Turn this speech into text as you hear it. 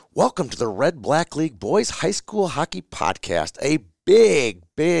Welcome to the Red Black League Boys High School Hockey Podcast. A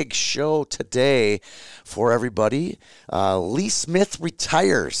big show today for everybody. Lee Smith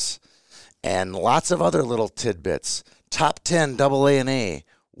retires and lots of other little tidbits. Top 10 AA and A.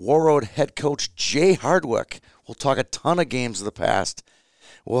 Warroad head coach Jay Hardwick. We'll talk a ton of games of the past.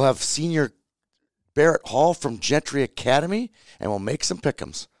 We'll have senior Barrett Hall from Gentry Academy, and we'll make some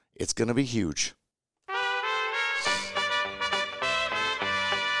pick'ems. It's going to be huge.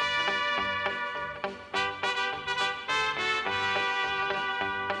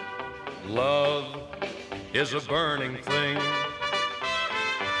 Love is a burning thing,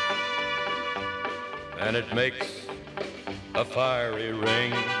 and it makes a fiery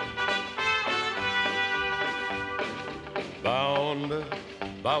ring. Bound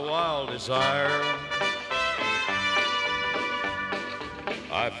by wild desire,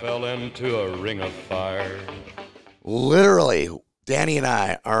 I fell into a ring of fire. Literally, Danny and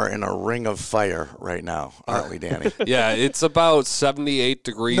I are in a ring of fire right now, aren't we, Danny? Yeah, it's about 78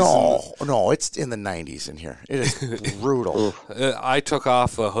 degrees. No, it's in the 90s in here. It is brutal. I took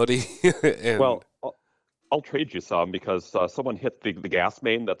off a hoodie. And Well, I'll trade you some because someone hit the gas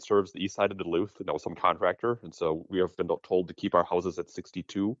main that serves the east side of Duluth, some contractor, and so we have been told to keep our houses at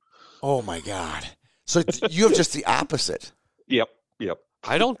 62. Oh, my God. So you have just the opposite. Yep.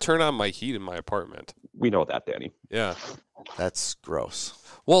 I don't turn on my heat in my apartment. We know that, Danny. Yeah. That's gross.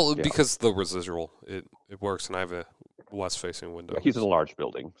 Well, because the residual, it works, and I have a west-facing window. He's in a large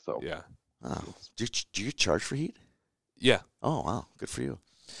building, so. Yeah. Oh. Do you charge for heat? Yeah. Oh, wow. Good for you.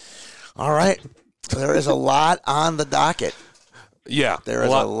 All right. There is a lot on the docket. Yeah. There is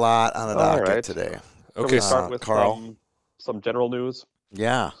a lot on the docket today. Shall Okay, we start with Carl. Some general news?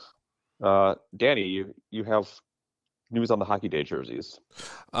 Yeah. Danny, you have news on the Hockey Day jerseys.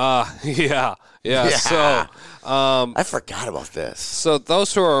 Yeah. Yeah. So, I forgot about this. so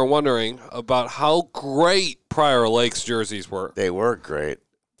those who are wondering about how great Prior Lakes jerseys were, They were great.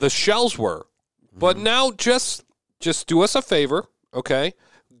 the shells were. But now just do us a favor, okay?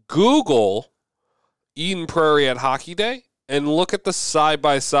 Google Eden Prairie at Hockey Day and look at the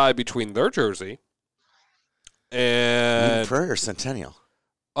side-by-side between their jersey and... Prairie or Centennial?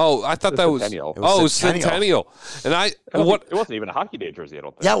 Oh, I thought The that was... Centennial. Oh, Centennial. Centennial. And It wasn't even a Hockey Day jersey, I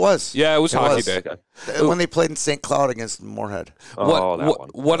don't think. Yeah, it was. Yeah, it was Hockey was. Day. Okay. When they played in St. Cloud against Moorhead. Oh, that one.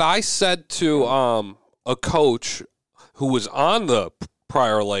 What I said to a coach who was on the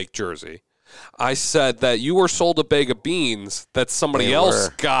Prior Lake jersey, I said that you were sold a bag of beans that somebody They else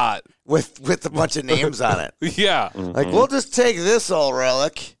were. got. With a bunch of names on it. Yeah. Like, we'll just take this old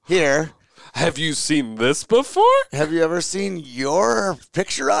relic here. Have you seen this before? Have you ever seen your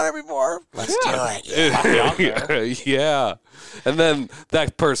picture on it before? Let's do it. Yeah. And then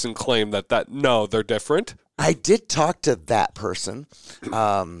that person claimed that no, they're different. I did talk to that person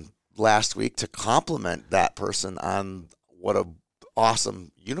last week to compliment that person on what a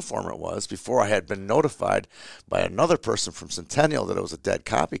awesome uniform it was before I had been notified by another person from Centennial that it was a dead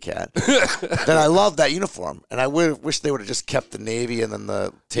copycat. That I loved that uniform, and I wish they would have just kept the navy and then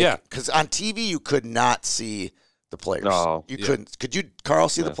the tape. Yeah. Because on TV you could not see the players. No. You couldn't. Could you, Carl,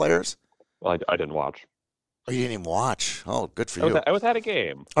 see the players? Well, I didn't watch. Oh, you didn't even watch. Oh, good for you. I was at a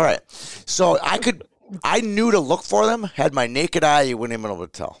game. All right. So I knew to look for them. Had my naked eye, you wouldn't even be able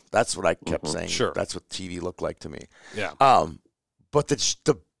to tell. That's what I kept saying. Sure. That's what TV looked like to me. Yeah. But the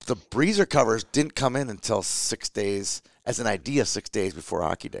breezer covers didn't come in until 6 days, as an idea, 6 days before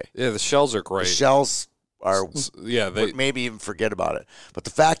Hockey Day. Yeah, the shells are great. The shells are, Yeah, would maybe even forget about it. But the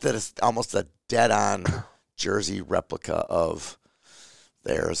fact that it's almost a dead-on jersey replica of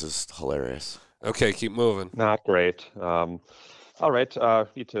theirs is hilarious. Okay, keep moving. Not great. All right.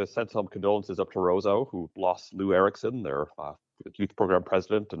 Need to send some condolences up to Roseau, who lost Lou Erickson, their youth program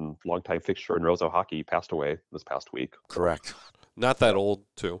president and longtime fixture in Roseau hockey, passed away this past week. Correct. Not that old,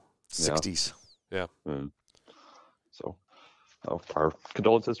 too. 60s. Yeah. So our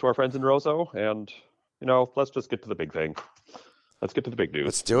condolences to our friends in Roseau, and, let's just get to the big thing. Let's get to the big news.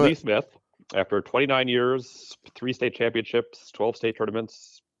 Let's do Lee it. Smith, after 29 years, 3 state championships, 12 state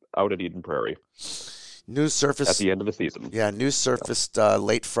tournaments, out at Eden Prairie News surfaced at the end of the season. Yeah, news surfaced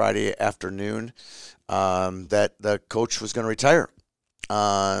late Friday afternoon that the coach was going to retire.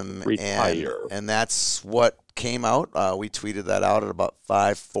 Retire. And that's what came out. We tweeted that out at about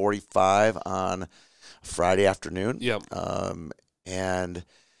 5:45 on Friday afternoon. Yep. And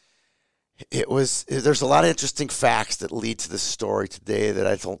there's a lot of interesting facts that lead to this story today that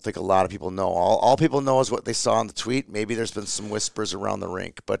I don't think a lot of people know. All people know is what they saw in the tweet. Maybe there's been some whispers around the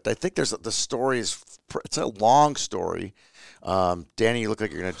rink, but I think the story it's a long story. Danny, you look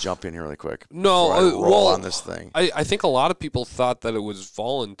like you're going to jump in here really quick. No, before I roll well, on this thing. I think a lot of people thought that it was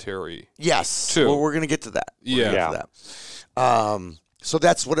voluntary. Yes. Too. Well, we're going to get to that. So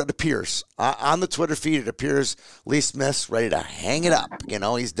that's what it appears. On the Twitter feed, it appears Lee Smith's ready to hang it up.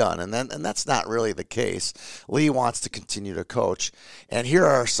 He's done. And that's not really the case. Lee wants to continue to coach. And here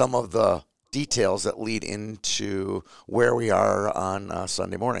are some of the details that lead into where we are on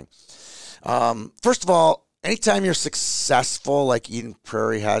Sunday morning. First of all, anytime you're successful like Eden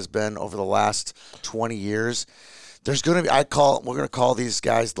Prairie has been over the last 20 years, there's going to be, we're going to call these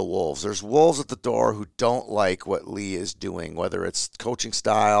guys the wolves. There's wolves at the door who don't like what Lee is doing, whether it's coaching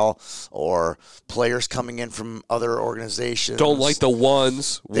style or players coming in from other organizations. Don't like the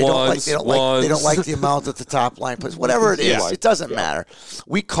ones. They don't like the amount that the top line puts. Whatever it is, it doesn't matter.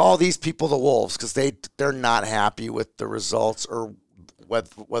 We call these people the wolves because they're not happy with the results or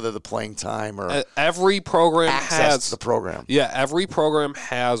whether the playing time or every program has the program. Yeah, every program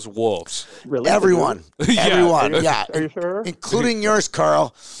has wolves. Really? Everyone. Yeah. Are you sure? Including yours,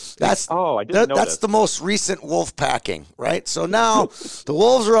 Carl. I didn't know that's the most recent wolf packing, right? So now the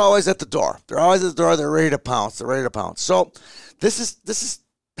wolves are always at the door. They're always at the door. They're ready to pounce. So this has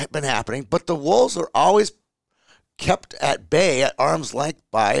been happening, but the wolves are always kept at bay, at arm's length,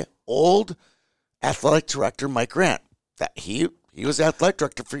 by old athletic director Mike Grant. That he was athletic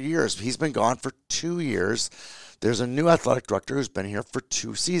director for years. He's been gone for 2 years. There's a new athletic director who's been here for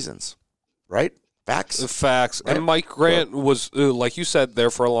 2 seasons, right? Facts. Facts. Right. And Mike Grant was, like you said,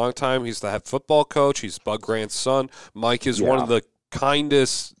 there for a long time. He's the head football coach. He's Bud Grant's son. Mike is one of the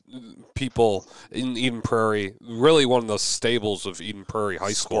kindest people in Eden Prairie, really one of the staples of Eden Prairie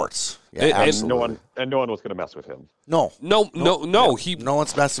High School. Sports. Yeah, and no one was going to mess with him. No. No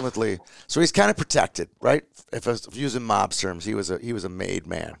one's messing with Lee. So he's kind of protected, right? If using mob's terms, he was a made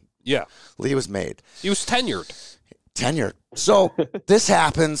man. Yeah. Lee was made. He was tenured. So this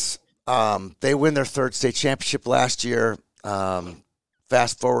happens. They win their 3rd state championship last year.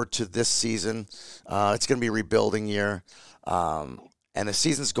 Fast forward to this season. It's going to be a rebuilding year. And the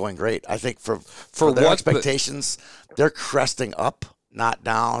season's going great. I think for their expectations, they're cresting up, not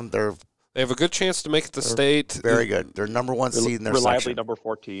down. They have a good chance to make it to state. Very good. They're number 1 seed in their reliably section. Number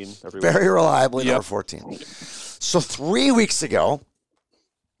 14. Very reliably number 14. So 3 weeks ago,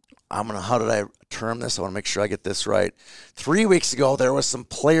 how did I term this? I want to make sure I get this right. 3 weeks ago, there was some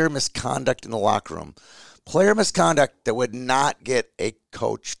player misconduct in the locker room. Player misconduct that would not get a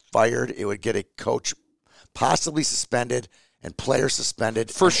coach fired. It would get a coach possibly suspended and players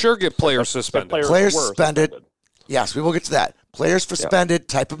suspended. For sure get players suspended. Players suspended. Yes, we will get to that. Players suspended,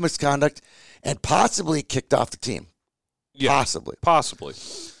 type of misconduct, and possibly kicked off the team. Yeah, Possibly.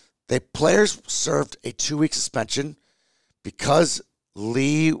 Players served a 2-week suspension because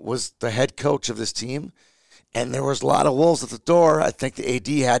Lee was the head coach of this team, and there was a lot of wolves at the door. I think the AD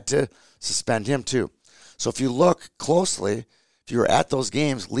had to suspend him too. So if you look closely, if you were at those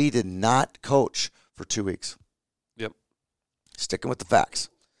games, Lee did not coach for 2 weeks. Yep. Sticking with the facts.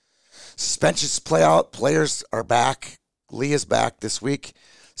 Suspensions play out. Players are back. Lee is back this week.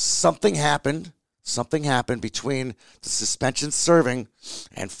 Something happened between the suspension serving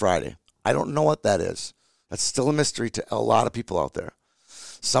and Friday. I don't know what that is. That's still a mystery to a lot of people out there.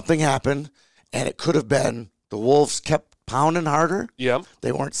 Something happened, and it could have been the Wolves kept pounding harder. Yeah.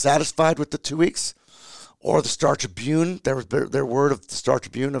 They weren't satisfied with the 2 weeks. Or the Star Tribune, their word of the Star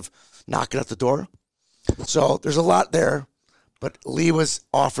Tribune of knocking at the door. So there's a lot there, but Lee was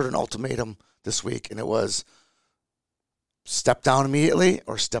offered an ultimatum this week, and it was step down immediately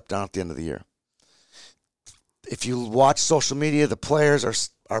or step down at the end of the year. If you watch social media, the players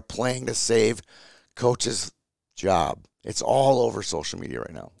are playing to save coach's job. It's all over social media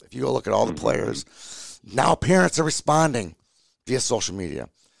right now. If you go look at all the players, now parents are responding via social media.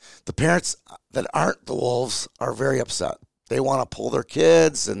 The parents that aren't the Wolves are very upset. They want to pull their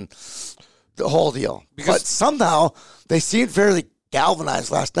kids and the whole deal. But somehow they seemed fairly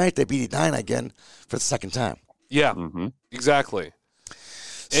galvanized last night. They beat E9 again for the second time. Yeah, exactly.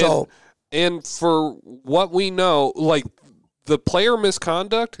 So, and for what we know, like the player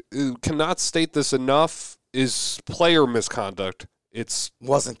misconduct, cannot state this enough, is player misconduct. It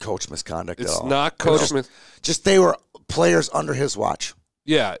wasn't coach misconduct at all. It's not coach just they were players under his watch.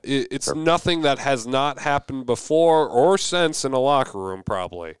 Yeah, it's nothing that has not happened before or since in a locker room,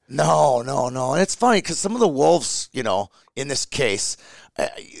 probably. No. And it's funny because some of the Wolves, in this case,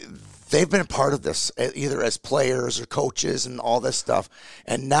 they've been a part of this, either as players or coaches and all this stuff.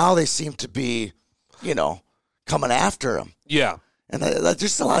 And now they seem to be, coming after him. Yeah. And there's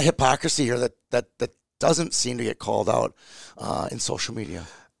just a lot of hypocrisy here that doesn't seem to get called out in social media.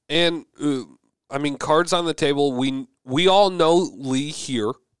 And I mean, cards on the table. We all know Lee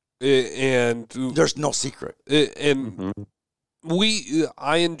here, and there's no secret. And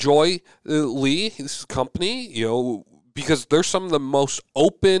I enjoy Lee, his company, because they're some of the most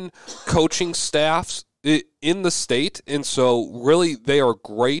open coaching staffs in the state, and so really they are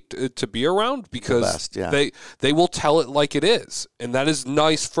great to be around because they will tell it like it is, and that is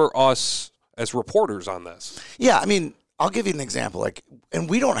nice for us as reporters on this. Yeah, I mean, I'll give you an example. And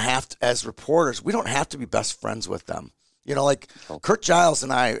we don't have to, as reporters, we don't have to be best friends with them. Kurt Giles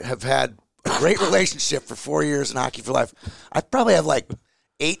and I have had a great relationship for 4 years in Hockey for Life. I probably have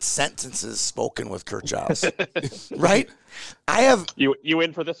 8 sentences spoken with Kurt Giles, right? I have you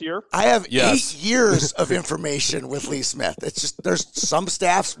in for this year. I have 8 years of information with Lee Smith. It's just there's some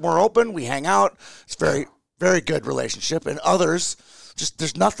staffs more open. We hang out. It's very, very good relationship, and others just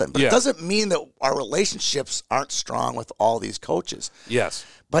there's nothing. But it doesn't mean that our relationships aren't strong with all these coaches. Yes.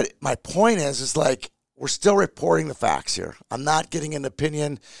 But my point is we're still reporting the facts here. I'm not getting an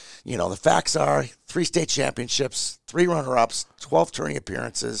opinion. The facts are 3 state championships, 3 runner-ups, 12 touring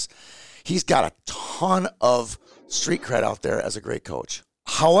appearances. He's got a ton of street cred out there as a great coach.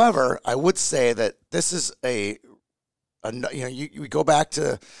 However, I would say that this is we go back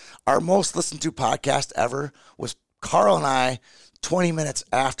to our most listened to podcast ever was Carl and I 20 minutes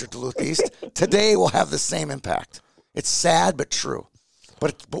after Duluth East. Today will have the same impact. It's sad but true.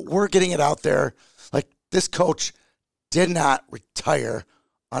 But we're getting it out there. This coach did not retire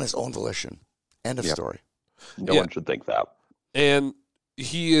on his own volition. End of story. No one should think that. And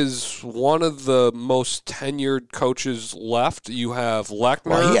he is one of the most tenured coaches left. You have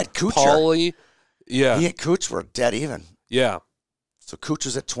Lechner, he had Kuchar. Pauly. Yeah. He and Kuch were dead even. Yeah. So Kuch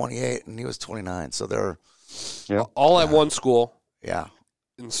was at 28 and he was 29. So they're all at one school. Yeah.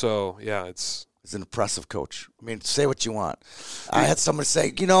 And so, it's an impressive coach. I mean, say what you want. I had someone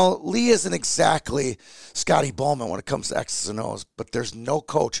say, Lee isn't exactly Scotty Bowman when it comes to X's and O's, but there's no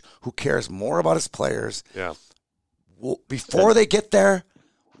coach who cares more about his players before they get there,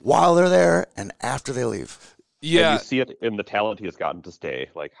 while they're there, and after they leave. Yeah. And you see it in the talent he has gotten to stay.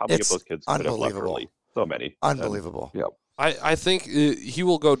 How many of those kids could have left early? So many. Unbelievable. I think he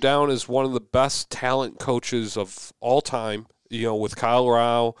will go down as one of the best talent coaches of all time. With Kyle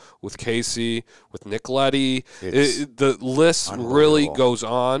Rao, with Casey, with Nick Leddy, the list really goes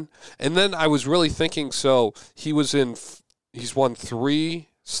on. And then I was really thinking, so he's won 3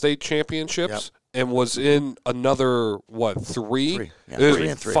 state championships and was in another, 3? 3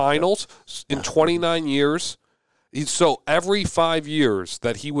 and 3. Finals in 29 years. So every 5 years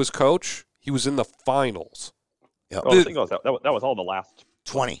that he was coach, he was in the finals. Yep. The thing was, that was all in the last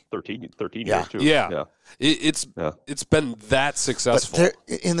 13 years, too. Yeah. It's been that successful.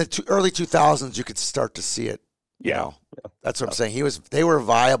 In the early 2000s, you could start to see it. That's what I'm saying. They were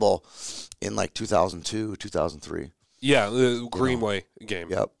viable in 2002, 2003. Yeah, the Greenway game.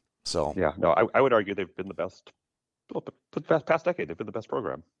 Yep. So I would argue they've been the best. For the past decade, they've been the best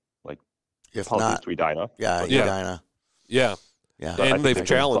program. If Apologies not, to Edina. Edina. Yeah. And they've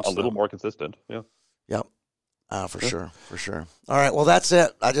challenged a little more consistent. Yeah. Yep. For sure. All right. Well, that's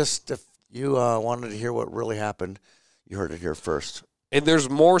it. If you wanted to hear what really happened, you heard it here first. And there's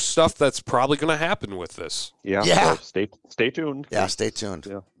more stuff that's probably going to happen with this. Yeah. So stay tuned. Yeah. Stay tuned.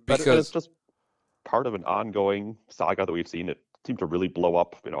 Yeah. Because it's just part of an ongoing saga that we've seen. It seemed to really blow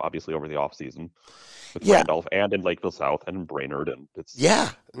up, obviously over the off season with Randolph and in Lakeville South and in Brainerd, and it's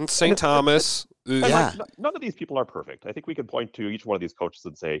and St. Thomas. None of these people are perfect. I think we can point to each one of these coaches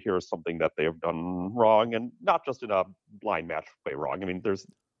and say, here's something that they have done wrong, and not just in a blind match way wrong. I mean,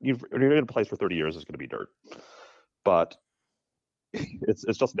 you're in a place for 30 years, it's going to be dirt. But it's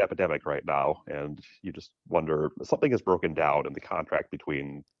just an epidemic right now, and you just wonder, something is broken down in the contract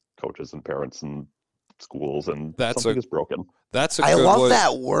between coaches and parents and schools, and something is broken. I love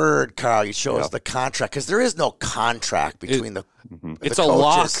that word, Carl. You show us the contract, because there is no contract between the it's the a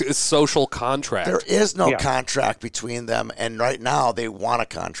coaches. It's social contract. There is no contract between them, and right now they want a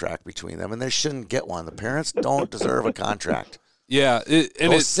contract between them, and they shouldn't get one. The parents don't deserve a contract. Yeah,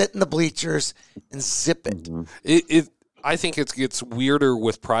 Go sit in the bleachers and zip it. I think it gets weirder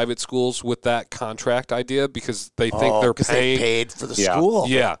with private schools with that contract idea because they think they're paying. They paid for the school.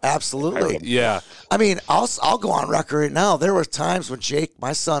 Yeah, absolutely. Yeah. I mean, I'll go on record right now. There were times when Jake,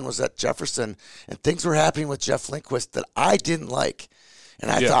 my son, was at Jefferson and things were happening with Jeff Lindquist that I didn't like, and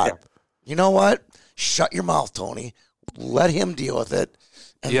I thought, you know what? Shut your mouth, Tony. Let him deal with it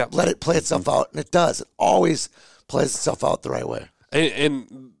and let it play itself out. And it does. It always plays itself out the right way.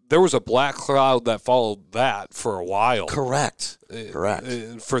 And there was a black cloud that followed that for a while. Correct.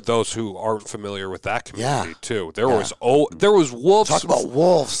 For those who aren't familiar with that community, too. There was wolves. Talk about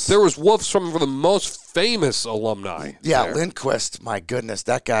wolves. There was wolves from the most famous alumni. Yeah, there. Lindquist, my goodness,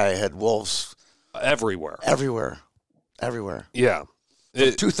 that guy had wolves Everywhere. Yeah.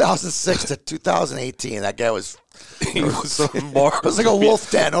 From 2006 to 2018, that guy was... He was It was like a wolf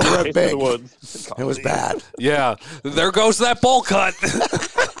den over at Big. It was bad. Yeah. There goes that bowl cut.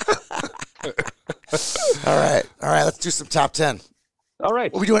 All right. Let's do some top 10. All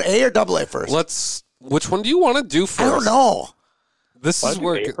right. Are we doing A or double A first? Which one do you want to do first? I don't know. This is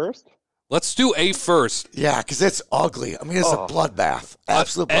where... A first? Let's do A first. Yeah, because it's ugly. I mean, it's a bloodbath.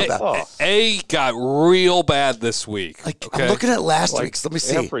 Absolute bloodbath. A got real bad this week. Like, okay? I'm looking at last week's. Let me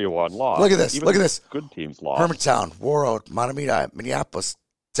see. Everyone lost. Look at this. Even Look at this. Good teams lost. Hermantown, Warroad, Montemita, Minneapolis,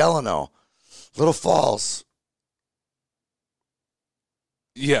 Delano, Little Falls.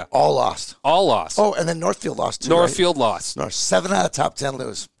 Yeah. All lost. Oh, and then Northfield lost too. Northfield lost. North, 7 out of top 10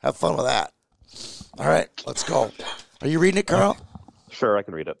 lose. Have fun with that. All right, let's go. Are you reading it, Carl? Sure, I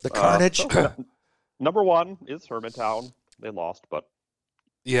can read it. The carnage. Number 1 is Hermantown. They lost, but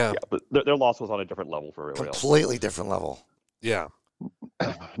but their loss was on a different level for everybody else. Completely different level. Yeah.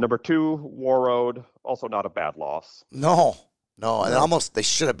 Number 2, Warroad. Also not a bad loss. No, and almost they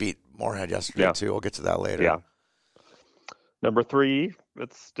should have beat Moorhead yesterday too. We'll get to that later. Yeah. Number 3,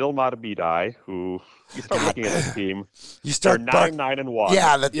 it's still Matamidi, who you start looking at this team. You start they're 9-1.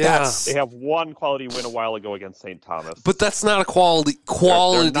 Yeah, that's they have one quality win a while ago against St. Thomas. But that's not a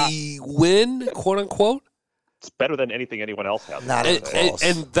quality win, quote unquote. It's better than anything anyone else has. Not even close.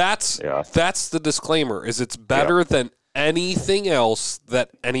 And that's the disclaimer: is it's better than anything else that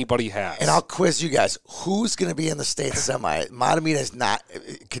anybody has. And I'll quiz you guys. Who's going to be in the state semi? Matamita is not.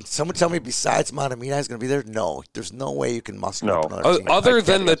 Can someone tell me besides Matamita is going to be there? No. There's no way you can muster up another team. Other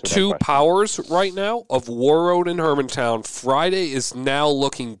than the two powers right now of Warroad and Hermantown, Friday is now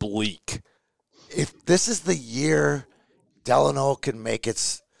looking bleak. If this is the year Delano can make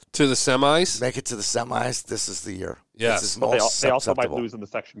it to the semis, this is the year. Yes. This is they also might lose in the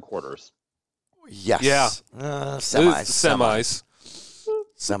section quarters. Yes. Yeah. Semis.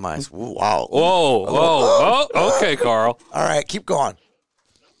 Wow. Whoa. Okay, Carl. All right, keep going.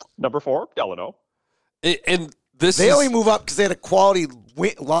 Number 4, Delano. And they only move up because they had a quality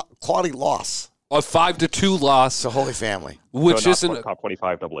loss. A 5-2 loss to Holy Family, which isn't a top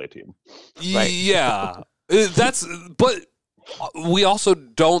 25 AA team. Right. Yeah, but we also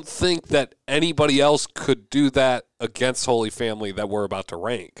don't think that anybody else could do that against Holy Family that we're about to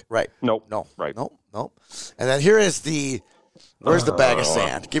rank. Right. Nope. Right. Nope. And then here is where's the bag of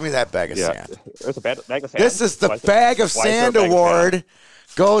sand? Give me that bag of sand. There's a bag of sand. This is the bag of sand award.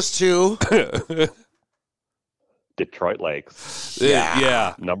 Goes to Detroit Lakes.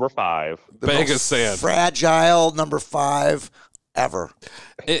 Yeah. Number 5. The bag most of sand. Fragile number 5 ever.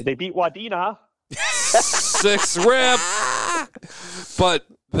 They beat Wadena. 6 rip. But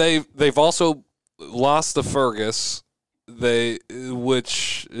they've also lost to Fergus.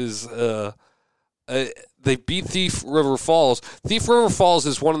 Which is they beat Thief River Falls. Thief River Falls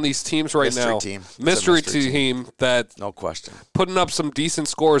is one of these teams Mystery team that no question putting up some decent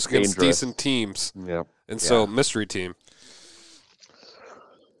scores against decent teams. Yeah. And so mystery team.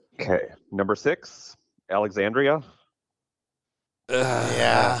 Okay. Number 6, Alexandria.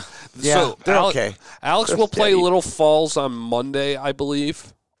 So they're okay. Alex will play Little Falls on Monday, I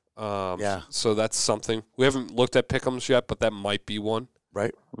believe. Yeah. So that's something. We haven't looked at pick'ems yet, but that might be one.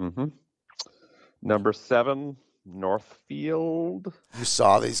 Right. Mm-hmm. Number 7, Northfield. You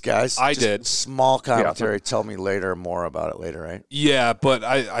saw these guys? I did. Small commentary. Tell me more about it later, right? Yeah, but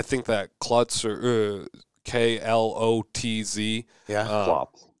I think that Klutz or Klotz. Yeah.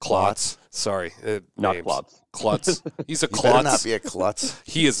 Klotz. Sorry. Not names. Klotz. Klutz. He's a He klutz. better not be a klutz.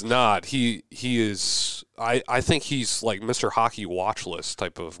 He is not. He is. I think he's like Mr. Hockey watch list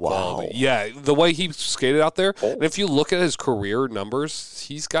type of quality. Yeah, the way he skated out there. Oh. And if you look at his career numbers,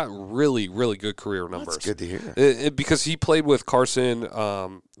 he's got really, really good career numbers. That's good to hear. Because he played with Carson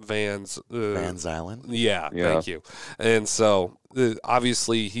Van Zylen. Yeah, thank you. And so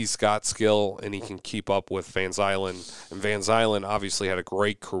obviously he's got skill and he can keep up with Van Zylen. And Van Zylen obviously had a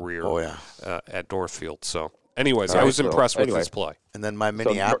great career at Northfield. So anyways, I was impressed with his play. And then my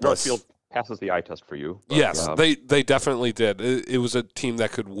Minneapolis. Northfield passes the eye test for you. But, yes, they definitely did. It was a team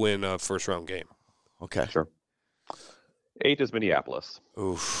that could win a first-round game. Okay. Sure. 8 is Minneapolis.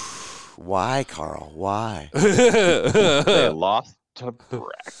 Oof. Why, Carl? Why? They lost to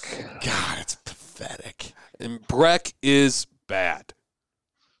Breck. God, it's pathetic. And Breck is bad.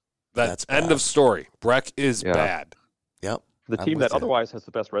 That's end bad. of story. Breck is bad. Yep. The I'm team with that you. otherwise has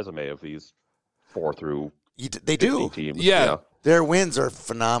the best resume of these 4 through They 15 do. teams. Yeah. Their wins are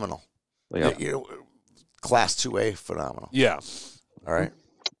phenomenal. Yeah. Class 2A, phenomenal. Yeah. All right.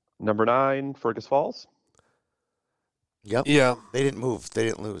 Number 9, Fergus Falls. Yep. Yeah. They didn't move. They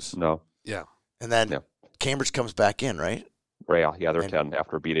didn't lose. No. Yeah. And then Yeah. Cambridge comes back in, right? Yeah, they're And- 10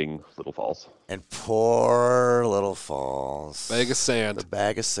 after beating Little Falls. And poor Little Falls. Bag of sand. The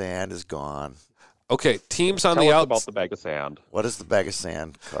bag of sand is gone. Okay, teams on Tell the us outs. about the bag of sand. What is the bag of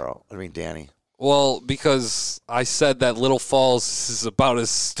sand, Carl? I mean, Danny. Well, because I said that Little Falls is about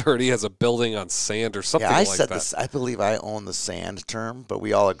as sturdy as a building on sand or something Yeah, I like said that. this. I believe I own the sand term, but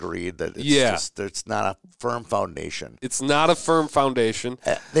we all agreed that it's not a firm foundation. It's not a firm foundation.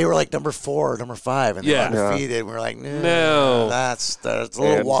 They were like number 4 or number 5, and they Yeah. were undefeated. And we were like, No. that's a little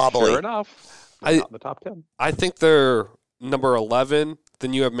And wobbly. Sure enough, they're not in the top 10. I think they're number 11.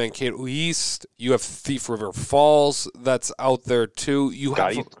 Then you have Mankato East. You have Thief River Falls. That's out there too. You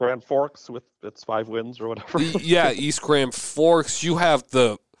Got have East Grand Forks with its 5 wins or whatever. East Grand Forks. You have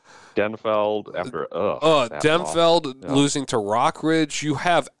the Denfeld after Denfeld Yeah. losing to Rockridge. You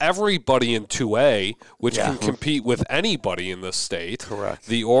have everybody in 2A, which Yeah. can compete with anybody in the state. Correct.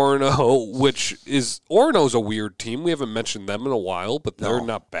 The Orono, Orono's a weird team. We haven't mentioned them in a while, but they're No.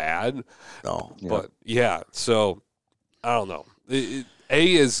 not bad. No. But yeah, so I don't know.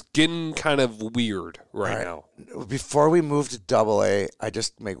 A is getting kind of weird right now. Before we move to Double A, I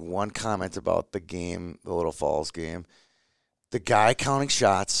just make one comment about the game, the Little Falls game. The guy counting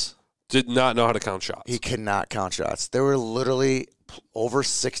shots, Did not know how to count shots. he cannot count shots. There were literally over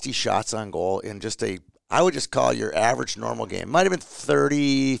 60 shots on goal in just I would just call your average normal game. Might have been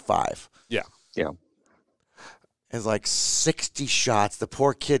 35. Yeah. Yeah. It's like 60 shots. The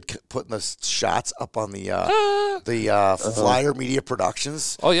poor kid putting the shots up on the Flyer Media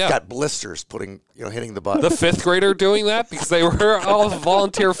Productions. Oh, yeah. Got blisters hitting the button. The fifth grader doing that because they were all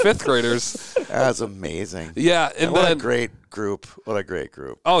volunteer fifth graders. That's amazing. Yeah, and What a then great group. What a great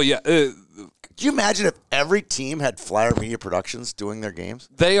group. oh yeah, Could you imagine if every team had Flyer Media Productions doing their games?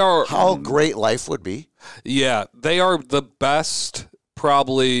 they are How great life would be. yeah they are the best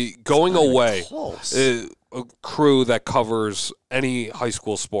probably going away Close. a crew that covers any high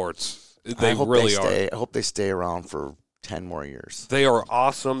school sports. They really are. I hope they stay around for 10 more years. They are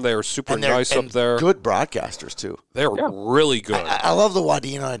awesome. They are super And they're nice up there. Good broadcasters, too. They're really good. I love the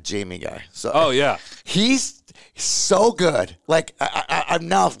Wadena and Jamie guy. So Oh yeah, he's so good. Like I've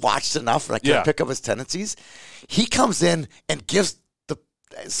now watched enough, and I can't Yeah. pick up his tendencies. He comes in and gives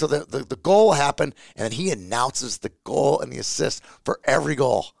the goal will happen, and then he announces the goal and the assist for every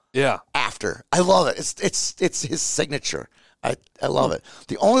goal yeah. after. I love it. It's his signature. I love it.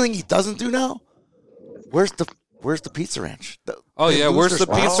 The only thing he doesn't do now, where's the Pizza Ranch? Oh They yeah, lose where's their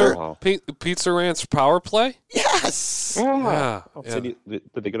the sponsor? Pizza Ranch power play? Yes. Yeah, Oh, yeah. did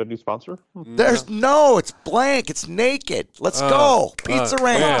they get a new sponsor? There's it's blank. It's naked. Let's go. Pizza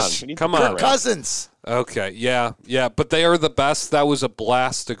Ranch. man, come Kirk on. Cousins. Okay, yeah, but they are the best. That was a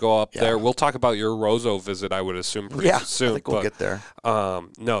blast to go up there. We'll talk about your Roseau visit, I would assume, pretty Yeah, soon. I think we'll but, get there.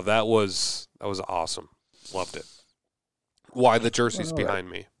 no, that was awesome. Loved it. Why the jersey's behind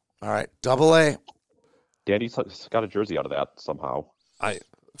me? All right, Double A. Danny's got a jersey out of that somehow.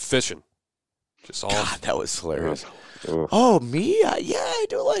 Fishing, just all. God, that was hilarious. Ugh. Oh, me? Yeah, I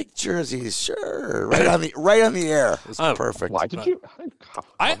do like jerseys. Sure, right on the air. It was perfect. Why did you?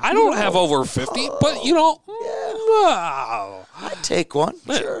 I don't have over 50, but you know, wow. I'd take one.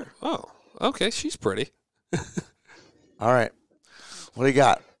 Sure. Oh, okay, she's pretty. All right, what do you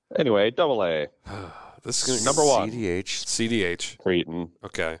got? Anyway, Double A. This is gonna Number 1, CDH. CDH. Creighton.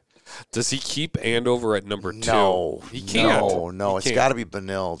 Okay. Does he keep Andover at number 2? No, he can't. No, He it's can't. got to be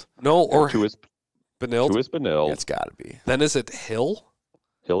Benilde. No, or 2 is Benilde. Benilde. It's got to be. Then is it Hill?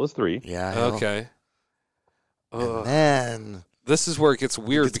 Hill is 3. Yeah. I know. Okay. And then This is where it gets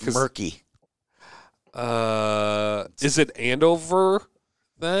weird it's because murky. is it Andover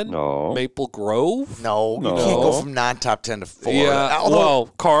then? No. Maple Grove? No, you No. can't go from non-top 10 to 4. Yeah. Although Well,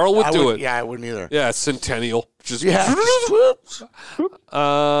 Carl would I do it. Yeah, I wouldn't either. Yeah, Centennial. Just Yeah.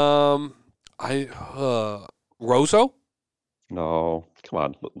 Roseau? No. Come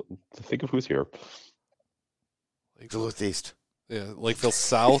on. Think of who's here. Duluth East. Yeah, Lakeville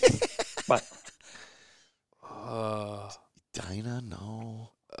South. But Dinah, no.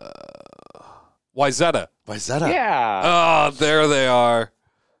 Wyzetta. Wyzetta. yeah. Oh, there they are.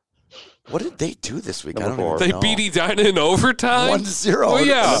 What did they do this week? Number I don't 4. even They know. beat Edina in overtime. 1-0. Oh,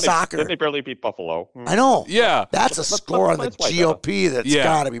 yeah. Soccer. Then they barely beat Buffalo. I know. Yeah. That's a score on the let's wipe that GOP that's Yeah.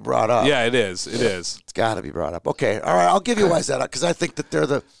 got to be brought up. Yeah, it is. It is. It's got to be brought up. Okay. All right. I'll give you Wyzetta because I think that they're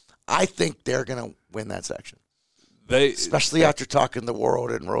going to win that section. especially after talking to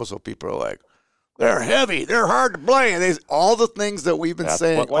Warroad and Roseau, people are like, they're heavy, they're hard to play, and all the things that we've been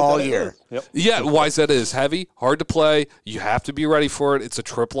saying all year. Yep. Yeah, Wayzata is heavy, hard to play. You have to be ready for it. It's a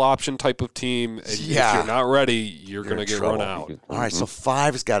triple option type of team. And if you're not ready, you're going to get run out. All right, so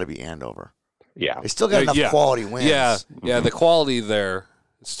 5's got to be Andover. Yeah. They still got enough quality wins. Yeah, the quality there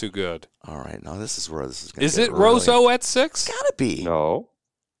is too good. All right, now this is where this is going to Is it Roseau at 6? Got to be. No.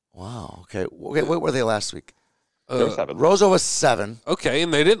 Wow, okay. What were they last week? They were 7. Roseau was 7. Okay,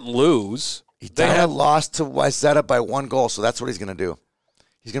 and they didn't lose. They had lost to Wayzata by 1 goal, so that's what he's going to do.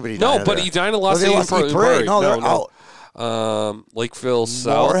 He's going to be no, but Edina lost to Eden Prairie. No, they're out. Lakeville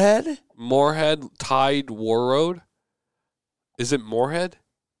South. Moorhead? Moorhead tied Warroad. Is it Moorhead?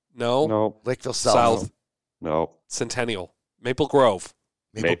 No. No. Lakeville South. No. Centennial. Maple Grove.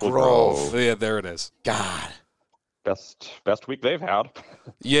 Maple Grove. Yeah, there it is. God. Best week they've had.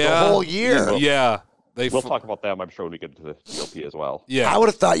 Yeah. The whole year. Yeah. We'll talk about them, I'm sure, when we get into the GOP as well. Yeah. I would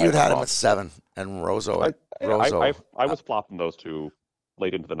have thought you'd had him at 7 and Roseau at Roseau. I was flopping those two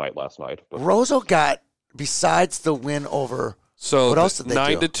late into the night last night. But Roseau got, besides the win over, what else did they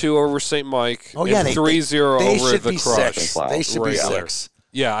 9-2 do? over St. Mike. Oh, yeah. And 3-0 they over should the be Crush. 6. They should be 6.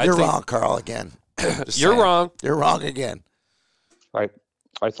 Yeah, You're wrong, Carl, again. You're wrong. You're wrong again. I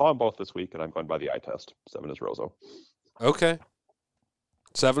saw them both this week, and I'm going by the eye test. 7 is Roseau. Okay.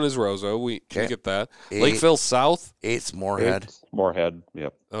 7 is Roseau. We get that. 8, Lakeville South. 8's Moorhead. 8's Moorhead,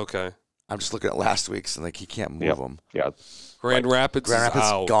 yep. Okay. I'm just looking at last week's, and he can't move them. Yeah. Grand Rapids is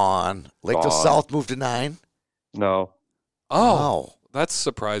out. Gone. Lakeville South moved to 9. No. Oh, Wow. that's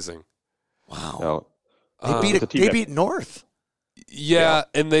surprising. Wow. No. They beat North. Yeah,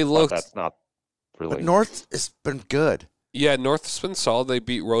 and they looked. That's not really. But North has been good. Yeah, North's been solid. They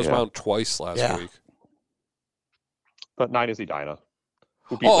beat Rosemount twice last week. But 9 is Edina,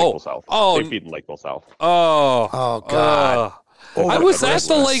 who beat Lakeville South. They've beaten Lakeville South. Oh God. I was at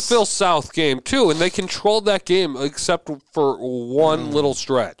the Lakeville South game, too, and they controlled that game except for one little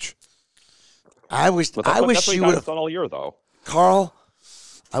stretch. I wish you would have done all year, though. Carl,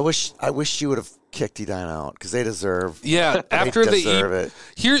 I wish you would have kicked Edina out because they deserve. Yeah, after they deserve it.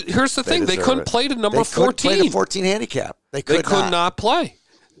 Here's the thing: they couldn't play to number 14. They couldn't play the 14 handicap. They could not play.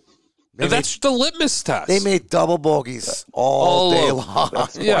 That's the litmus test. They made double bogeys all day long.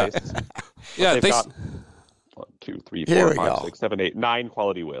 Yeah, yeah. They've got 1, 2, 3, 4, 5, 6, 7, 8, 9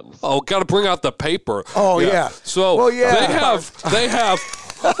 quality wins. Oh, got to bring out the paper. Oh yeah. So they have.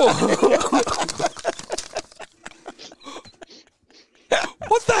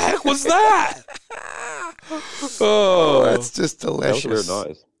 What the heck was that? Oh, that's just delicious. That was a weird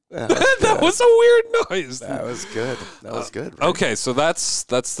noise. That was a weird noise. That was good. That was good. Right? Okay, so that's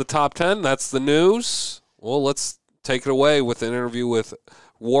the top 10. That's the news. Well, let's take it away with an interview with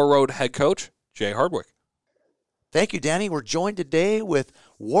Warroad head coach Jay Hardwick. Thank you, Danny. We're joined today with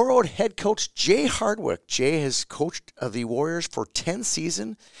Warroad head coach Jay Hardwick. Jay has coached the Warriors for 10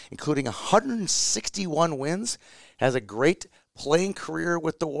 seasons, including 161 wins, has a great playing career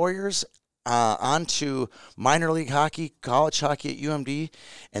with the Warriors, on to minor league hockey, college hockey at UMD,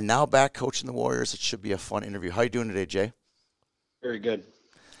 and now back coaching the Warriors. It should be a fun interview. How are you doing today, Jay? Very good.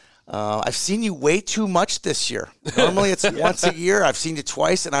 I've seen you way too much this year. Normally it's once a year. I've seen you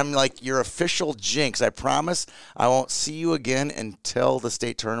twice, and I'm like your official jinx. I promise I won't see you again until the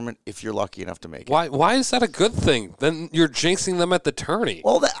state tournament if you're lucky enough to make it. Why is that a good thing? Then you're jinxing them at the tourney.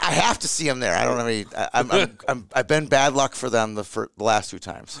 Well, I have to see them there. I don't have any. I've been bad luck for them for the last 2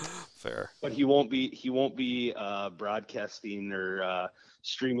 times. Fair. But he won't be broadcasting or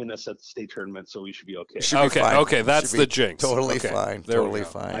streaming us at the state tournament, so we should be okay. Okay, that's the jinx. Totally okay. fine. There totally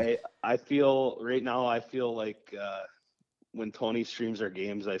fine. I feel right now. I feel like when Tony streams our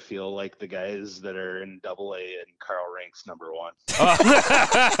games, I feel like the guys that are in AA and Carl ranks number 1.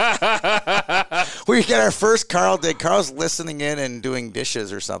 We get our first Carl day. Carl's listening in and doing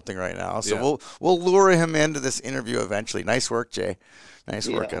dishes or something right now, so we'll lure him into this interview eventually. Nice work, Jay. Nice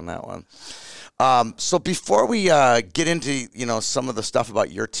work on that one. So before we get into some of the stuff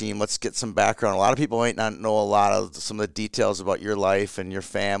about your team, let's get some background. A lot of people might not know a lot of some of the details about your life and your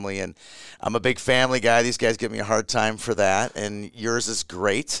family, and I'm a big family guy. These guys give me a hard time for that, and yours is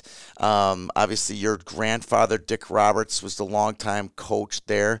great. Obviously, your grandfather, Dick Roberts, was the longtime coach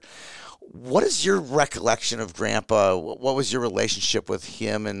there. What is your recollection of Grandpa? What was your relationship with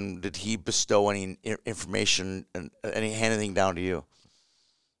him, and did he bestow any information and anything down to you?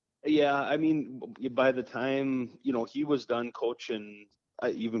 Yeah, I mean, by the time he was done coaching,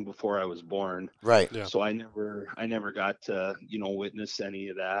 even before I was born. Right. Yeah. So I never got to witness any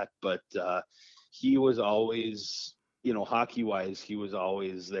of that. But he was always, hockey wise, he was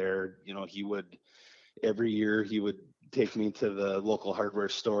always there. every year he would take me to the local hardware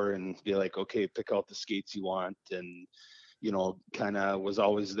store and be like, okay, pick out the skates you want. And, kind of was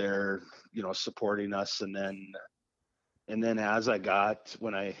always there, supporting us. And then as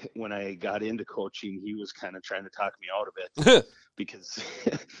when I got into coaching, he was kind of trying to talk me out of it because,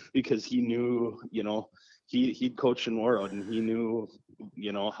 because he knew, he'd coached in Warroad and he knew,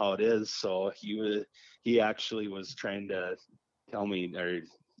 how it is. So he actually was trying to tell me, are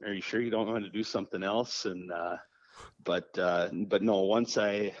you sure you don't want to do something else? And, but no, once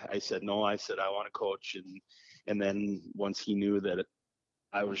I said no, I said I want to coach, and then once he knew that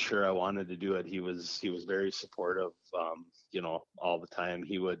I was sure I wanted to do it, he was very supportive. All the time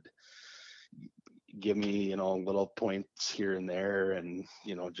he would give me little points here and there, and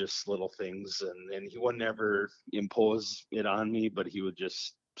just little things, and he would never impose it on me, but he would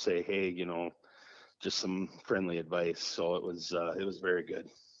just say, hey, just some friendly advice. So it was very good.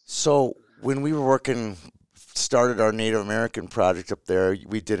 So when we were started our Native American project up there,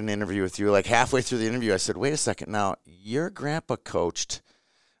 we did an interview with you. Like halfway through the interview, I said, wait a second. Now, your grandpa coached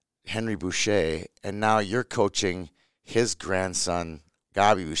Henry Boucher, and now you're coaching his grandson,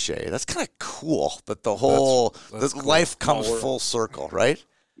 Gabi Boucher. That's kind of cool that the whole that's cool. Life comes full circle, right?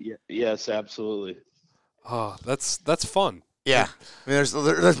 Yeah, yes, absolutely. Oh, that's fun. Yeah. I mean,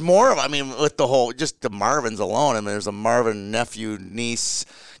 there's more of, with the whole, just the Marvins alone, there's a Marvin nephew, niece,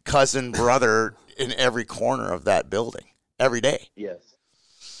 cousin, brother in every corner of that building every day. Yes.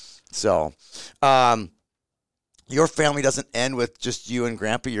 So, your family doesn't end with just you and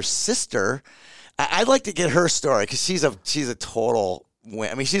Grandpa. Your sister, I'd like to get her story because she's a total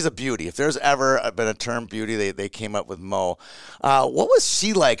win. She's a beauty. If there's ever been a term beauty, they came up with Mo. What was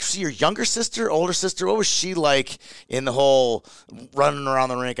she like? Was she your younger sister, older sister? What was she like in the whole running around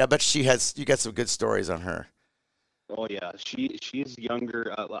the rink? I bet you got some good stories on her. Oh yeah, she's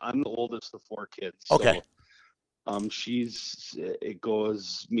younger. I'm the oldest of 4 kids. Okay. So, it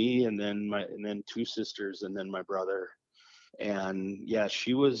goes me and then 2 sisters and then my brother. And yeah,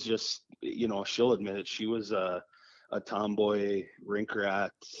 she was just, she'll admit it. She was a tomboy rink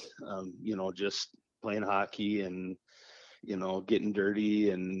rat, just playing hockey and, getting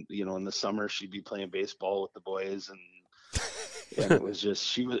dirty. And, in the summer she'd be playing baseball with the boys, and it was just,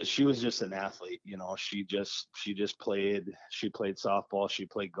 she was just an athlete. She played softball, she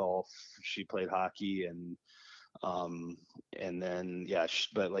played golf, she played hockey, and then, yeah,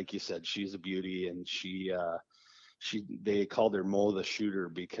 but like you said, she's a beauty. And they called her Mo the Shooter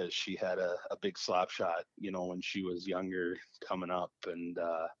because she had a big slap shot, when she was younger coming up.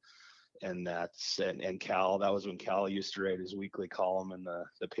 And Cal, that was when Cal used to write his weekly column in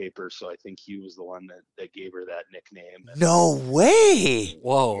the paper. So I think he was the one that gave her that nickname. No way.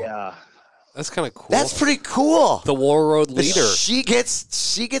 Whoa. Yeah. That's kind of cool. That's pretty cool. The Warroad leader. She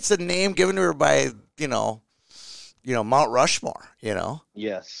gets a name given to her by, Mount Rushmore,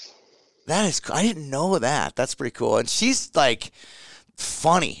 Yes. That is, I didn't know that. That's pretty cool. And she's like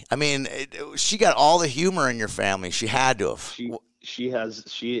funny. She got all the humor in your family. She had to have. She has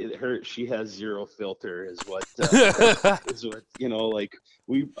zero filter is what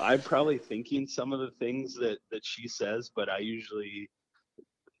I'm probably thinking some of the things that she says, but I usually,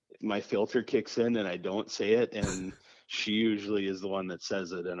 my filter kicks in and I don't say it, and she usually is the one that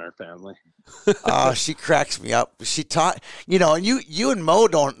says it in our family. Oh, she cracks me up. She taught, and you and Mo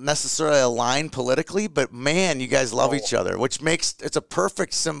don't necessarily align politically, but man, you guys love each other, which it's a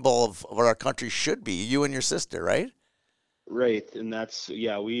perfect symbol of what our country should be. You and your sister, right? Right. And that's,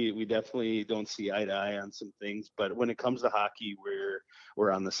 yeah, we definitely don't see eye to eye on some things, but when it comes to hockey,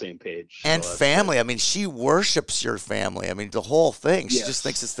 we're on the same page. And family. Good. She worships your family. The whole thing. She just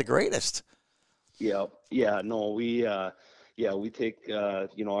thinks it's the greatest. Yeah. Yeah. No, we take,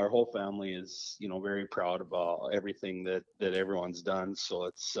 our whole family is, very proud about everything that everyone's done. So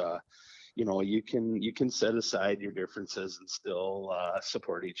it's, you can set aside your differences and still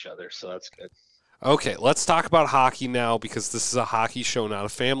support each other. So that's good. Okay, let's talk about hockey now, because this is a hockey show, not a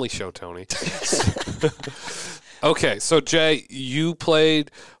family show, Tony. Okay, so Jay, you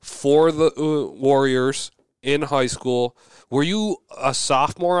played for the Warriors in high school. Were you a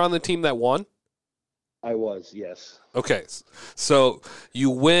sophomore on the team that won? I was, yes. Okay, so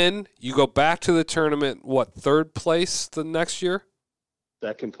you win, you go back to the tournament, third place the next year?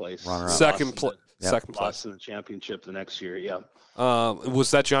 Second place. Second place. Lost in the championship the next year, yeah.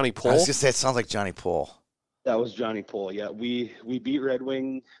 Was that Johnny Poole? I was going to say, it sounds like Johnny Poole. That was Johnny Poole, yeah. We beat Red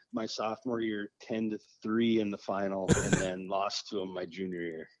Wing my sophomore year 10-3 in the final, and then lost to them my junior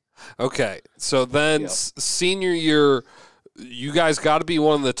year. Okay, so then senior year, you guys got to be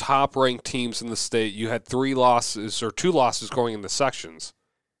one of the top-ranked teams in the state. You had 2 losses going into sections.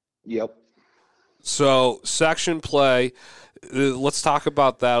 Yep. So section play, let's talk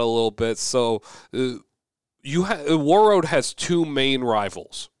about that a little bit. So Warroad has two main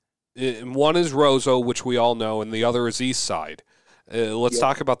rivals. One is Roseau, which we all know, and the other is Eastside. Let's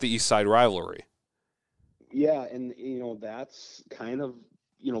talk about the East Side rivalry. Yeah, and that's kind of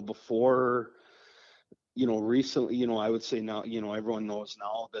before recently, I would say now, everyone knows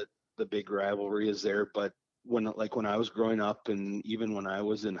now that the big rivalry is there, but when I was growing up and even when I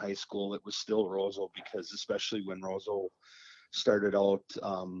was in high school, it was still Roseau, because especially when Roseau started out,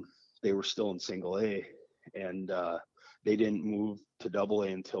 they were still in single A, and they didn't move to double A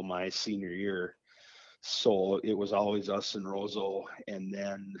until my senior year. So it was always us and Roseau. And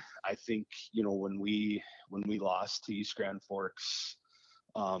then I think, when we lost to East Grand Forks,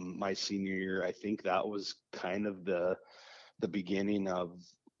 my senior year, I think that was kind of the beginning of,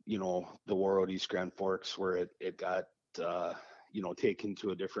 the Warroad East Grand Forks, where it got, taken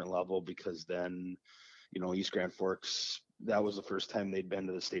to a different level, because then, East Grand Forks, that was the first time they'd been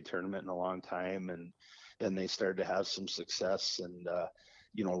to the state tournament in a long time. And then they started to have some success, and,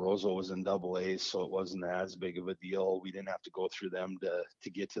 Roseau was in double A, so it wasn't as big of a deal. We didn't have to go through them to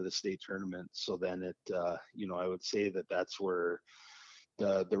get to the state tournament. So then it, I would say that's where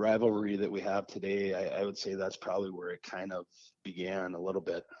the rivalry that we have today, I would say that's probably where it kind of began a little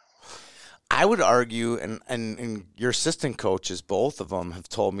bit. I would argue, and your assistant coaches, both of them, have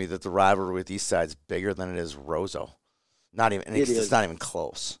told me that the rivalry with Eastside is bigger than it is Roseau. Not even, it's not even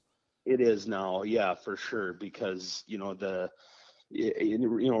close. It is now, yeah, for sure, because Roseau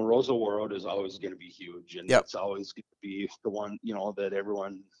Warroad is always going to be huge, and it's always going to be the one that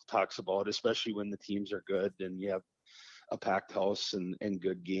everyone talks about, especially when the teams are good and you have a packed house and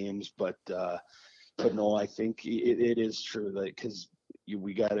good games. But no, I think it is true that, because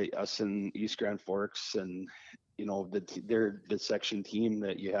we got us in East Grand Forks, and they're the section team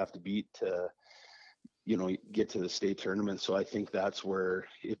that you have to beat to get to the state tournament. So I think that's where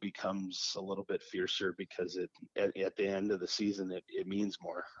it becomes a little bit fiercer, because at the end of the season it means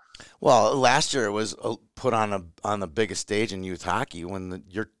more. Well, last year it was put on the biggest stage in youth hockey when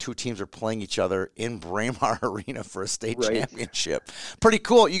your two teams are playing each other in Braemar Arena for a state championship. Pretty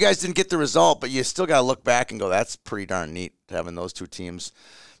cool. You guys didn't get the result, but you still got to look back and go, that's pretty darn neat, having those two teams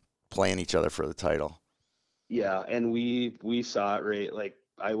playing each other for the title. Yeah, and we saw it, right? Like,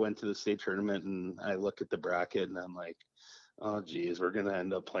 I went to the state tournament and I look at the bracket and I'm like, oh geez, we're gonna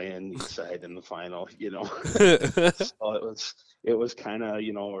end up playing Eastside in the final, So it was kind of,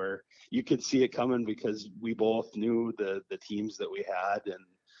 where you could see it coming, because we both knew the teams that we had, and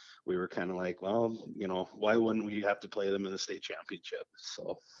we were kind of like, well, why wouldn't we have to play them in the state championship?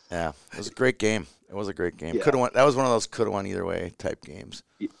 So yeah, it was a great game. It was a great game. Yeah. Could have won. That was one of those could have won either way type games.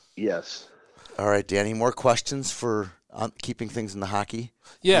 Yes. All right, Danny. More questions for keeping things in the hockey?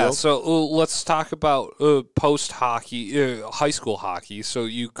 Yeah, field? so let's talk about post-hockey, high school hockey. So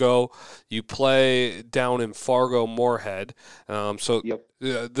you play down in Fargo, Moorhead.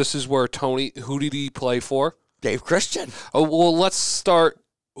 This is where Tony, who did he play for? Dave Christian. Oh, well, let's start.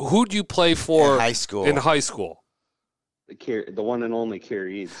 Who do you play for in high school? The one and only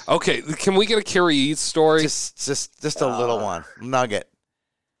Kerry Eads. Okay, can we get a Kerry Eads story? Just a little one nugget.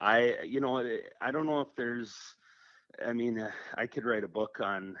 I don't know if there's. I mean, I could write a book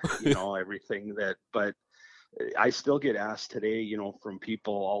on everything but I still get asked today, from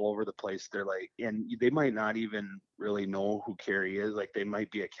people all over the place. They're like, and they might not even really know who Kerry is. Like, they might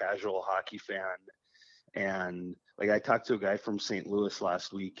be a casual hockey fan. And like, I talked to a guy from St. Louis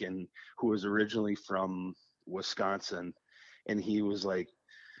last week, and who was originally from Wisconsin, and he was like,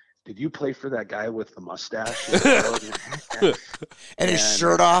 did you play for that guy with the mustache? And his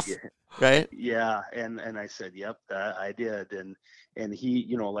shirt off? Right? Yeah, and I said, yep, I did. And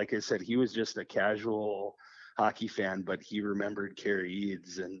he, like I said, he was just a casual hockey fan, but he remembered Kerry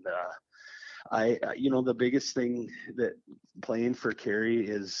Eads. And the biggest thing that playing for Kerry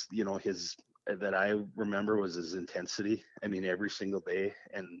is, that I remember was his intensity. I mean, every single day.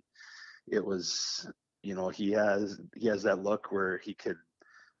 And it was, he has that look where he could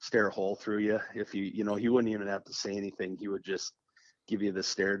stare a hole through you. If he wouldn't even have to say anything. He would just give you the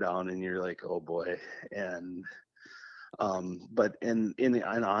stare down, and you're like, oh boy. And and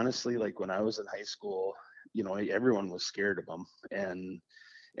honestly, like, when I was in high school, everyone was scared of him,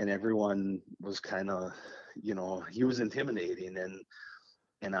 and everyone was kind of, he was intimidating,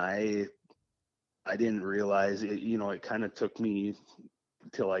 and I didn't realize it. It kind of took me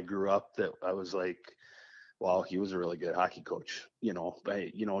till I grew up that I was like, wow, he was a really good hockey coach, but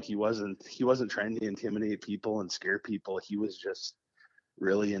he wasn't trying to intimidate people and scare people. He was just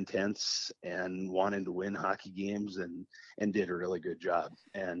really intense and wanting to win hockey games, and did a really good job.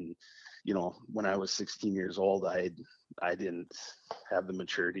 And when I was 16 years old, I didn't have the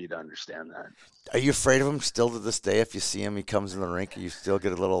maturity to understand that. Are you afraid of him still to this day? If you see him, he comes in the rink, you still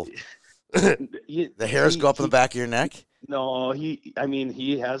get a little. The hairs go up in the back of your neck. No, he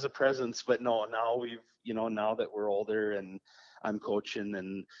has a presence, but no, now now that we're older and I'm coaching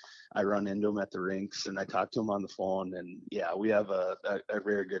and I run into him at the rinks and I talk to him on the phone, and yeah, we have a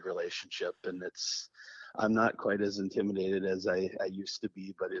very good relationship, and I'm not quite as intimidated as I used to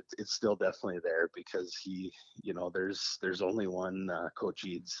be, but it's still definitely there because there's only one Coach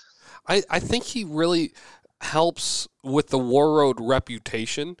Eads. I think he really helps with the War Road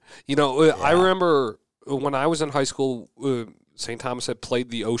reputation. I remember when I was in high school, St. Thomas had played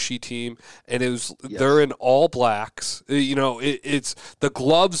the Oshie team, and they're in all blacks. It's the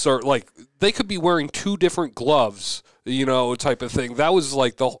gloves are like they could be wearing two different gloves, type of thing. That was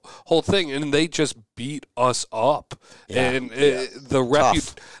like the whole thing, and they just beat us up. Yeah. And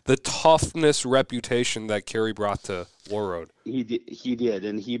the toughness reputation that Kerry brought to War Road. He did,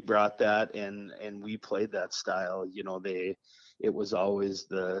 and he brought that, and we played that style. It was always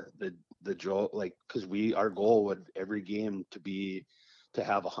the joke, like, because our goal would every game to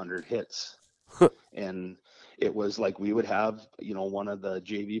have 100 hits. And it was like we would have one of the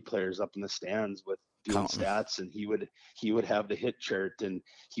JV players up in the stands with doing stats, and he would have the hit chart, and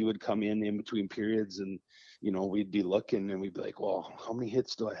he would come in between periods, and we'd be looking and we'd be like, well, how many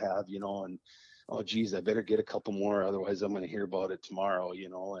hits do I have, and oh geez, I better get a couple more, otherwise I'm going to hear about it tomorrow,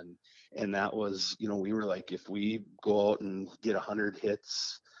 and that was, we were like, if we go out and get 100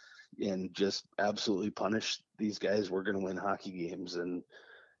 hits and just absolutely punish these guys, we're going to win hockey games. And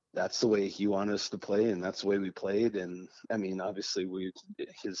that's the way he wanted us to play, and that's the way we played. And I mean, obviously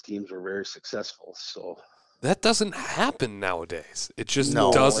his teams were very successful. So that doesn't happen nowadays. It just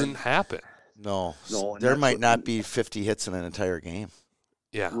doesn't happen. No, there might not be 50 hits in an entire game.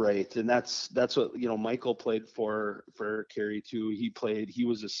 Yeah. Right. And that's what, Michael played for Kerry too. He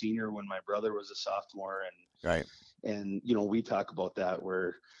was a senior when my brother was a sophomore, and right. And we talk about that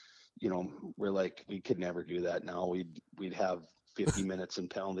where, we're like, we could never do that now. We'd have 50 minutes and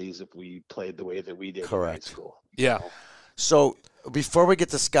penalties if we played the way that we did in high school. Yeah. So before we get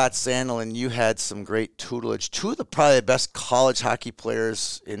to Scott Sandlin, you had some great tutelage. Two of the probably the best college hockey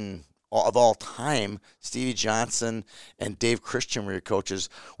players of all time, Stevie Johnson and Dave Christian were your coaches.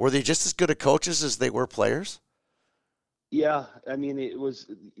 Were they just as good at coaches as they were players? Yeah. I mean, it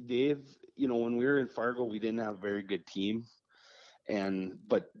was Dave, when we were in Fargo, we didn't have a very good team.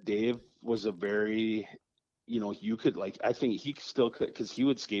 But Dave was a very, you could I think he still could, because he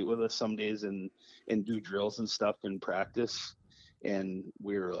would skate with us some days and do drills and stuff in practice. And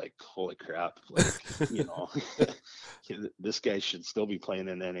we were like, holy crap, this guy should still be playing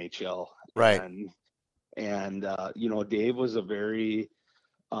in NHL. Right. And Dave was a very,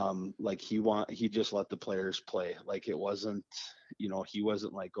 he just let the players play. Like, it wasn't, he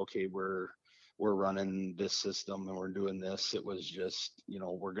wasn't like, okay, we're running this system and we're doing this. It was just,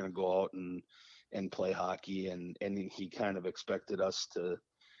 we're going to go out and play hockey. And he kind of expected us to,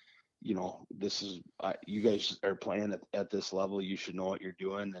 this is, you guys are playing at this level. You should know what you're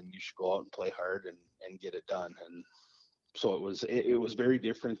doing, and you should go out and play hard and get it done. And so it was very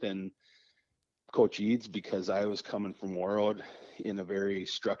different than Coach Eads, because I was coming from Warroad in a very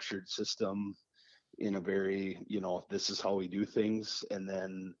structured system, in a very, this is how we do things. And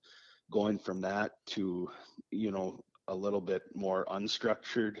then going from that to, a little bit more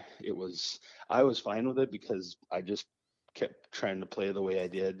unstructured, I was fine with it because I just kept trying to play the way I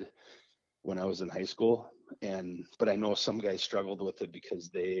did when I was in high school. But I know some guys struggled with it because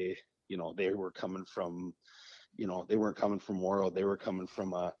they were coming from, they weren't coming from Warroad. They were coming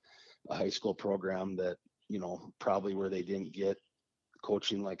from a high school program that, probably where they didn't get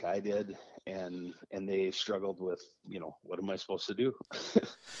coaching like I did, and they struggled with, what am I supposed to do?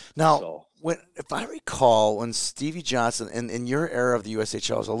 Now, if I recall, when Stevie Johnson in your era of the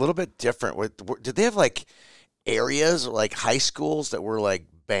USHL was a little bit different. Did they have like areas or like high schools that were like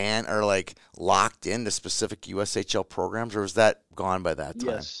banned or like locked into specific USHL programs, or was that gone by that time?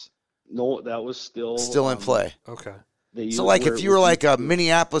 Yes. No, that was still in play. Okay. So like if you were like a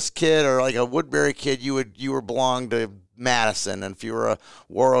Minneapolis kid or like a Woodbury kid, you were belonged to Madison, and if you were a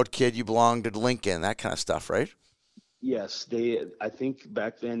Warroad kid, you belonged to Lincoln, that kind of stuff, right? Yes, I think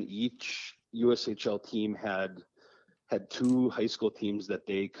back then each USHL team had two high school teams that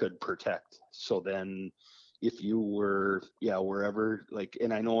they could protect. So then if you were, wherever, like,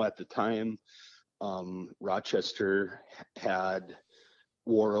 and I know at the time, Rochester had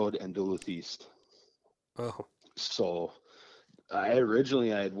Warroad and Duluth East. Oh. So I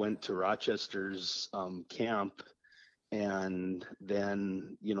originally I had went to Rochester's camp, and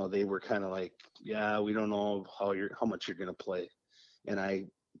then they were kind of like, yeah, we don't know how much you're gonna play, and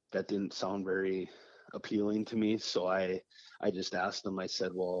that didn't sound very appealing to me, so I just asked them. I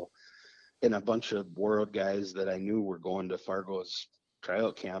said, well, and a bunch of Warroad guys that I knew were going to Fargo's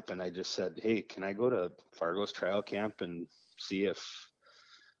tryout camp, and I just said, hey, can I go to Fargo's tryout camp and see if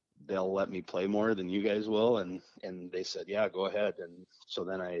they'll let me play more than you guys will? And they said, yeah, go ahead. And so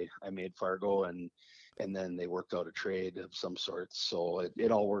then I made Fargo, and then they worked out a trade of some sort, so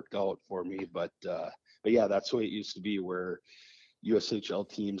it all worked out for me. But yeah, that's the way it used to be, where USHL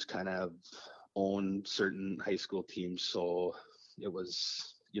teams kind of own certain high school teams. So it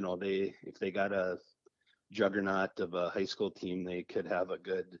was, if they got a juggernaut of a high school team, they could have a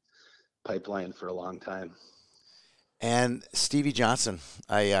good pipeline for a long time. And Stevie Johnson,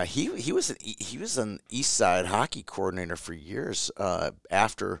 he was an East Side hockey coordinator for years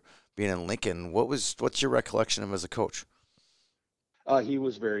after being in Lincoln. What's your recollection of him as a coach? He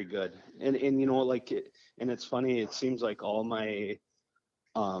was very good, and and it's funny. It seems like all my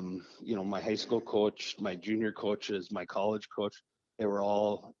my high school coach, my junior coaches, my college coach, they were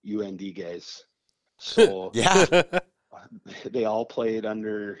all UND guys. So Yeah, they all played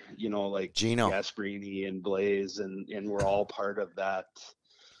under, like Gino. Gasparini and Blaze, and we're all part of that,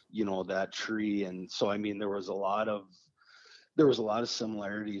 that tree. And so, I mean, there was a lot of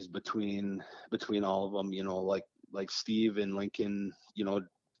similarities between all of them, like Steve and Lincoln,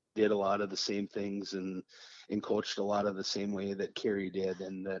 did a lot of the same things, and coached a lot of the same way that Kerry did,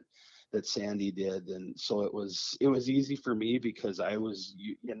 and that Sandy did. And so it was easy for me, because I was,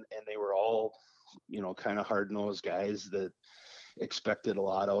 and they were all, kind of hard-nosed guys that expected a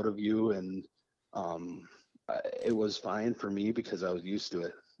lot out of you. And it was fine for me because I was used to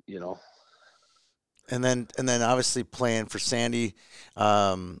it. And then obviously playing for Sandy.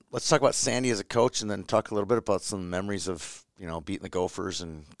 Let's talk about Sandy as a coach, and then talk a little bit about some memories of beating the Gophers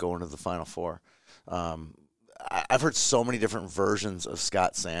and going to the Final Four. I've heard so many different versions of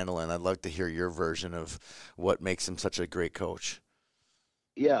Scott Sandelin. I'd love to hear your version of what makes him such a great coach.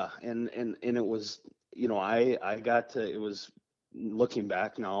 Yeah, and it was, I got to, it was, looking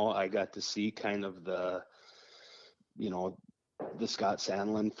back now, I got to see kind of the Scott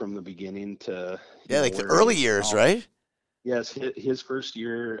Sandelin from the beginning to like the early years, right? Yes, his first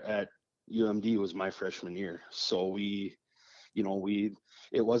year at UMD was my freshman year. So we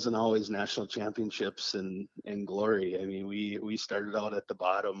it wasn't always national championships and glory. I mean, we started out at the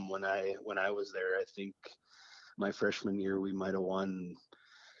bottom when I was there. I think my freshman year we might have won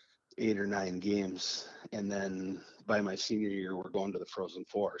 8 or 9 games, and then by my senior year we're going to the Frozen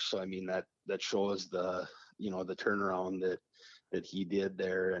Four. So I mean, that shows the the turnaround that he did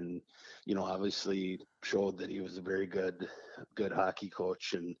there, and obviously showed that he was a very good hockey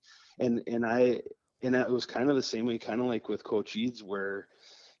coach. And it was kind of the same way, kind of like with Coach Eads, where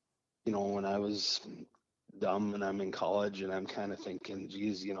when I was dumb and I'm in college and I'm kind of thinking,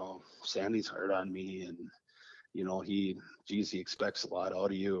 geez, Sandy's hard on me, and he expects a lot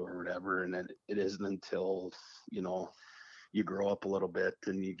out of you or whatever. And then it isn't until you grow up a little bit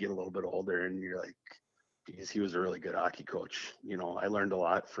and you get a little bit older and you're like, geez, he was a really good hockey coach. I learned a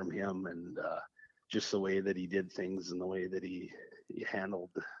lot from him, and just the way that he did things and the way that he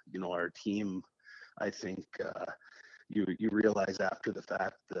handled our team. I think you realize after the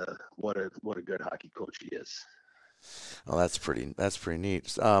fact what a good hockey coach he is. Oh, that's pretty neat.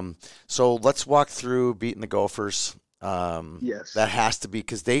 So let's walk through beating the Gophers. Yes, that has to be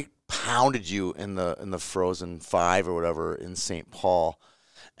because they pounded you in the Frozen Five or whatever in St. Paul,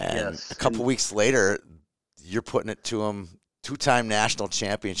 and yes. a couple weeks later, you're putting it to them. 2-time national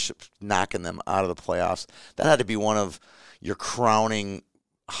championship, knocking them out of the playoffs. That had to be one of your crowning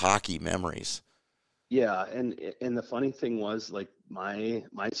hockey memories. Yeah, and the funny thing was, like, my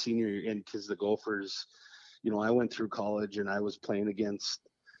senior year, and because the Gophers, I went through college and I was playing against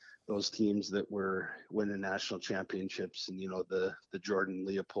those teams that were winning national championships, and the Jordan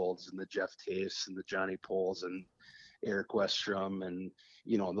Leopolds and the Jeff Tace and the Johnny Poles and Eric Westrom, and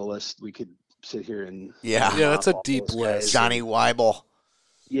the list, we could sit here and yeah, that's a deep list. Johnny Weibel.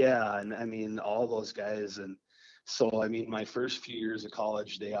 Yeah, and I mean all those guys. And so I mean, my first few years of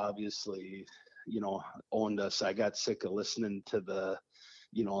college, they obviously owned us. I got sick of listening to the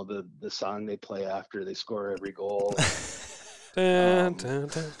song they play after they score every goal. Dun, dun,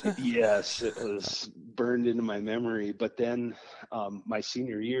 dun, dun. Yes, it was burned into my memory. But then my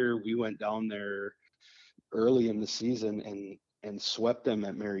senior year, we went down there early in the season and swept them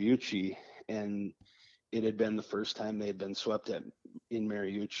at Mariucci. And it had been the first time they had been swept in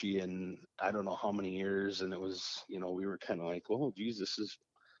Mariucci in I don't know how many years, and it was, we were kind of like, well, geez, this is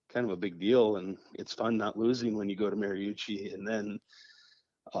kind of a big deal, and it's fun not losing when you go to Mariucci. And then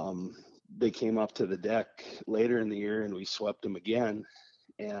they came up to the deck later in the year, and we swept them again,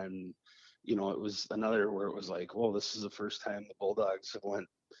 and it was another where it was like, well, this is the first time the Bulldogs have went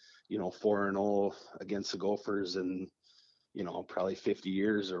 4-0 against the Gophers in probably 50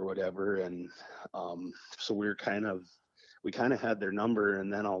 years or whatever. And so we kind of had their number,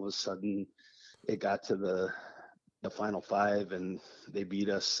 and then all of a sudden it got to the final five and they beat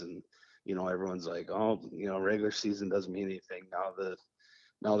us, and everyone's like, oh, regular season doesn't mean anything now.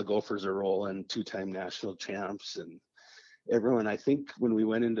 The Gophers are rolling, 2-time national champs, and everyone, I think when we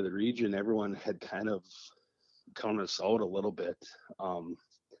went into the region, everyone had kind of counted us out a little bit,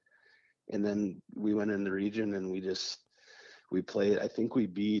 and then we went in the region and we played, I think we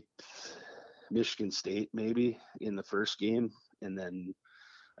beat Michigan State maybe in the first game, and then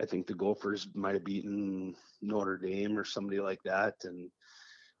I think the Gophers might have beaten Notre Dame or somebody like that. And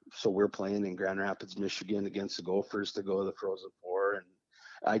so we're playing in Grand Rapids, Michigan against the Gophers to go to the Frozen Four. And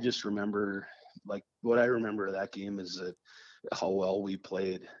I just remember, like, what I remember of that game is that how well we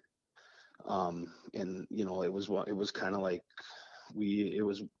played. And, it was kind of like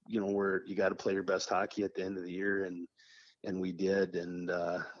where you got to play your best hockey at the end of the year. And we did, and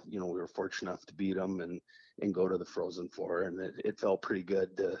we were fortunate enough to beat them and go to the Frozen Four, and it felt pretty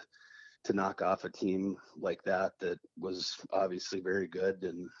good to knock off a team like that was obviously very good.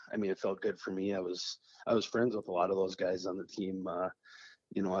 And I mean, it felt good for me. I was friends with a lot of those guys on the team. I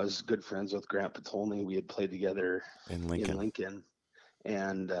was good friends with Grant Patolny. We had played together in Lincoln,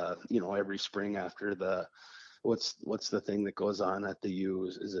 and every spring after the what's the thing that goes on at the U?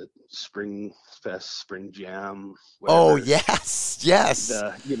 Is it Spring Fest, Spring Jam? Whatever. Oh, yes.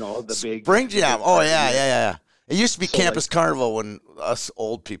 The big Spring Jam. Party. Yeah. It used to be Campus Carnival when us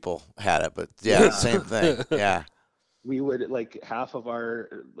old people had it, but same thing. Yeah. We would, like,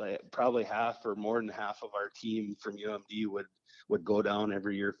 probably half or more than half of our team from UMD would go down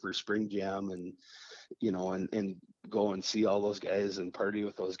every year for Spring Jam, and and go and see all those guys and party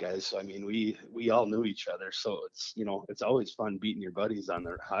with those guys. So I mean, we all knew each other, so it's always fun beating your buddies on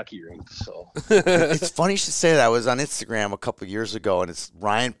their hockey rink. So it's funny you should say that. I was on Instagram a couple of years ago, and it's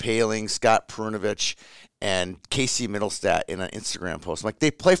Ryan Paling, Scott Perunovich, and Casey Middlestat in an Instagram post. I'm like,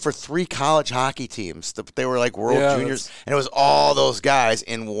 they play for 3 college hockey teams. They were like World Juniors, and it was all those guys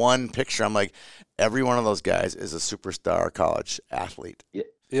in one picture. I'm like, every one of those guys is a superstar college athlete. Yeah.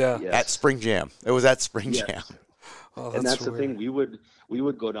 Yes. At Spring Jam. It was at Spring Jam. Oh, that's the thing. We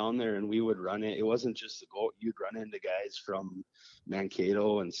would go down there and we would run it. It wasn't just you'd run into guys from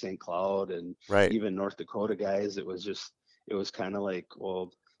Mankato and St. Cloud and even North Dakota guys. It was kind of like,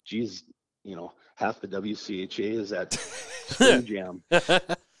 well, geez, half the WCHA is at Spring Jam.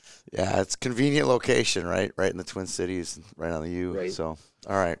 Yeah, it's a convenient location, right? Right in the Twin Cities, right on the U. Right. So,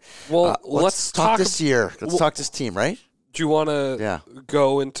 all right. Well, let's talk this year. Let's talk this team, right? Do you want to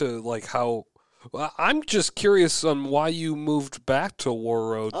go into like how? I'm just curious on why you moved back to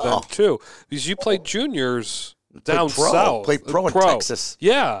Warroad then too, because you played juniors down south. Played pro in Texas.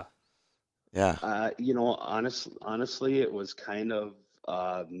 Yeah. Yeah. Honestly, it was kind of.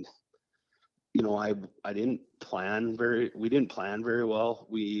 I didn't plan we didn't plan very well.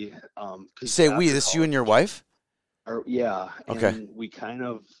 We this you and your wife? Yeah. Okay. And we kind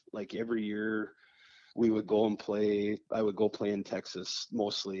of, like, every year we would go and play. I would go play in Texas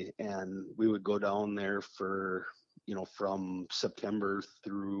mostly, and we would go down there for, from September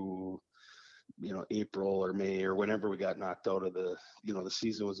through, April or May or whenever we got knocked out of the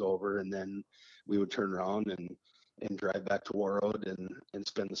season was over, and then we would turn around and drive back to Warroad and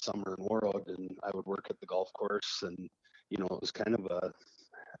spend the summer in Warroad, and I would work at the golf course, and it was kind of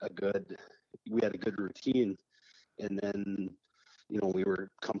we had a good routine, and then we were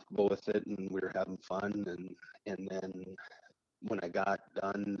comfortable with it and we were having fun, and then when I got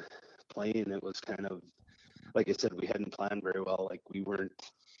done playing, it was kind of, like I said, we hadn't planned very well. Like, we weren't,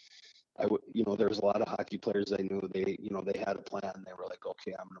 there was a lot of hockey players I knew. They had a plan. They were like,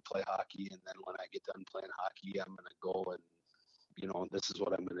 okay, I'm going to play hockey, and then when I get done playing hockey, I'm going to go and, this is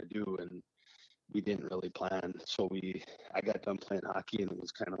what I'm going to do. And we didn't really plan. So I got done playing hockey, and it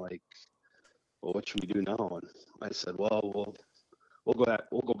was kind of like, well, what should we do now? And I said, well, we'll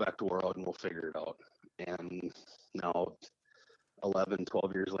go back to Warroad and we'll figure it out. And now 11,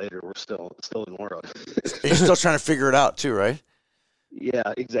 12 years later, we're still in Warroad. You're still trying to figure it out too, right?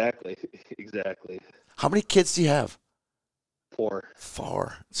 Yeah, exactly. How many kids do you have? 4.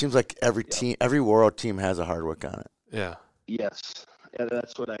 Seems like every team, every Warroad team has a Hardwick on it. Yeah. Yes. Yeah,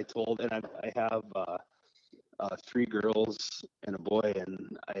 that's what I told. And I have 3 girls and a boy,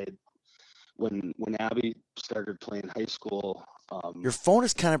 and when Abby started playing high school, Your phone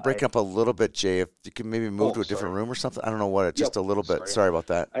is kind of breaking up a little bit, Jay. If you can maybe move to a different sorry. room or something. I don't know what. Just a little bit. Sorry. Sorry about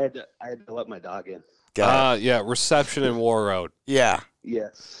that. I had to let my dog in. Got it. Yeah, reception in War Road. Yeah.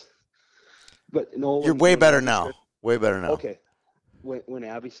 Yes, but no. You're way better now. Way better now. Okay. When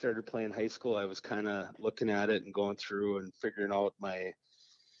Abby started playing high school, I was kind of looking at it and going through and figuring out my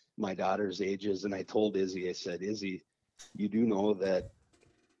daughter's ages, and I told Izzy, I said, Izzy, you do know that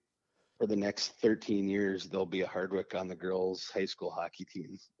for the next 13 years there'll be a Hardwick on the girls' high school hockey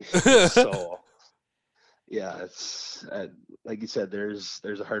team. So yeah, it's like you said, there's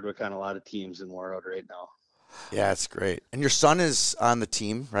a Hardwick on a lot of teams in Warroad right now. Yeah, it's great. And your son is on the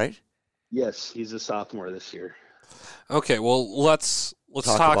team, right? Yes, he's a sophomore this year. Okay, well let's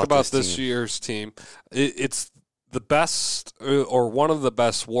talk about this year's team. It's the best or one of the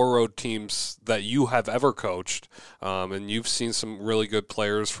best War Road teams that you have ever coached, and you've seen some really good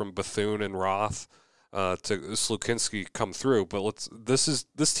players from Bethune and Roth to Slukinski come through. But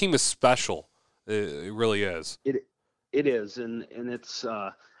this team is special. It really is. It is, and it's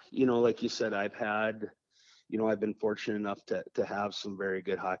like you said, I've been fortunate enough to have some very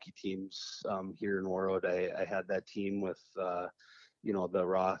good hockey teams here in Warroad. I had that team with the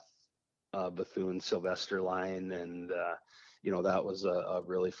Roth, Bethune, Sylvester line, and that was a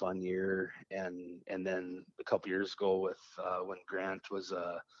really fun year. And then a couple years ago with when Grant was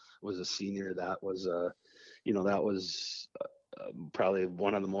a senior, that was probably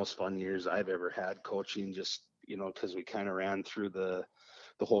one of the most fun years I've ever had coaching. Just because we kind of ran through the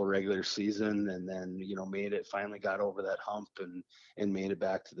whole regular season, and then finally got over that hump and made it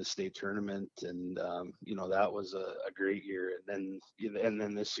back to the state tournament, and that was a great year. And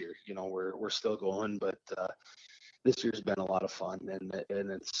then this year, we're still going, but this year's been a lot of fun, and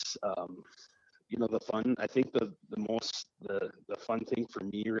it's the fun. I think the fun thing for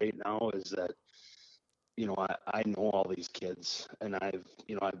me right now is that I know all these kids, and I've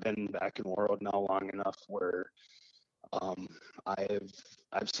been back in Warroad now long enough where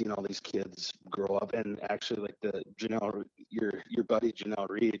I've seen all these kids grow up, and actually, like the Janelle, your buddy Janelle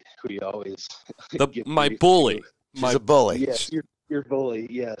Reed, who you always my bully. She's a bully. Yes, your bully.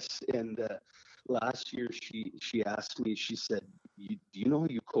 Yes, and last year she asked me. She said, "Do you know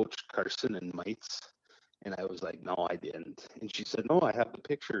you coached Carson and Mites?" And I was like, "No, I didn't." And she said, "No, I have the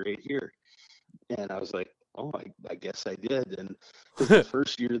picture right here." And I was like, "Oh, I guess I did." And the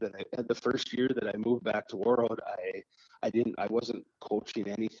first year that I moved back to Warroad, I wasn't coaching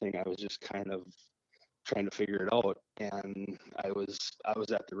anything. I was just kind of trying to figure it out. And I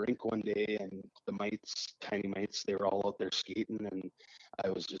was at the rink one day, and the tiny mites, they were all out there skating, and I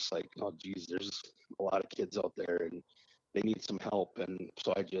was just like, "Oh geez, there's a lot of kids out there and they need some help." And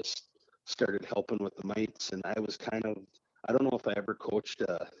so I just started helping with the mites, and I was I don't know if I ever coached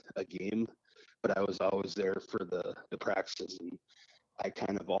a game, but I was always there for the practices, and I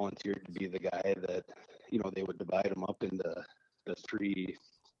kind of volunteered to be the guy that, they would divide them up into the 3,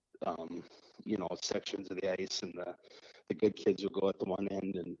 sections of the ice, and the good kids would go at the one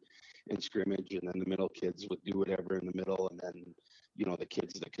end and scrimmage, and then the middle kids would do whatever in the middle, and then, the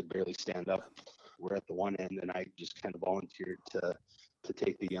kids that could barely stand up were at the one end, and I just kind of volunteered to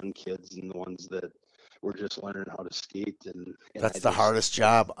take the young kids and the ones that were just learning how to skate, and that's the hardest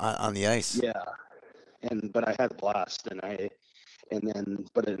job on the ice. Yeah, but I had a blast, and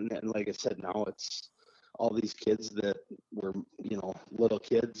like I said, now it's all these kids that were little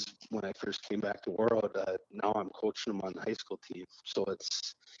kids when I first came back to Warroad. Now I'm coaching them on the high school team, so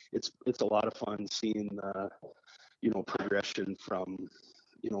it's a lot of fun seeing progression from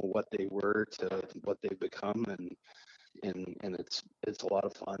what they were to what they've become, and it's a lot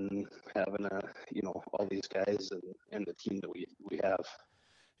of fun having all these guys and the team that we have.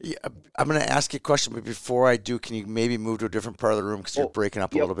 Yeah, I'm going to ask you a question, but before I do, can you maybe move to a different part of the room because you're breaking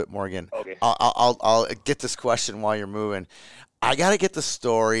up a little bit more again? Okay. I'll get this question while you're moving. I got to get the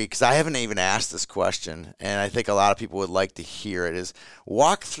story because I haven't even asked this question, and I think a lot of people would like to hear it. Is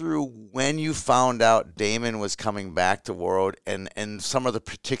walk through when you found out Damon was coming back to Warroad and some of the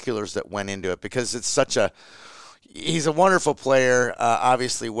particulars that went into it, because it's he's a wonderful player,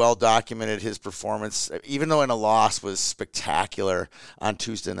 obviously well documented his performance, even though in a loss was spectacular on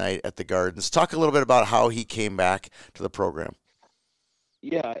Tuesday night at the Gardens. Talk a little bit about how he came back to the program.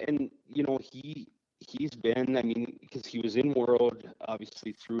 Yeah, and he's been, because he was in Warroad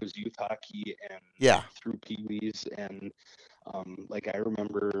obviously through his youth hockey and through Pee Wees, and I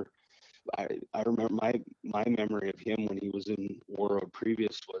remember my memory of him when he was in Warroad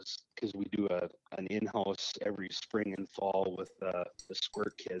previous was because we do an in-house every spring and fall with the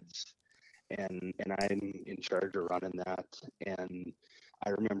Squirt kids, and I'm in charge of running that. And I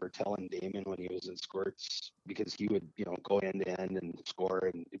remember telling Damon when he was in squirts, because he would, go end to end and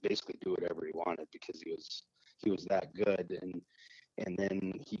score and basically do whatever he wanted because he was that good. And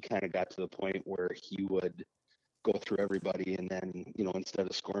then he kind of got to the point where he would go through everybody, and then, instead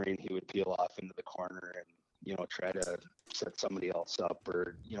of scoring, he would peel off into the corner and, try to set somebody else up,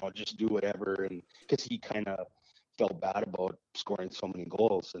 or, just do whatever. And because he kind of felt bad about scoring so many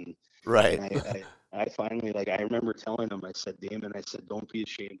goals. And Right. I finally, like, I remember telling him, I said, Damon, I said, don't be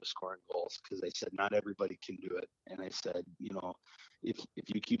ashamed of scoring goals, because I said, not everybody can do it. And I said, if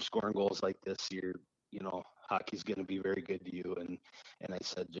you keep scoring goals like this, hockey's going to be very good to you. And I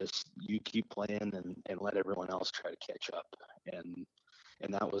said, just you keep playing and let everyone else try to catch up. And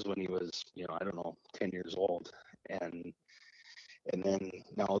that was when he was, I don't know, 10 years old. And then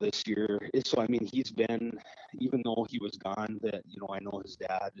now this year, so I mean, he's been, even though he was gone, that, I know his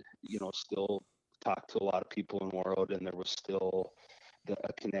dad, still talked to a lot of people in Warroad, and there was still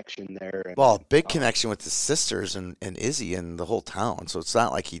a connection there. And, Well, big connection with his sisters and Izzy and the whole town. So it's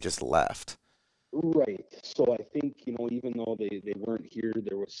not like he just left. Right. So I think, even though they weren't here,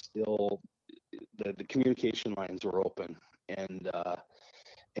 there was still the communication lines were open. And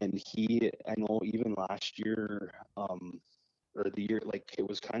he, I know even last year, or the year, like, it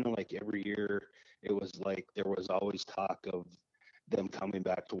was kind of like every year, it was like there was always talk of them coming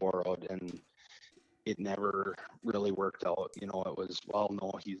back to Warroad, and it never really worked out. It was, well,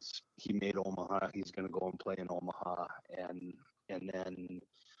 no, he made Omaha, he's going to go and play in Omaha. And then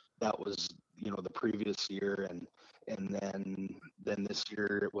that was, the previous year. And then this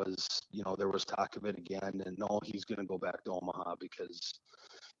year it was, there was talk of it again, and no, he's going to go back to Omaha because,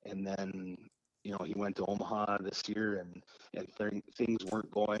 and then, he went to Omaha this year, and things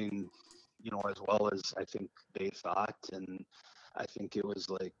weren't going, as well as I think they thought. And I think it was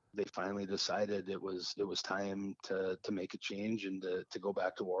like they finally decided it was time to make a change and to go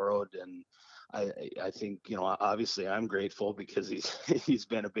back to Warroad. And I think, obviously I'm grateful because he's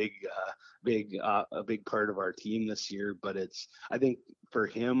been a big part of our team this year. But I think for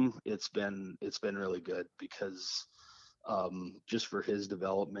him it's been really good because just for his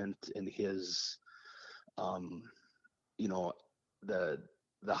development and his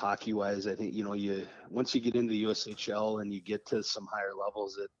the hockey wise, I think, once you get into the USHL and you get to some higher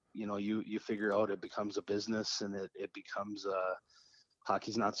levels, that, you figure out it becomes a business, and it becomes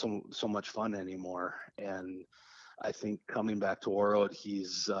hockey's not so much fun anymore. And I think coming back to Warroad,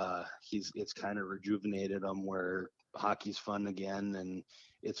 it's kind of rejuvenated him, where hockey's fun again, and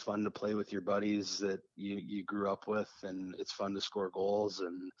it's fun to play with your buddies that you grew up with, and it's fun to score goals.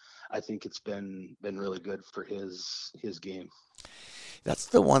 And I think it's been really good for his game. That's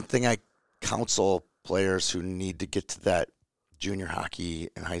the one thing I counsel players who need to get to that junior hockey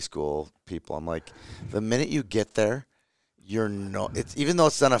and high school people. I'm like, the minute you get there, it's, even though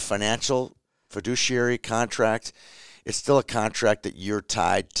it's not a financial fiduciary contract, it's still a contract that you're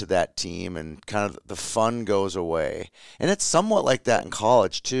tied to that team, and kind of the fun goes away. And it's somewhat like that in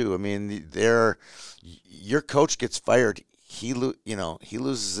college too. I mean, your coach gets fired, he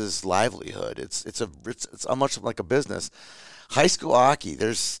loses his livelihood. It's almost like a business. High school hockey,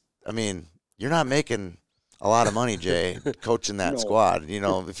 you're not making a lot of money, Jay, coaching that squad.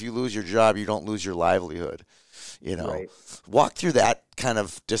 If you lose your job, you don't lose your livelihood. Right. Walk through that kind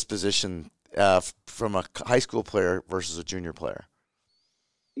of disposition from a high school player versus a junior player.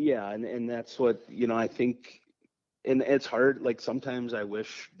 Yeah, and that's what, I think, and it's hard. Like, sometimes I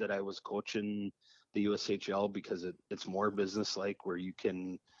wish that I was coaching the USHL because it's more business-like, where you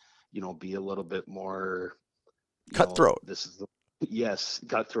can, be a little bit more cutthroat. Yes,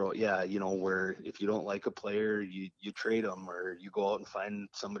 cutthroat. Yeah, where if you don't like a player, you trade them, or you go out and find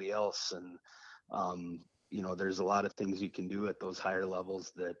somebody else. And there's a lot of things you can do at those higher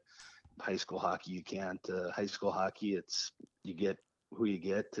levels that high school hockey you can't. High school hockey, it's you get who you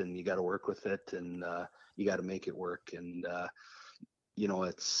get, and you got to work with it, and you got to make it work. And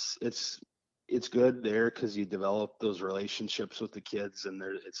it's good there because you develop those relationships with the kids, and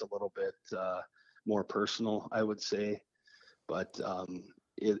it's a little bit more personal, I would say. But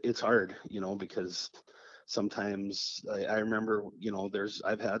it's hard, because sometimes I remember,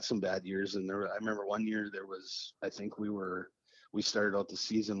 I've had some bad years, and I remember one year I think we started out the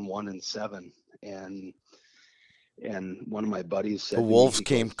season 1-7, and one of my buddies said the Wolves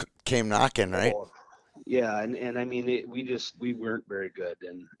came knocking, right? Oh, yeah, and I mean, we weren't very good,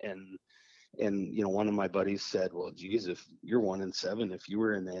 and one of my buddies said, well, geez, if you're 1-7, if you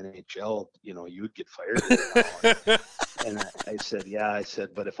were in the NHL, you would get fired right now. And I said, yeah,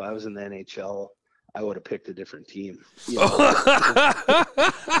 but if I was in the NHL, I would have picked a different team. Or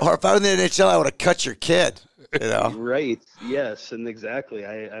if I was in the NHL, I would have cut your kid. Right. Yes. And exactly.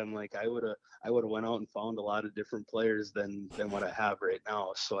 I'm like, I would have went out and found a lot of different players than what I have right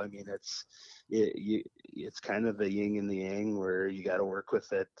now. So, I mean, it's kind of the yin and the yang where you got to work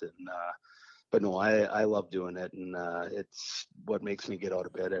with it. And, but no, I love doing it. And it's what makes me get out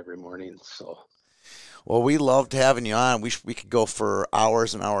of bed every morning. So. Well, we loved having you on. We could go for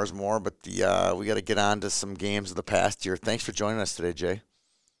hours and hours more, but we got to get on to some games of the past year. Thanks for joining us today, Jay.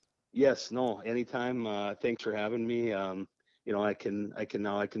 Yes, no, anytime. Thanks for having me. I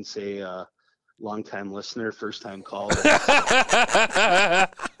can say long-time listener, first-time caller.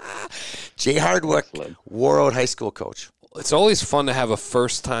 Jay Hardwick, Warroad High School coach. It's always fun to have a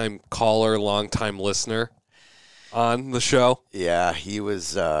first-time caller, long-time listener on the show. Yeah, he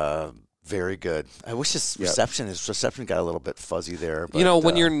was very good. I wish his reception got a little bit fuzzy there. But,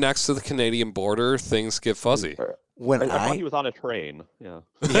 when you're next to the Canadian border, things get fuzzy. I thought he was on a train. Yeah.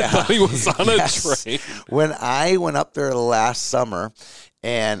 I thought he was on a train. When I went up there last summer,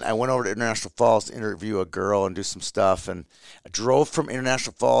 and I went over to International Falls to interview a girl and do some stuff, and I drove from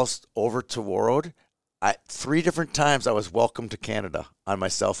International Falls over to Warroad. 3 different times I was welcome to Canada on my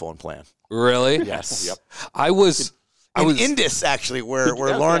cell phone plan. Really? Yes. Yep. I was Indus, actually, where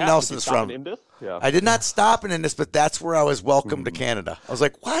Lauren Nelson's from. Indus? Yeah. I did not stop in Indus, but that's where I was welcome to Canada. I was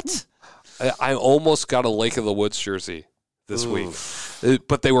like, what? I almost got a Lake of the Woods jersey this week,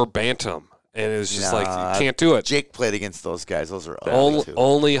 but they were Bantam, and it was just like, you can't do it. Jake played against those guys. Those are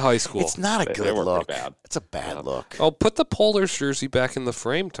only high school. It's not a good look. It's a bad look. Oh, put the Polders jersey back in the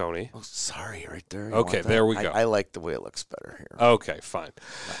frame, Tony. Oh, sorry, right there. Okay, there we go. I like the way it looks better here. Okay, fine.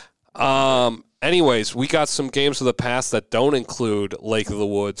 Anyways, we got some games of the past that don't include Lake of the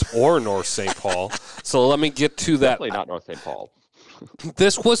Woods or North St. Paul. So let me get to that. Definitely not North St. Paul.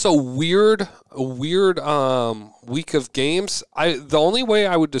 This was a weird week of games. The only way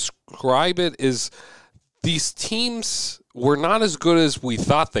I would describe it is these teams were not as good as we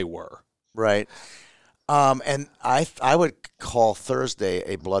thought they were. Right. And I would call Thursday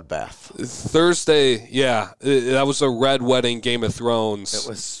a bloodbath. Thursday, yeah, that was a red wedding, Game of Thrones. It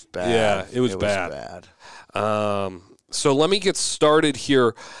was bad. Yeah, it was bad. So let me get started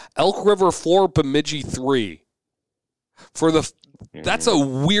here. Elk River 4, Bemidji 3. That's a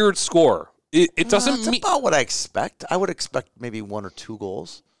weird score. It doesn't mean about what I expect. I would expect maybe 1 or 2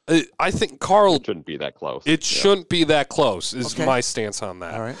 goals. I think, Carl, it shouldn't be that close. It shouldn't be that close. Is my stance on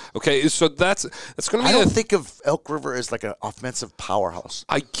that. All right. Okay, so that's going to be. I don't think of Elk River as like an offensive powerhouse.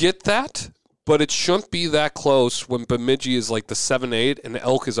 I get that, but it shouldn't be that close when Bemidji is like the 7-8 and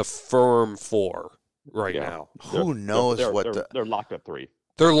Elk is a firm 4 now. Who knows they're locked at 3.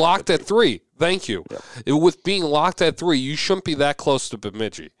 They're locked at 3. Thank you. Yep. With being locked at 3, you shouldn't be that close to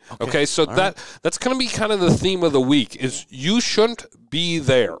Bemidji. Okay, so that's going to be kind of the theme of the week is you shouldn't be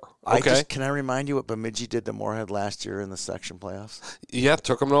there. Okay. Can I remind you what Bemidji did to Moorhead last year in the section playoffs? Yeah,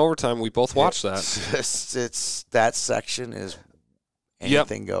 took them to overtime. We both watched that. It's that section is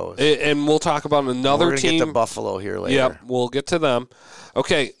anything goes. And we'll talk about another team. We're going to get to Buffalo here later. Yep, we'll get to them.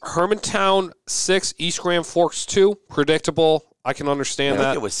 Okay, Hermantown 6, East Grand Forks 2. Predictable. I can understand that. I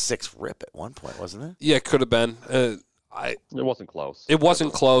think it was 6 rip at one point, wasn't it? Yeah, it could have been. It wasn't close. It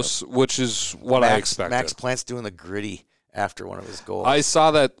wasn't close, which is what I expected. Max Plant's doing the gritty after one of his goals. I saw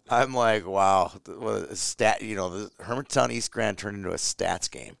that. I'm like, wow. The Hermantown East Grand turned into a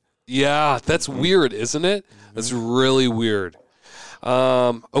stats game. Yeah, that's weird, isn't it? That's really weird.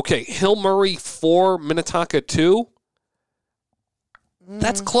 Okay, Hill Murray 4, Minnetonka 2.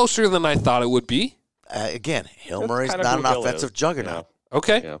 That's closer than I thought it would be. Again, Hill Murray's not an offensive juggernaut.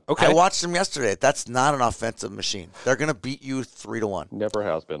 Yeah. Okay. I watched them yesterday. That's not an offensive machine. They're going to beat you 3-1. Never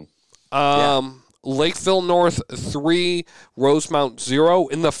has been. Lakeville North 3, Rosemount 0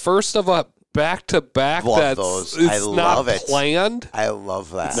 in the first of a back-to-back. It's not planned. I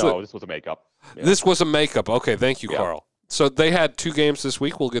love that. No, this was a makeup. Yeah. This was a makeup. Okay, thank you, Carl. So they had 2 games this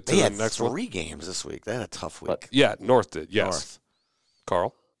week. We'll get to the next one. 3 games this week. They had a tough week. North did. Yes. North.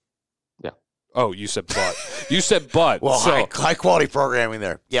 Carl? Yeah. Oh, you said but. You said but. Well, high quality programming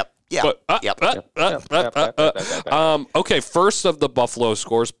there. Yep. Okay, first of the Buffalo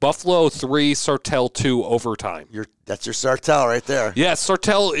scores. Buffalo 3, Sartell 2 overtime. That's your Sartell right there. Yeah,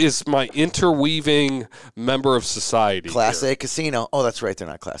 Sartell is my interweaving member of society. Class A casino. Oh, that's right. They're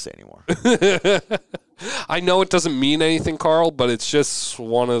not Class A anymore. I know it doesn't mean anything, Carl, but it's just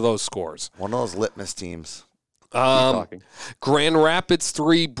one of those scores. One of those litmus teams. Grand Rapids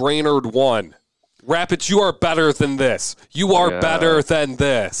 3, Brainerd 1. Rapids, you are better than this. You are better than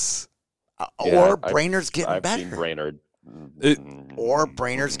this. Or Brainerd's getting better. I've seen Brainerd. Or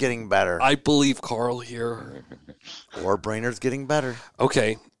Brainerd's getting better. I believe Carl here. Or Brainerd's getting better.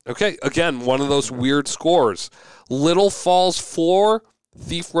 Okay. Again, one of those weird scores. Little Falls 4,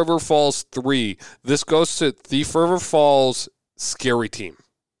 Thief River Falls 3. This goes to Thief River Falls scary team.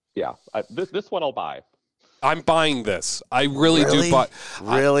 Yeah, this one I'll buy. I'm buying this. I really do buy.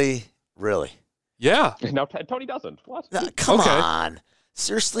 Really? Yeah. Now Tony doesn't. What? Come on.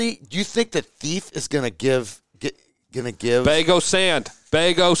 Seriously, do you think that Thief is going to give Bago Sand.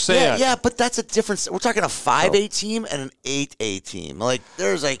 Yeah, but that's a difference. We're talking a 5A team and an 8A team. Like,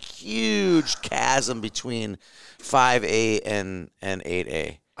 there's a huge chasm between 5A and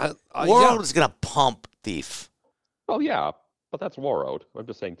 8A. World is going to pump Thief. Well, yeah, but that's Warroad. I'm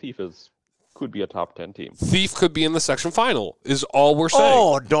just saying Thief could be a top 10 team. Thief could be in the section final is all we're saying.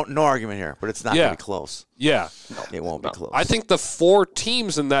 Oh, no argument here, but it's not going to be close. Yeah. It won't be close. I think the 4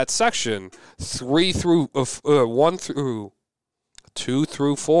 teams in that section, 2 through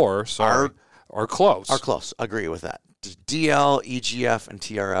 4, are close. Are close. Agree with that. DL, EGF, and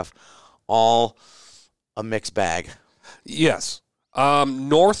TRF, all a mixed bag. Yes.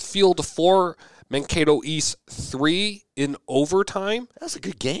 Northfield 4, Mankato East 3 in overtime. That was a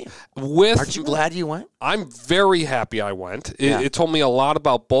good game. Aren't you glad you went? I'm very happy I went. It told me a lot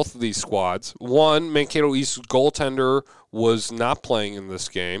about both of these squads. One, Mankato East's goaltender was not playing in this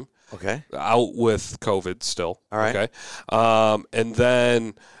game. Okay. Out with COVID still. All right. Okay. And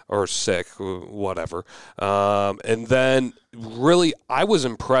then, or sick, whatever. And then, really, I was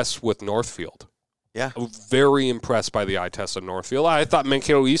impressed with Northfield. Yeah. Very impressed by the eye test of Northfield. I thought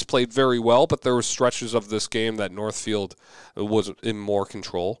Mankato East played very well, but there were stretches of this game that Northfield was in more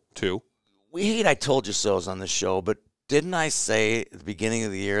control, too. We hate I told you so's on this show, but didn't I say at the beginning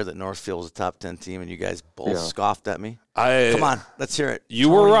of the year that Northfield was a top 10 team and you guys both scoffed at me? Come on, let's hear it. You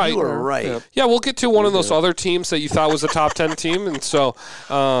were right. You were right. Yeah, we'll get to one of those other teams that you thought was a top 10 team. And so,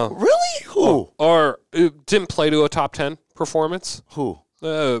 really? Who? Or didn't play to a top 10 performance? Who?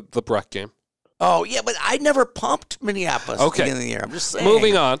 The Breck game. Oh, yeah, but I never pumped Minneapolis at the beginning of the year. I'm just saying.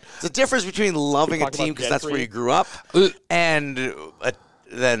 Moving on. It's the difference between loving a team because that's where you grew up and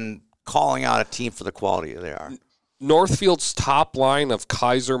then calling out a team for the quality they are. Northfield's top line of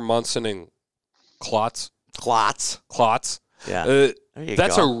Kaiser, Munson, and Klotz. Yeah.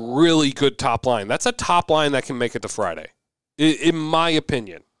 That's a really good top line. That's a top line that can make it to Friday, in my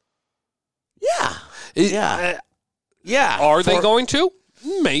opinion. Yeah. Yeah. Are they going to?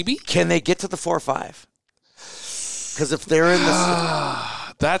 Maybe. Can they get to the 4-5? Because if they're in this...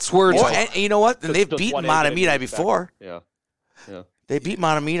 That's where... and you know what? They've beaten Matamidi before. Yeah. They beat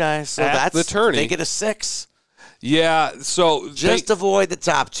Matamidi, so that's the tourney. They get a 6. Yeah, so... Just avoid the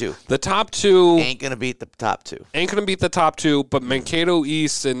top 2. The top 2... Ain't going to beat the top 2. Ain't going to beat the top 2, but Mankato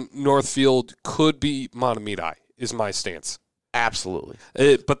East and Northfield could beat Matamidi, is my stance. Absolutely.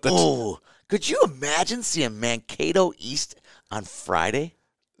 Could you imagine seeing Mankato East on Friday?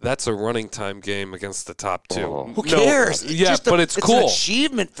 That's a running time game against the top 2. Who cares? But it's cool. It's an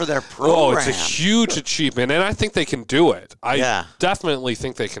achievement for their program. It's a huge achievement, and I think they can do it. I definitely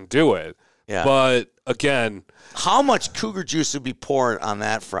think they can do it. Yeah. But, again... How much Cougar juice would be poured on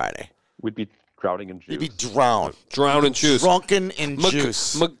that Friday? We'd be drowning in juice. You'd be drowned. Drowned in juice. Drunken in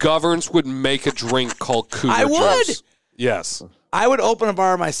juice. McGovern's would make a drink called Cougar Juice. I would. Yes. I would open a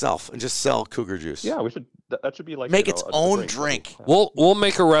bar myself and just sell Cougar Juice. Yeah, we should. That should be like make its own drink. We'll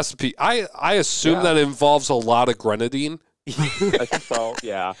make a recipe. I assume that involves a lot of grenadine. I think so.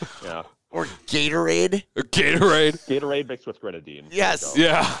 Yeah. Or Gatorade. Gatorade mixed with grenadine. Yes.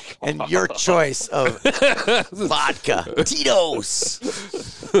 Yeah. And your choice of vodka. Tito's.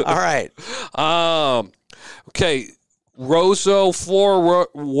 All right. Okay. Roseau 4,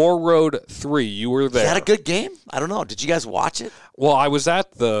 War Road 3. You were there. Is that a good game? I don't know. Did you guys watch it? Well, I was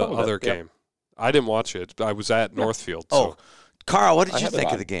at the other game. I didn't watch it. I was at Northfield. So. Carl, what did you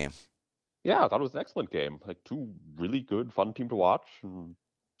think of the game? Yeah, I thought it was an excellent game. Like 2 really good, fun team to watch. And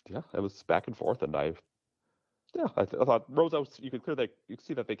it was back and forth, and I thought Roseau. You could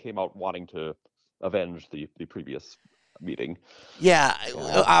see that they came out wanting to avenge the previous meeting. Yeah,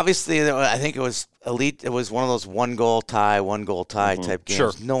 obviously, I think it was elite. It was one of those one goal tie type games.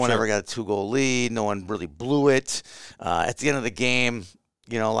 Sure, no one ever got a 2-goal lead. No one really blew it. At the end of the game,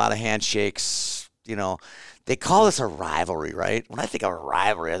 a lot of handshakes. they call this a rivalry, right? When I think of a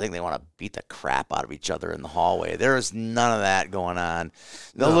rivalry, I think they want to beat the crap out of each other in the hallway. There is none of that going on.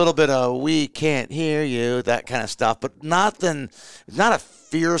 A little bit of "we can't hear you," that kind of stuff, but not a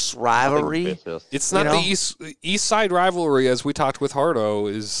fierce rivalry. It's not the East Side rivalry, as we talked with Hardo.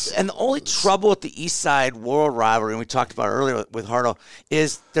 And the only trouble with the East Side World rivalry, and we talked about it earlier with Hardo,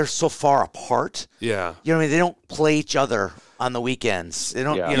 is they're so far apart. Yeah. You know what I mean? They don't play each other on the weekends. They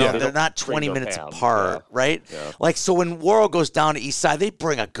don't, they're not 20 minutes apart, right? Yeah. Like, so when World goes down to East Side, they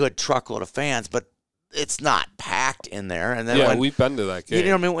bring a good truckload of fans, but it's not packed in there. And then we've been to that game. You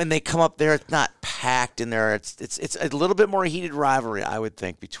know what I mean? When they come up there, it's not packed in there. It's a little bit more heated rivalry, I would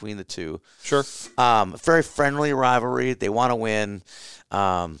think, between the two. Sure. Very friendly rivalry. They want to win.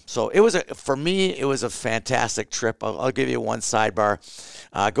 So for me, it was a fantastic trip. I'll give you one sidebar.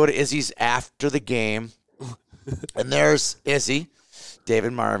 Go to Izzy's after the game. And there's Izzy,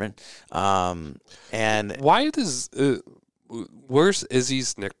 David Marvin, and why does where's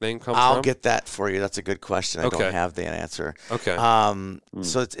Izzy's nickname come from? I'll get that for you. That's a good question. I don't have the answer. Okay.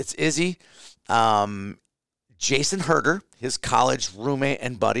 So it's Izzy, Jason Herder, his college roommate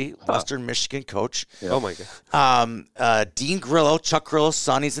and buddy, Western Michigan coach. Yeah. Oh my God. Dean Grillo, Chuck Grillo's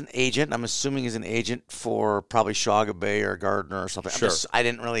son. He's an agent. I'm assuming he's an agent for probably Shaga Bay or Gardner or something. Sure. I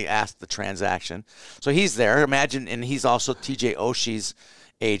didn't really ask the transaction, so he's there. Imagine, and he's also TJ Oshie's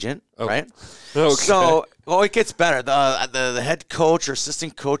agent, right? Okay. So, it gets better. The head coach or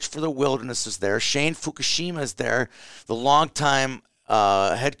assistant coach for the Wilderness is there. Shane Fukushima is there, the longtime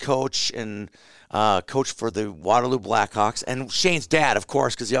head coach and coach for the Waterloo Blackhawks, and Shane's dad, of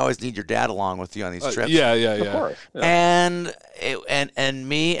course, because you always need your dad along with you on these trips. Yeah. Of course. Yeah. And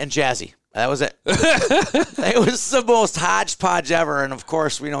me and Jazzy. That was it. It was the most hodgepodge ever, and of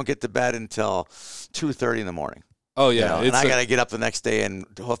course, we don't get to bed until 2:30 in the morning. Oh yeah, and I got to get up the next day and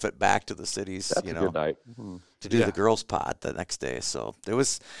hoof it back to the cities. That's a good night. Mm-hmm. To do the girls' pod the next day. So it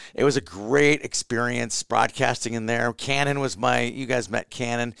was a great experience broadcasting in there. Cannon was you guys met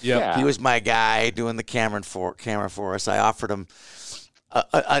Cannon. Yeah. He was my guy doing the camera for us. I offered him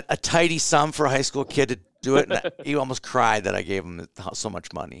a tidy sum for a high school kid to do it, and he almost cried that I gave him so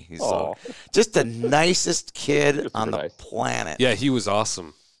much money. He's just the nicest kid on the planet. Yeah, he was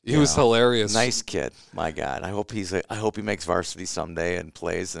awesome. He was hilarious. Nice kid. My God. I hope he makes varsity someday and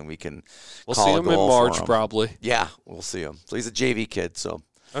plays, and we can We'll call see a him in goal March for him. probably. Yeah, we'll see him. So he's a JV kid, so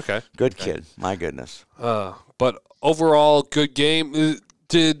okay. Good kid. My goodness. But overall, good game.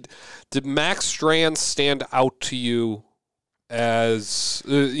 Did Max Strand stand out to you as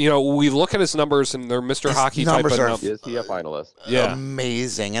we look at his numbers and they're Mr. His Hockey type numbers of Is he a finalist? Yeah.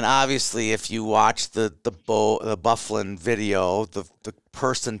 Amazing. And obviously, if you watch the Bufflin video, the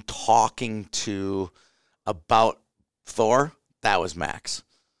person talking about Thor, that was Max.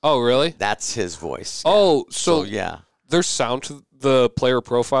 Oh, really? That's his voice. Oh, so yeah. There's sound to the player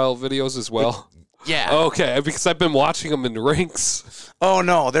profile videos as well? Yeah. Okay, because I've been watching them in rinks. Oh,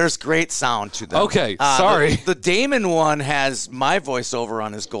 no, there's great sound to them. Okay, sorry. The Damon one has my voiceover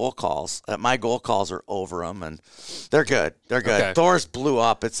on his goal calls. My goal calls are over them, and they're good. They're good. Okay. Thor's blew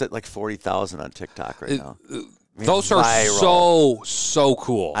up. It's at like 40,000 on TikTok right now. Those are viral. so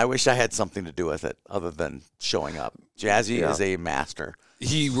cool. I wish I had something to do with it other than showing up. Jazzy is a master.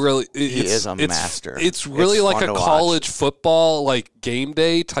 He really is a master. It's really like a college football, like game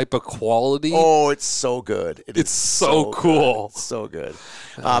day type of quality. Oh, it's so good. It's so cool. It's so good.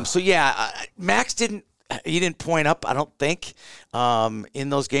 Max didn't point up, I don't think, in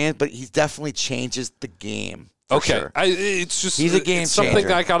those games, but he definitely changes the game. Okay, sure. It's just he's a game something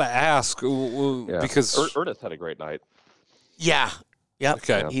changer. I gotta ask because Ernest had a great night. Yeah. Yep.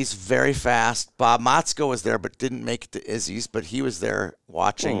 Okay. He's very fast. Bob Motzko was there, but didn't make it to Izzy's. But he was there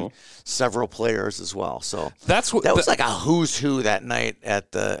watching several players as well. So that was like a who's who that night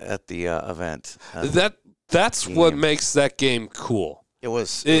at the event. That's what makes that game cool. It was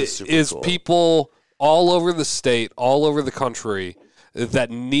super cool. People all over the state, all over the country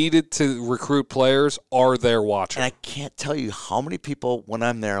that needed to recruit players are there watching. And I can't tell you how many people when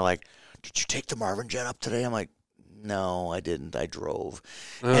I'm there like, did you take the Marvin jet up today? I'm like, no, I didn't. I drove.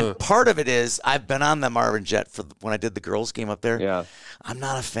 And part of it is I've been on the Marvin jet for when I did the girls' game up there. Yeah. I'm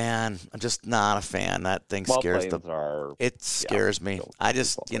not a fan. I'm just not a fan. That thing Small scares planes scares me. I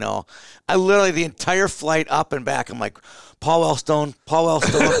just, I literally the entire flight up and back, I'm like, Paul Wellstone.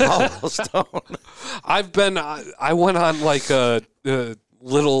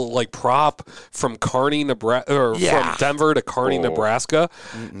 little like prop from Kearney, Nebraska, or from Denver to Kearney, Nebraska.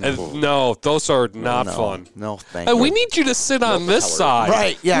 And no, those are not fun. No, thank you. We need you to sit on this side.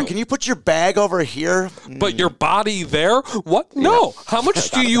 Right, yeah. Can you put your bag over here? But your body there? What? No. How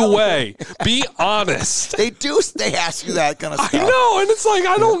much do you weigh? Be honest. They ask you that kind of stuff. I know, and it's like,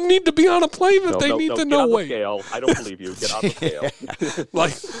 I don't need to be on a plane that they need to know weight. Scale. I don't believe you. Get on the scale.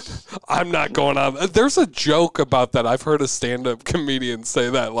 Like, I'm not going on. There's a joke about that. I've heard a stand-up comedian say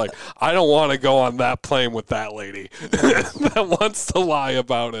that. Like, I don't want to go on that plane with that lady that wants to lie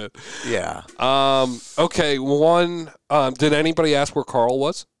about it. Yeah. Okay, did anybody ask where Carl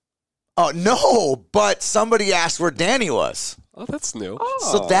was? Oh, no, but somebody asked where Danny was. Oh, that's new.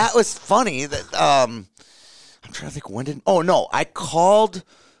 So that was funny. That I'm trying to think, I called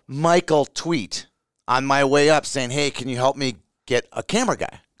Michael Tweet on my way up saying, hey, can you help me get a camera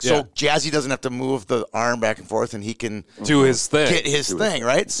guy? So Jazzy doesn't have to move the arm back and forth, and he can do his thing. Get his thing,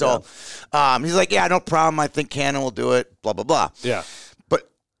 right? So he's like, yeah, no problem. I think Cannon will do it, blah, blah, blah. Yeah. But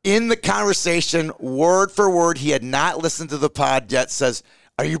in the conversation, word for word, he had not listened to the pod yet, says,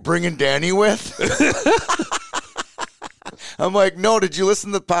 are you bringing Danny with? I'm like, no, did you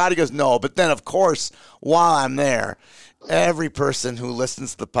listen to the pod? He goes, no. But then, of course, while I'm there, every person who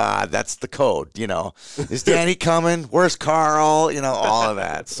listens to the pod, that's the code, Is Danny coming? Where's Carl? All of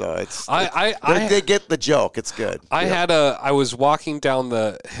that. So they get the joke. It's good. I was walking down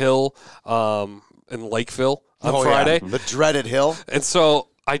the hill in Lakeville on Friday. Yeah. The dreaded hill. And so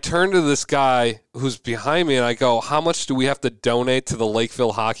I turned to this guy who's behind me, and I go, how much do we have to donate to the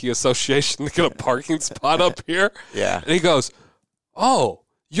Lakeville Hockey Association to get a parking spot up here? Yeah. And he goes, oh,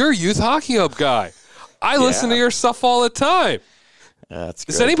 you're a Youth Hockey Hub guy. I listen to your stuff all the time. That's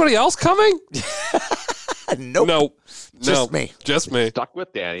good. Is anybody else coming? Nope. Just me. Just me. Stuck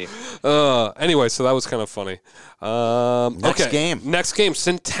with Danny. Anyway, so that was kind of funny. Next game.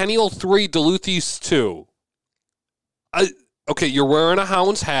 Centennial 3, Duluth East 2. Okay, you're wearing a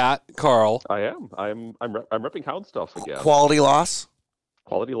Hounds hat, Carl. I am. I'm repping Hound stuff again. Quality loss?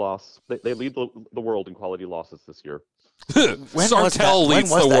 Quality loss. They lead the world in quality losses this year. Sartell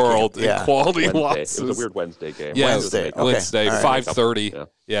leads the world in quality losses. It was a weird Wednesday game. Yeah, Wednesday, Wednesday, right. 5:30.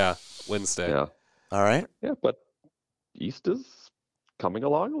 Yeah, Wednesday. Yeah. All right. Yeah, but East is coming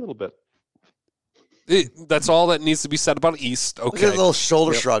along a little bit. That's all that needs to be said about East. Okay. A little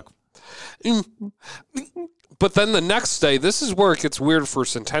shoulder shrug. But then the next day, this is where it gets weird for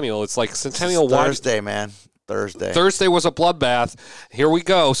Centennial. It's like Centennial Thursday, man. Thursday was a bloodbath. Here we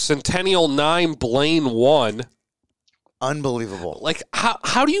go. Centennial 9, Blaine 1. Unbelievable. Like,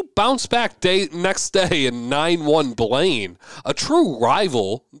 how do you bounce back next day in 9-1 Blaine? A true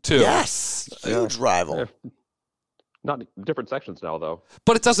rival, too. Yes. Huge rival. Yeah. Not different sections now, though.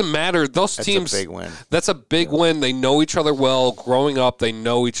 But it doesn't matter. Those teams. That's a big win. That's a big win. They know each other well. Growing up, they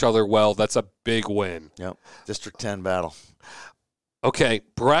know each other well. That's a big win. Yep. District 10 battle. Okay.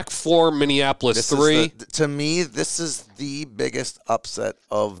 Breck 4, Minneapolis 3. To me, this is the biggest upset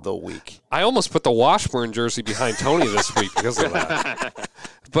of the week. I almost put the Washburn jersey behind Tony this week because of that.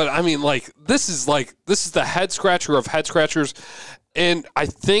 But, I mean, this is the head scratcher of head scratchers. And I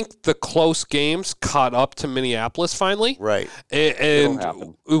think the close games caught up to Minneapolis finally. Right.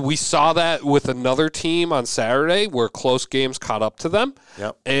 And we saw that with another team on Saturday where close games caught up to them.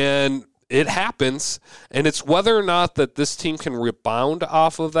 Yep. And it happens. And it's whether or not that this team can rebound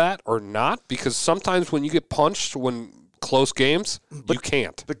off of that or not. Because sometimes when you get punched when close games, you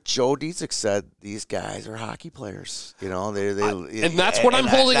can't. But Joe Dietzich said these guys are hockey players. And that's what I'm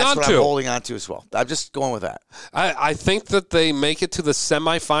holding on to. That's what I'm holding on to as well. I'm just going with that. I think that they make it to the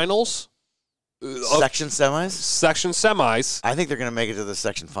semifinals. Section semis? Section semis. I think they're going to make it to the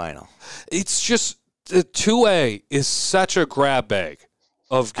section final. It's just, the 2A is such a grab bag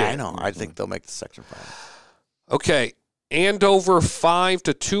of games. I know. I think they'll make the section final. Okay. Andover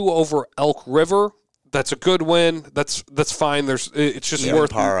 5-2 over Elk River. That's a good win. That's fine. It's just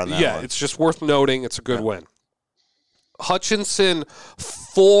worth par on that one. It's just worth noting. It's a good win. Hutchinson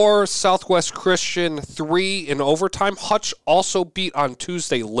 4, Southwest Christian 3 in overtime. Hutch also beat on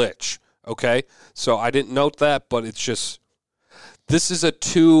Tuesday Litch. Okay, so I didn't note that, but it's just this is a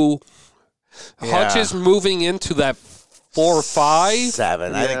 2. Yeah. Hutch is moving into that 4 or 5.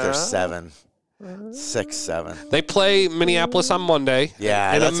 7. I think they're 7. 6, 7. They play Minneapolis on Monday.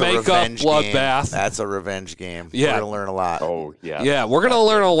 Yeah, in that's a makeup bloodbath. That's a revenge game. Yeah. We're going to learn a lot. Oh, yeah. Yeah, we're going to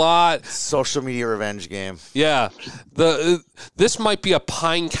learn a lot. Social media revenge game. Yeah. This might be a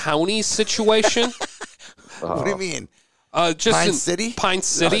Pine County situation. What do you mean? Just Pine City? Pine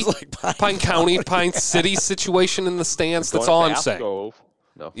City. Like Pine County, Pine City situation in the stands. That's all I'm saying.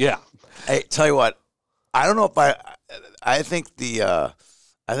 No. Yeah. Hey, tell you what. I don't know if I think the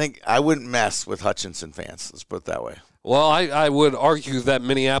I think I wouldn't mess with Hutchinson fans. Let's put it that way. Well, I would argue that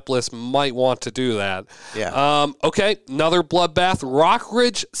Minneapolis might want to do that. Yeah. Okay, another bloodbath.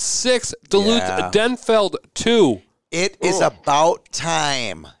 Rockridge 6, Duluth Yeah. Denfeld 2. It is about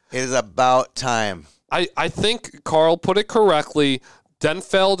time. It is about time. I think Carl put it correctly.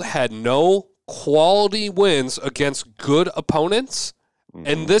 Denfeld had no quality wins against good opponents,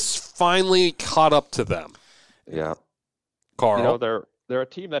 and this finally caught up to them. Yeah. Carl. You know, they're a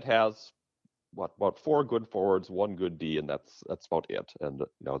team that has about 4 good forwards, 1 good D, and that's about it. And you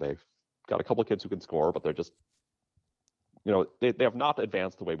know, they've got a couple of kids who can score, but they're just, you know, they have not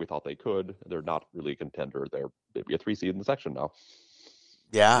advanced the way we thought they could. They're not really a contender. They're maybe a 3 seed in the section now.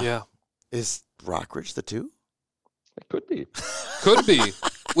 Yeah. Yeah. Is Rockridge the 2? It could be. Could be,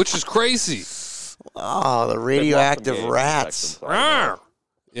 which is crazy. Oh, the radioactive rats. Rawr.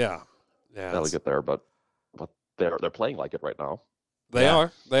 Yeah. Yeah. That'll get there, but they're playing like it right now. They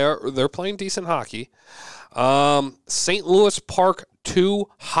are. They're playing decent hockey. St. Louis Park 2,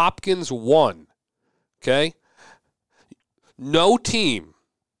 Hopkins 1. Okay? No team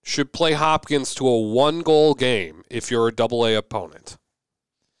should play Hopkins to a 1-goal game if you're a AA opponent.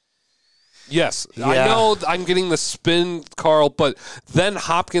 Yes, I know I'm getting the spin, Carl, but then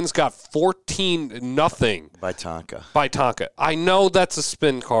Hopkins got 14-0 By Tonka. by Tonka. I know that's a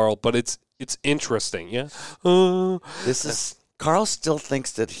spin, Carl, but it's interesting, yeah? This is Carl still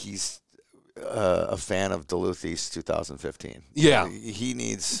thinks that he's a fan of Duluth East 2015. Yeah. He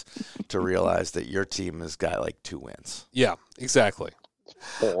needs to realize that your team has got like 2 wins. Yeah, exactly.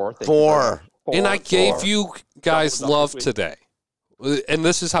 4. And I gave you guys Double love this week. today. And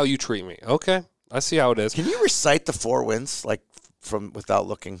this is how you treat me. Okay. I see how it is. Can you recite the 4 wins like from without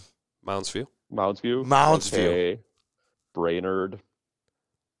looking? Moundsview. Moundsview. Moundsview. Okay, Brainerd.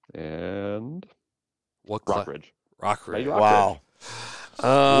 And What Rockridge. Rockridge. Wow.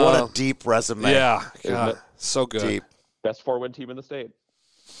 What a deep resume. Yeah. Isn't God, it? so good. Deep. Best 4-win team in the state.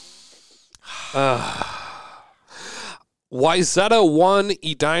 Wayzata 1,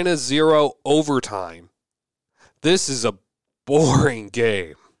 Edina 0 overtime. This is a boring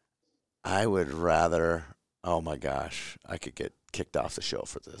game. I would rather. Oh my gosh, I could get kicked off the show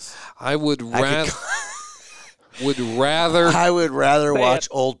for this. I would I rather could- rather I would rather Say watch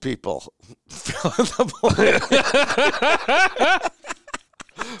it. old people fill in the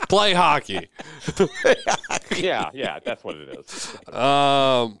blank. play hockey. Yeah, that's what it is.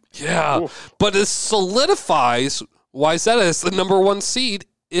 Yeah. Oof. But it solidifies Wayzata as the number 1 seed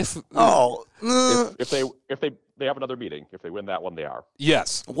if Oh, If they have another meeting, if they win that one, they are.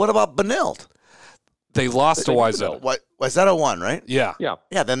 yes, what about Benilde? they lost to They beat Wayzata. Benilde. What was that a 1, right? Yeah. Yeah.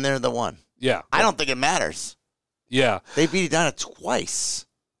 Yeah, then they're the 1. Yeah. I don't think it matters. Yeah. They beat Edina twice.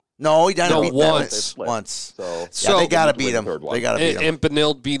 No, Edina No, beat once. them They split. once. So So- Yeah, they got to They beat win the them. third one. They got to beat them. And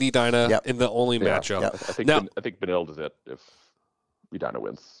Benilde beat Edina Yep. in the only Yeah. matchup. Yep. I think Now- I think Benilde is it if Edina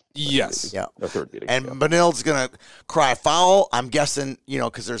wins. Yes. Yeah. The third meeting. And yeah. Benilde's going to cry foul. I'm guessing,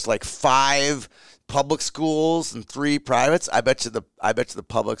 because there's like 5 public schools and 3 privates. I bet you the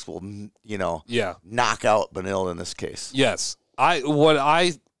publics will, Yeah. knock out Benilde in this case. Yes. What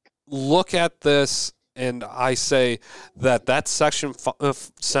I look at this and I say that section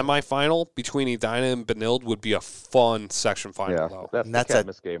semifinal between Edina and Benilde would be a fun section final, Yeah, though. that's And the that's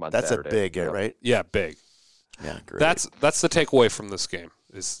Cadmus game on That's Saturday. a big, Yeah. right? Yeah, big. Yeah, great. That's the takeaway from this game.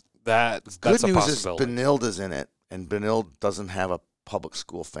 Is that's Good a news is possibility. Benilde is in it, and Benilde doesn't have a public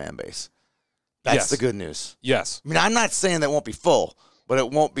school fan base. That's Yes. the good news. Yes, I mean, I'm not saying that it won't be full, but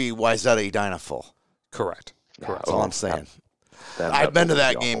it won't be Wayzata Edina full. correct. That's all I'm saying. That I've been to would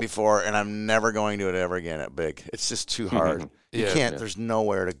that be game awful. before, and I'm never going to it ever again at Big. It's just too hard. You Yeah. can't. There's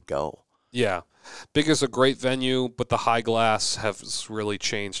nowhere to go. Yeah. Big is a great venue, but the high glass has really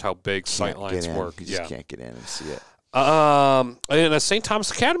changed how big Can't sight get lines in. work. You just Yeah. can't get in and see it. And a St.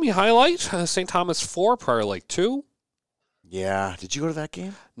 Thomas Academy highlight, St. Thomas 4, Prior Lake 2. Yeah. Did you go to that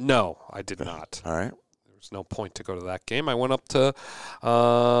game? No, I did not. All right. There's no point to go to that game. I went up to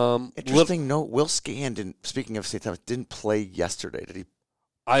Interesting note. Will Scan didn't. Speaking of St. Thomas, didn't play yesterday. Did he?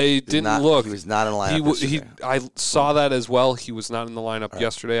 I didn't not, look. He was not in the lineup. He I saw that as well. He was not in the lineup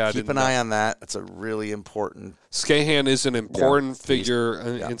yesterday. I Keep didn't an know. eye on that. It's a really important. Skahan is an important figure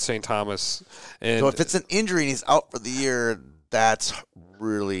in St. Thomas, and So if it's an injury and he's out for the year, that's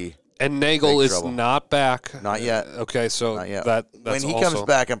really Nagel big is trouble. not back. Not yet. Okay, so not yet. that's When he also, comes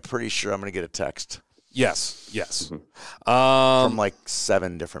back, I'm pretty sure I'm going to get a text Yes. from Like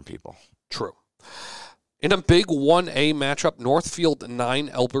 7 different people. true. In a big 1A matchup, Northfield 9,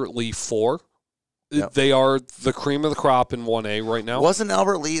 Albert Lee 4. Yep. They are the cream of the crop in 1A right now. Wasn't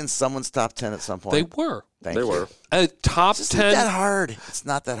Albert Lee in someone's top 10 at some point? They were. Thank They you. were. Top It's 10. not that hard. It's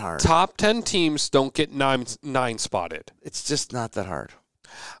not that hard. Top 10 teams don't get nine spotted. It's just not that hard.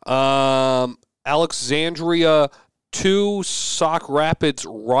 Alexandria 2, Sauk Rapids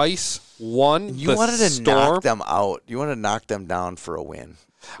Rice 1. You the wanted to Storm. knock them out. You wanted to knock them down for a win,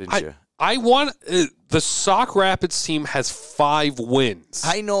 didn't you? I want the Sauk Rapids team has 5 wins.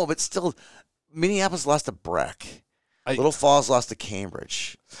 I know, but still, Minneapolis lost to Breck. Little Falls lost to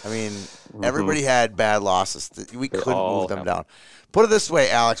Cambridge. I mean, everybody had bad losses. We couldn't move them down. Put it this way,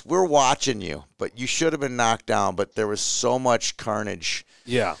 Alex, we're watching you, but you should have been knocked down, but there was so much carnage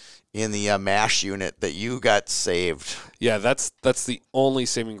in the MASH unit that you got saved. Yeah, that's the only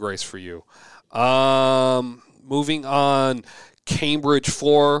saving grace for you. Moving on, Cambridge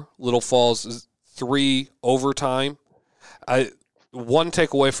 4, Little Falls 3, overtime. One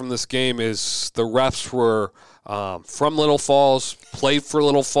takeaway from this game is the refs were from Little Falls, played for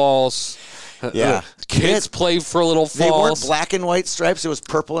Little Falls. Yeah. Kids played for Little Falls. They weren't black and white stripes. It was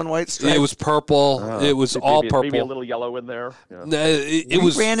purple and white stripes. It was purple. It was all purple. Maybe a little yellow in there. Yeah.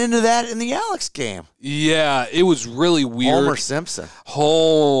 We ran into that in the Alex game. Yeah, it was really weird. Homer Simpson.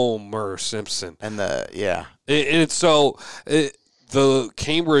 And the the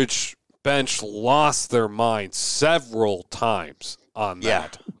Cambridge bench lost their mind several times on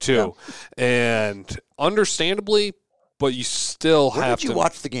that, too. Yeah. And understandably, but you still have to. Where did you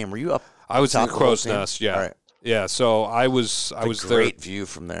watch the game? Were you up? I was in the Crow's Nest, All right. Yeah, so I was there. Great view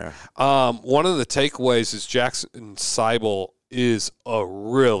from there. One of the takeaways is Jackson Seibel is a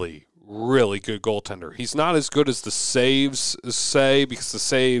really, really good goaltender. He's not as good as the saves say because the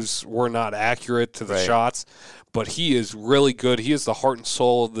saves were not accurate to the shots, but he is really good. He is the heart and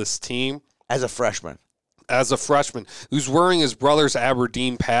soul of this team. As a freshman. Who's wearing his brother's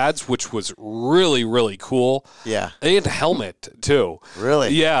Aberdeen pads, which was really, really cool. Yeah. And he had a helmet, too. Really?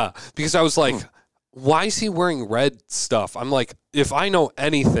 Yeah, because I was like, why is he wearing red stuff? I'm like, if I know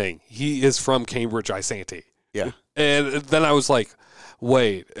anything, he is from Cambridge, Isante. Yeah. And then I was like,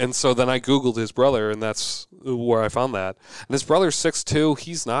 wait. And so then I Googled his brother, and that's where I found that. And his brother's 6'2".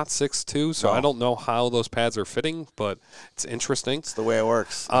 He's not 6'2", so I don't know how those pads are fitting, but it's interesting. It's the way it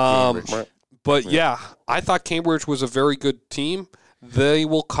works. But, yeah, I thought Cambridge was a very good team. They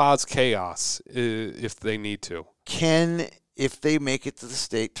will cause chaos if they need to. If they make it to the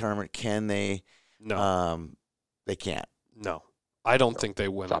state tournament, can they? No. They can't. No. I don't think they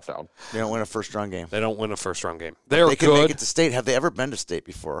win. Top down. They don't win a first-round game. They don't win a first-round game. They're they can good. make it to state. Have they ever been to state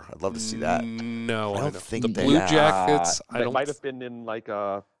before? I'd love to see that. No. I don't think the they Blue have. Jackets, They might have been in like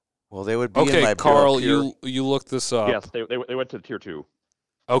a... Well, they would be in Okay, my Carl, bill. you look this up. Yes, they went to Tier 2.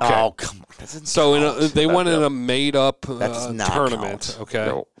 Okay. Oh, come on. That doesn't So count. they went in a made-up does not tournament, count. okay,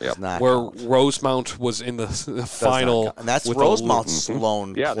 No, Does not where count. Rosemount was in the Does not final. count. And that's with Rosemount's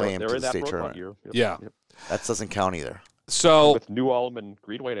Sloan Yeah, claim they're to in the that state Rosemount tournament. year. Yeah. That doesn't count either. So With New Ulm and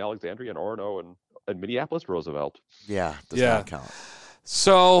Greenway and Alexandria and Orono and Minneapolis Roosevelt. Yeah, does Yeah. not count.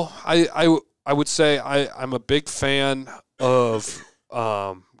 So I would say I'm a big fan of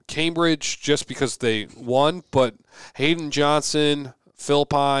Cambridge just because they won, but Hayden Johnson,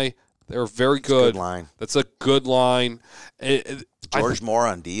 Philippi, they're very good. Good line. That's a good line. George Moore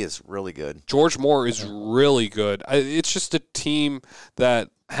on D is really good. George Moore is really good. It's just a team that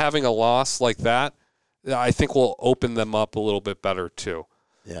having a loss like that, I think will open them up a little bit better too.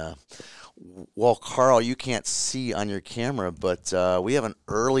 Yeah. Well, Carl, you can't see on your camera, but we have an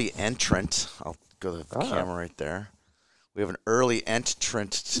early entrant. I'll go to the camera right there. We have an early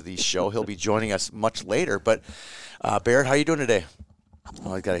entrant to the show. He'll be joining us much later. But Barrett, how are you doing today?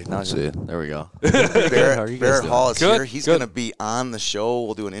 Oh, I got it. Now See, there we go. Barrett Hall is Good, here. He's good. going to be on the show.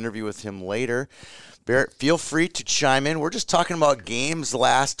 We'll do an interview with him later. Barrett, feel free to chime in. We're just talking about games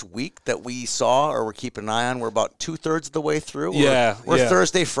last week that we saw or we're keeping an eye on. We're about 2/3 of the way through. We're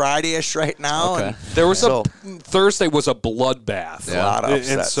Thursday, Friday-ish right now. Okay. And There was Thursday was a bloodbath. A lot of And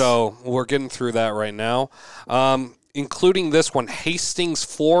upsets. so we're getting through that right now. Including this one, Hastings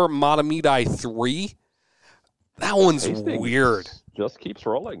 4, Matamidi 3. That one's Hastings. weird. Just keeps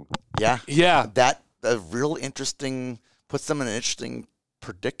rolling. Yeah. Yeah. That real interesting puts them in an interesting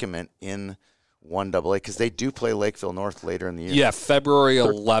predicament in 1AA because they do play Lakeville North later in the year. Yeah, February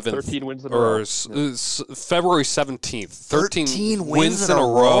 11th. 13 wins in a row. February 17th. 13 wins in a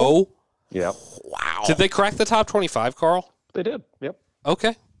row? Yep. Wow. Did they crack the top 25, Carl? They did. Yep.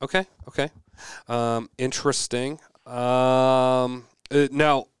 Okay. Interesting. Now,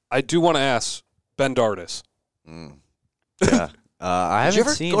 I do want to ask Ben Dardis. Yeah. I Did you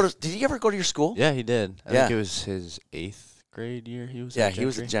haven't ever seen. did he ever go to your school? Yeah, he did. I Yeah. think it was his 8th grade year he was. Yeah, at he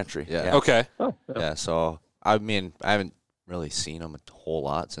was at Gentry? Gentry. Yeah. Okay. Yeah. So I mean, I haven't really seen him a whole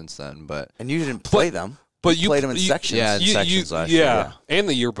lot since then, but And you didn't play them. But you played them in sections. Yeah, in sections last year. Yeah, and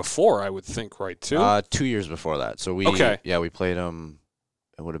the year before, I would think, right, too? 2 years before that. So we we played him.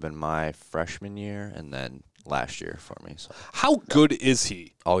 It would have been my freshman year, and then last year for me. So How good is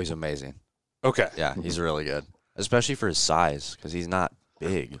he? oh, he's amazing. Okay. Yeah, he's really good, especially for his size, because he's not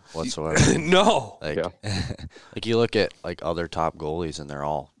big whatsoever. No. Like, like you look at like other top goalies, and they're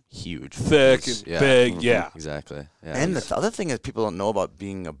all huge, Thick He's- and big, yeah. exactly. Yeah, And he's- the other thing is people don't know about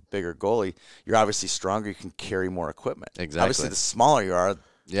being a bigger goalie, you're obviously stronger, you can carry more equipment. Exactly. Obviously, the smaller you are,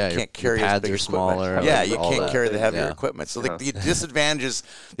 yeah, you your- can't carry your as pads big are equipment. smaller. Yeah, like, you all can't that. carry the heavier Yeah. equipment. So the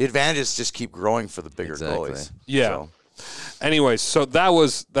advantages just keep growing for the bigger Exactly. goalies. Yeah. So, Anyways, so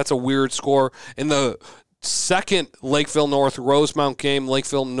that's a weird score. In the second Lakeville North Rosemount game,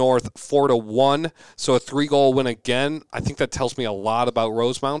 Lakeville North 4-1, so a 3-goal win again. I think that tells me a lot about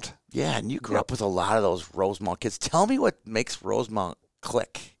Rosemount. yeah, and you grew up with a lot of those Rosemount kids. Tell me what makes Rosemount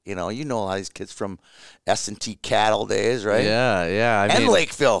click. You know a lot of these kids from S&T Cattle days, right? Yeah. I and mean,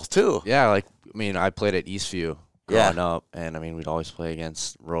 Lakeville, too. yeah, I played at Eastview Yeah. growing up, and we'd always play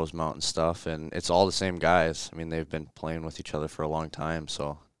against Rosemount and stuff, and it's all the same guys. They've been playing with each other for a long time,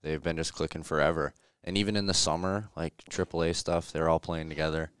 so they've been just clicking forever. And even in the summer, like AAA stuff, they're all playing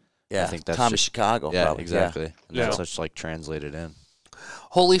together. Yeah, I think that's Tommy just- Chicago, Yeah, probably. exactly. And Yeah. that's such like translated in.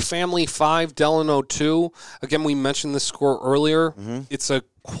 Holy Family 5, Delano 2. Again, we mentioned this score earlier. Mm-hmm. It's a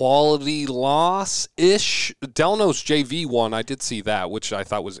quality loss-ish. Delano's JV won. I did see that, which I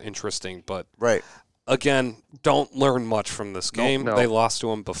thought was interesting. But, Right. again, don't learn much from this game. no. They lost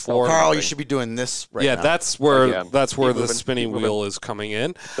to him before. Carl, you should be doing this right yeah, now. that's where Again, the keep moving, spinning keep moving. wheel is coming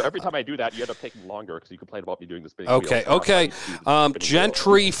in. So every time I do that, you end up taking longer because you complain about me doing the spinning Okay, wheel. okay.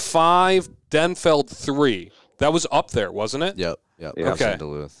 Gentry 5, Denfeld 3. That was up there, wasn't it? Yep. Yeah. That's Okay. in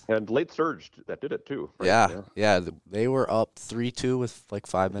Duluth. And late surged that did it too. Right? Yeah. They were up 3-2 with like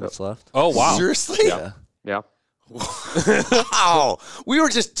 5 minutes left. Oh, wow. Seriously? Yeah. Yeah. Wow. We were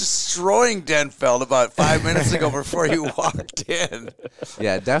just destroying Denfeld about 5 minutes ago before you walked in.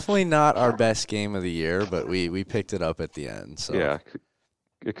 Yeah, definitely not our best game of the year, but we picked it up at the end. So Yeah.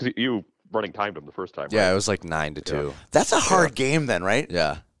 Because you running timed them the first time. yeah, right? it was like 9-2. That's a hard game then, right?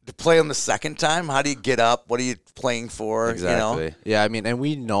 Yeah. To play them the second time, how do you get up? What are you playing for? Exactly. You know? Yeah, and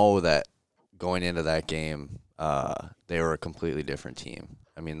we know that going into that game, they were a completely different team.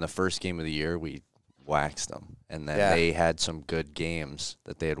 The first game of the year, we waxed them, and then Yeah. they had some good games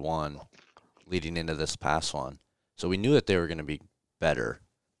that they had won leading into this past one. So we knew that they were going to be better,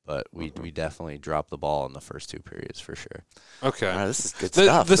 but we definitely dropped the ball in the first 2 periods for sure. Okay. All right, this is good The-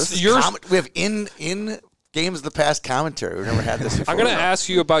 stuff. this- This is yours- we have in games of the past commentary. We've never had this before. I'm going to ask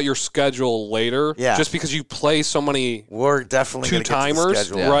you about your schedule later. Yeah. Just because you play so many We're definitely gonna get to the two-timers,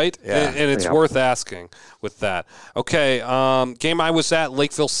 schedule. Yeah. right? Yeah. And it's Yeah. worth asking with that. Okay, game I was at,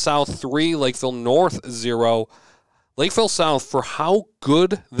 Lakeville South 3, Lakeville North 0. Lakeville South, for how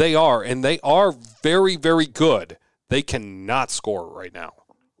good they are, and they are very, very good, they cannot score right now.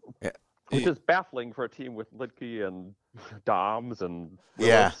 Which is baffling for a team with Lidke and Doms and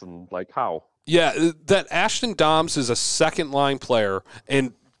Yeah. Willis and like how. Yeah, that Ashton Doms is a second-line player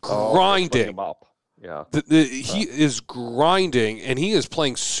and Oh, grinding. swing him up. Yeah. He is grinding, and he is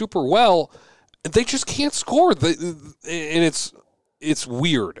playing super well. They just can't score, and it's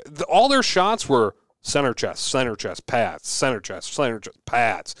weird. All their shots were center chest, pads, center chest,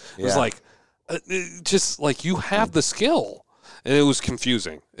 pads. It was Yeah. like, just like you have the skill, and it was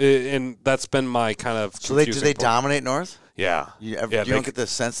confusing. And that's been my kind of So do confusing they part. dominate North? Yeah, You yeah. don't get the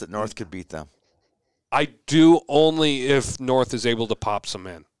sense that North could beat them. I do only if North is able to pop some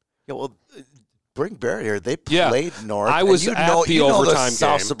in. Yeah, well, bring Barry here. They Yeah. played North. I and was you at know, the you know overtime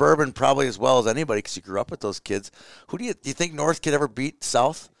South game. Suburban probably as well as anybody because you grew up with those kids. Who do you think North could ever beat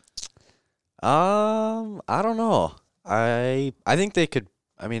South? I don't know. I think they could.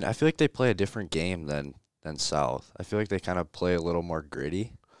 I feel like they play a different game than South. I feel like they kind of play a little more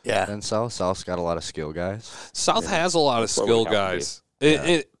gritty Yeah. than South. South's got a lot of skill guys. South has a lot of That's what we skill have to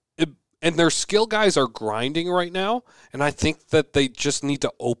guys. And their skill guys are grinding right now, and I think that they just need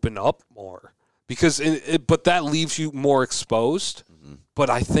to open up more because, but that leaves you more exposed. Mm-hmm.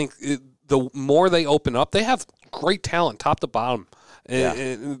 But I think the more they open up, they have great talent, top to bottom.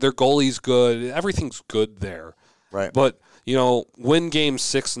 And their goalie's good. Everything's good there. Right. But win game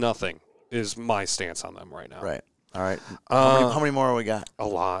 6-0 is my stance on them right now. Right. All right. How many more we got? A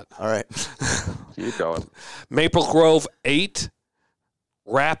lot. All right. Keep going. Maple Grove 8,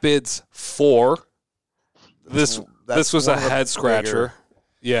 Rapids 4. This was a one of the head scratcher. bigger-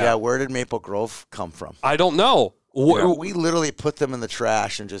 Yeah. Yeah. Where did Maple Grove come from? I don't know. We literally put them in the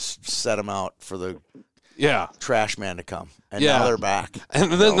trash and just set them out for the trash man to come. And now they're back.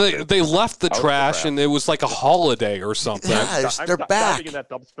 And then they left the trash, and it was like a holiday or something. Yeah, they're back. Diving in that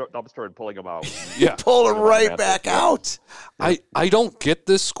dumpster and pulling them out. Yeah, pull them right back out. I don't get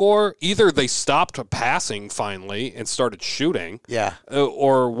this score. Either they stopped passing finally and started shooting. Yeah.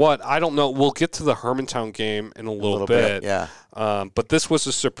 Or what? I don't know. We'll get to the Hermantown game in a little bit. Yeah. But this was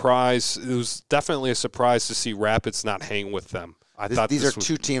a surprise. It was definitely a surprise to see Rapids not hang with them. I thought these are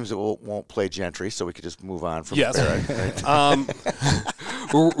two teams that won't play Gentry, so we could just move on from there.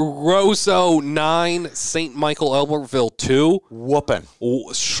 Roseau 9, St. Michael Albertville 2. Whooping.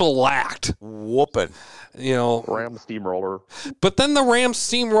 Shellacked. Whooping. Ram steamroller. But then the Rams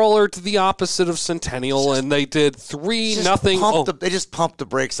steamroller to the opposite of Centennial, and they did 3-0. They just pumped the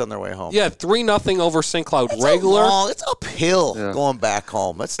brakes on their way home. Yeah, 3-0 over St. Cloud regular. It's uphill going back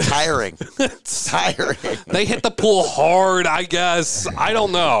home. That's tiring. It's tiring. They hit the pool hard, I guess. I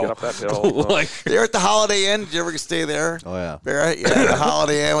don't know. Get up that hill. They're at the Holiday Inn. Did you ever stay there? Oh, yeah. Barrett? Yeah, the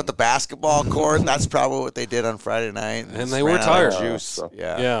Holiday Inn with the basketball court. That's probably what they did on Friday night. And they were tired. Juice.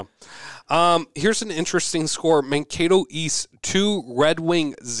 Yeah. Here's an interesting score. Mankato East 2, Red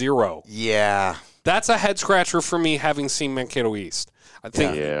Wing 0. Yeah. That's a head scratcher for me, having seen Mankato East. I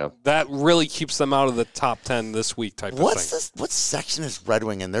think that really keeps them out of the top 10 this week type of thing. What section is Red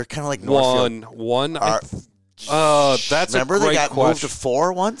Wing in? They're kind of like Northfield. One. That's remember a great they got question. moved to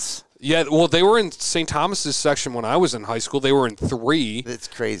 4 once? Yeah, well, they were in St. Thomas's section when I was in high school. They were in 3. It's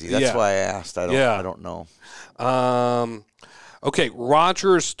crazy. That's why I asked. I don't know. Okay,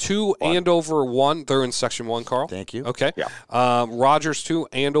 Rogers 2, Andover 1. They're in Section 1, Carl. Thank you. Okay. Yeah. Rogers 2,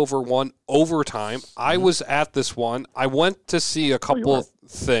 Andover 1, overtime. I was at this one. I went to see a couple of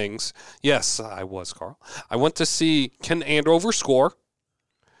things. Yes, I was, Carl. I went to see, can Andover score?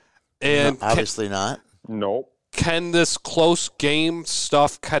 And no, obviously not. No. Can this close game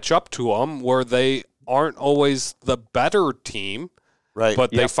stuff catch up to them where they aren't always the better team, right?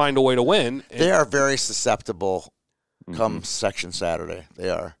 But they find a way to win? They are very susceptible come Section Saturday. They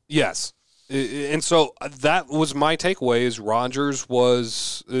are. Yes. And so that was my takeaway is Rogers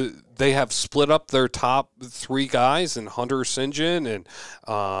was they have split up their top 3 guys, and Hunter St. John and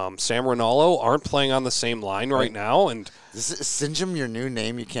Sam Rinaldo aren't playing on the same line right now. And is St. John your new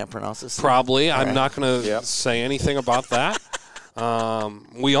name? You can't pronounce this? Probably. I'm not going to say anything about that.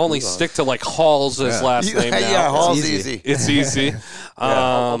 We only stick to like Hall's last name now. Yeah, Hall's easy. It's easy.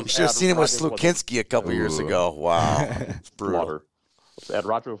 You should have seen him with Slukinski a couple years ago. Wow. It's brutal. And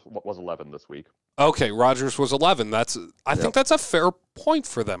Rogers was 11 this week. Okay, Rogers was 11. I think that's a fair point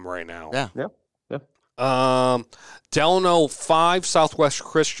for them right now. Yeah. Delano 5, Southwest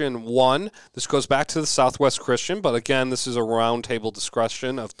Christian 1. This goes back to the Southwest Christian, but again, this is a roundtable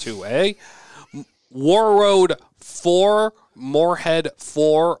discussion of 2A. War Road 4, Moorhead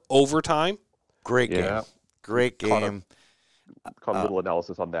 4, overtime. Great game. Great game. Caught a little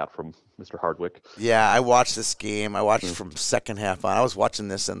analysis on that from Mr. Hardwick. Yeah, I watched this game. I watched it from second half on. I was watching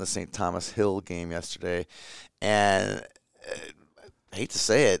this in the St. Thomas Hill game yesterday, and I hate to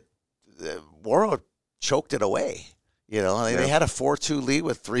say it, Warroad choked it away. They had a 4-2 lead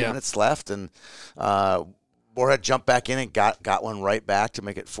with 3 minutes left, and Moorhead jumped back in and got one right back to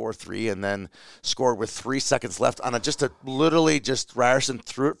make it 4-3, and then scored with 3 seconds left on literally Ryerson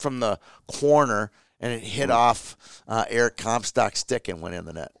threw it from the corner. And it hit off Eric Comstock's stick and went in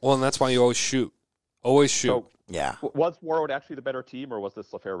the net. Well, and that's why you always shoot. Always shoot. So, yeah. Was Warroad actually the better team, or was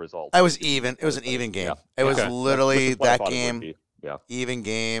this a fair result? It was even. It was an even game. It was literally that game. Even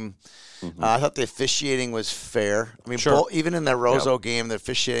game. I thought the officiating was fair. I mean, even in the Roseau game, the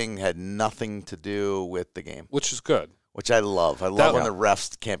officiating had nothing to do with the game. Which is good. Which I love. I love when the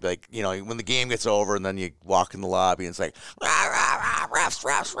refs can't be like, when the game gets over and then you walk in the lobby and it's like, rah, rah, rah,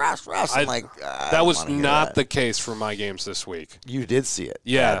 refs. I'm like, that was not the case for my games this week. You did see it.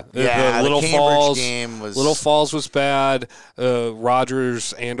 Yeah. The Little Cambridge Falls game was. Little Falls was bad.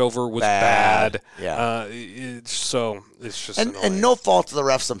 Rogers Andover was bad. Yeah. So it's just and no fault to the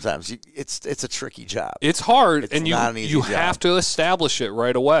refs sometimes. It's a tricky job. It's hard, it's and not an easy you job. have to establish it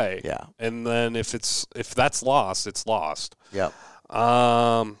right away. Yeah. And then if that's lost, it's lost. Yep.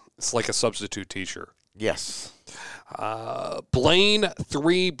 It's like a substitute teacher. Yes. Blaine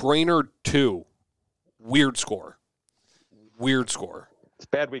 3, Brainerd 2. Weird score. It's a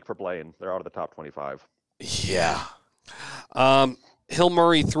bad week for Blaine. They're out of the top 25. Yeah. Hill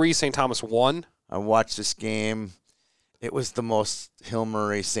Murray 3, St. Thomas 1. I watched this game. It was the most Hill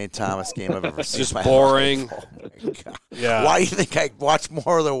Murray St. Thomas game I've ever seen. Just in my boring. life. Oh my God. Yeah. Why do you think I watched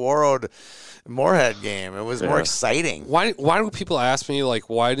more of the Warroad Moorhead game? It was more exciting. Why do people ask me, like,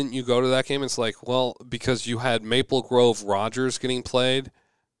 why didn't you go to that game? It's like, well, because you had Maple Grove Rogers getting played.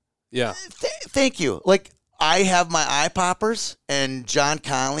 Yeah. Thank you. Like, I have my eye poppers, and John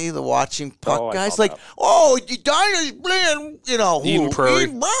Conley, the watching puck guy's like, Edina's playing, Eden Prairie.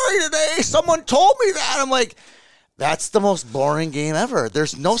 Eden Prairie today. Someone told me that. I'm like, that's the most boring game ever.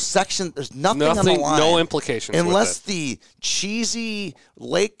 There's no section. There's nothing on the line. No implications Unless with it. the cheesy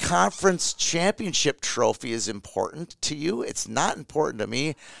Lake Conference Championship trophy is important to you. It's not important to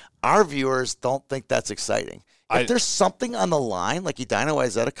me. Our viewers don't think that's exciting. If there's something on the line, like Edina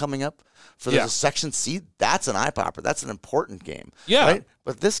Wayzata coming up for the section C, that's an eye popper. That's an important game. Yeah. Right?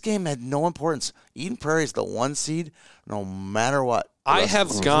 But this game had no importance. Eden Prairie is the 1 seed no matter what. I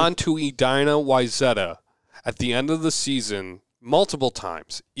have gone to Edina Wayzata at the end of the season multiple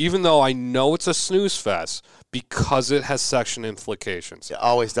times, even though I know it's a snooze fest because it has section implications. It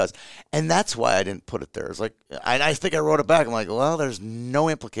always does. And that's why I didn't put it there. It's like, I think I wrote it back. I'm like, well, there's no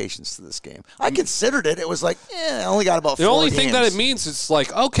implications to this game. I considered it. It was like, I only got about 4 The only games. thing that it means is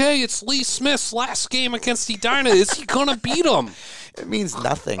like, okay, it's Lee Smith's last game against Edina. Is he going to beat him? It means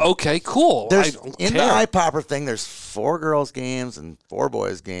nothing. Okay, cool. There's, I don't in care. the eye popper thing, there's 4 girls games and 4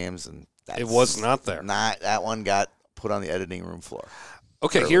 boys games, and It was not there. That one got put on the editing room floor.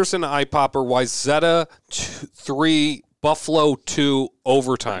 Okay, here's an eye popper. Wayzata 3, Buffalo 2,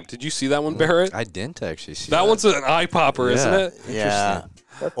 overtime. Did you see that one, Barrett? I didn't actually see That one's an eye popper, isn't it? Yeah.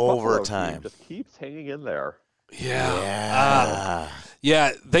 That Buffalo Overtime. team just keeps hanging in there. Yeah.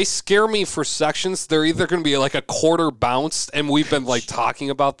 Yeah, they scare me for sections. They're either going to be like a quarter bounced, and we've been like talking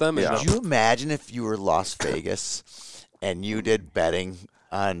about them. Yeah. Could you imagine if you were Las Vegas and you did betting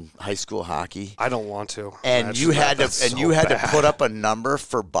on high school hockey? I don't want to. And you had to put up a number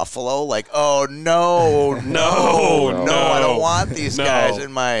for Buffalo, like, oh no, I don't want these guys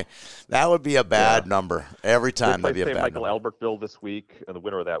in my. That would be a bad number every time. That'd be a play bad Michael number. Albertville this week, and the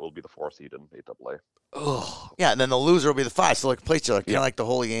winner of that will be the 4 seed in AAA. Yeah, and then the loser will be the 5. So like play each other, kind of like the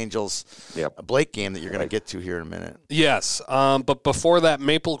Holy Angels Yep. Blake game that you're going to get to here in a minute. Yes, but before that,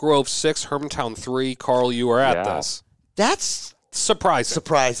 Maple Grove 6, Hermantown 3. Carl, you were at this. That's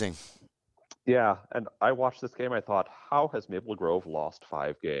surprising. Yeah, and I watched this game. I thought, how has Maple Grove lost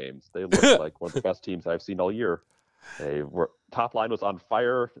 5 games? They look like one of the best teams I've seen all year. They were top line was on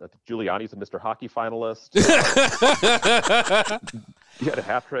fire. Giuliani's a Mr. Hockey finalist. He had a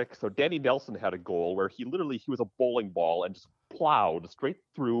hat trick. So Danny Nelson had a goal where he was a bowling ball and just plowed straight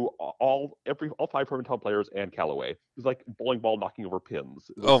through all 5 Hermantown players and Callaway. It was like a bowling ball knocking over pins.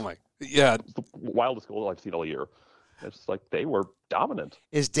 Oh my, yeah, It was the wildest goal I've seen all year. It's just like they were dominant.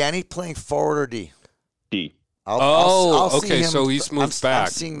 Is Danny playing forward or D? D. I'll see okay, him. so he's moved back.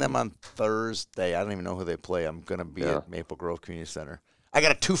 I'm seeing them on Thursday. I don't even know who they play. I'm going to be at Maple Grove Community Center. I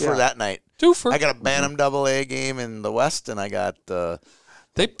got a twofer that night. Twofer. I got a Bantam AA game in the West, and I got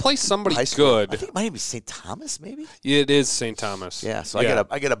They play somebody high school. good. I think it might be St. Thomas, maybe. It is St. Thomas. Yeah, so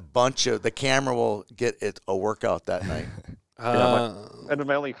I get a bunch of. The camera will get a workout that night. And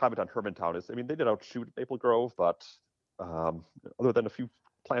my only comment on Hermantown is, I mean, they did outshoot Maple Grove, but other than a few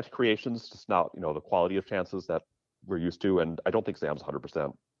plant creations, just not, the quality of chances that we're used to. And I don't think Sam's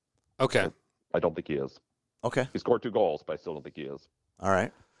 100%. Okay. I don't think he is. Okay. He scored 2 goals, but I still don't think he is. All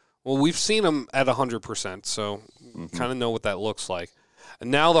right. Well, we've seen him at 100%, so kind of know what that looks like. And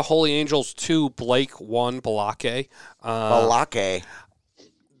now the Holy Angels 2, Blake 1, Balake. Balake.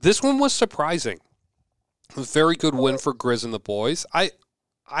 This one was surprising. A very good win for Grizz and the boys. I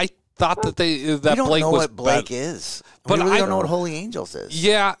thought that We don't Blake know was what Blake better. is. But We really I don't know what Holy Angels is.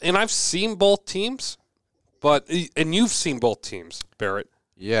 Yeah, and I've seen both teams, and you've seen both teams, Barrett.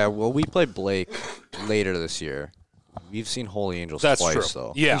 Yeah, well, we played Blake later this year. We've seen Holy Angels That's twice, true.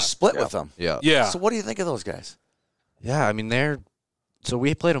 though. Yeah. You split with them. Yeah. Yeah. So what do you think of those guys? Yeah, I mean, so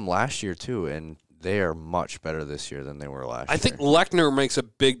we played them last year, too, and they are much better this year than they were last year. I think Lechner makes a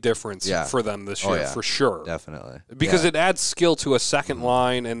big difference Yeah. for them this Oh, year, yeah. for sure. Definitely. Because Yeah. it adds skill to a second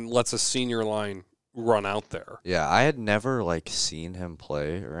line and lets a senior line run out there. Yeah, I had never, seen him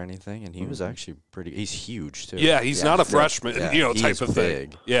play or anything, and he was actually he's huge, too. Yeah, he's not a freshman, Yeah, type he's of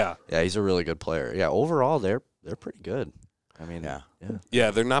big. thing. Yeah. Yeah, he's a really good player. Yeah, overall, they're pretty good. I mean, Yeah. Yeah,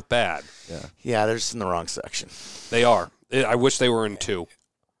 they're not bad. Yeah, they're just in the wrong section. They are. I wish they were in 2.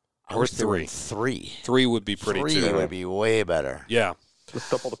 I Or wish they were 3. in 3. 3 would be pretty 3 too. would be way better. Yeah.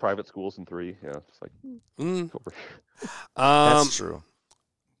 Just dump all the private schools in 3. Yeah, just like over. That's true.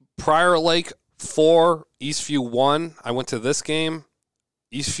 Prior Lake 4, Eastview 1. I went to this game.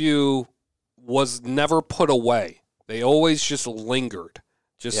 Eastview was never put away. They always just lingered.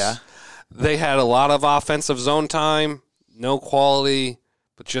 Yeah. They had a lot of offensive zone time, no quality,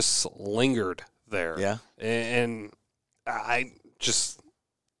 but just lingered there. Yeah. And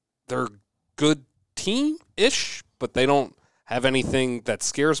they're a good team-ish, but they don't have anything that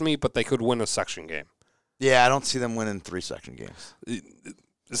scares me, but they could win a section game. Yeah, I don't see them winning 3 section games.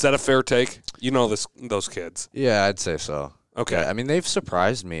 Is that a fair take? You know those kids. Yeah, I'd say so. Okay. Yeah, I mean, they've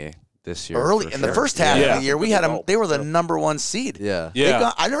surprised me this year. Early for in the sure. first half Yeah. of the year, we had them. They were the number 1 seed. Yeah.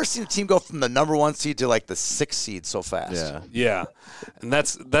 Yeah. I've never seen a team go from the number 1 seed to like the 6th seed so fast. Yeah. Yeah. And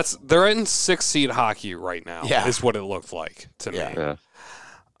they're in 6th seed hockey right now. Yeah. Is what it looked like to Yeah.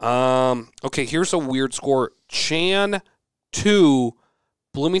 me. Okay, here's a weird score. Chan 2,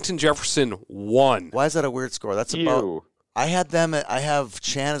 Bloomington Jefferson 1. Why is that a weird score? That's about. You. I have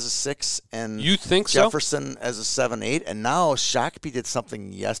Chan as a 6 and You think so? Jefferson as a 7-8, and now Shakopee did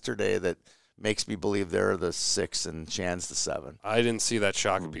something yesterday that makes me believe they're the 6 and Chan's the 7. I didn't see that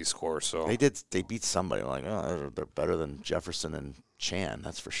Shakopee score, so They beat somebody. I'm like, oh, they're better than Jefferson and Chan,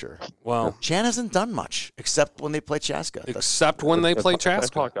 that's for sure. well, Chan hasn't done much except when they play Chaska. except when they play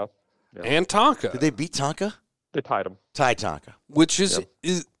Chaska Tonka. Yeah. and Tonka, Did they beat Tonka? They tied them. Tied Tonka. which is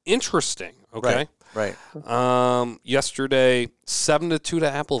interesting. Okay. Right. Yesterday 7-2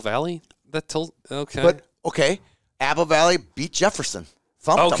 to Apple Valley. Okay. But okay, Apple Valley beat Jefferson.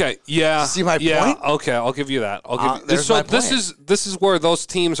 Thumped them. Okay, yeah. See my yeah, point? Okay, I'll give you that. there's So my this point. is where those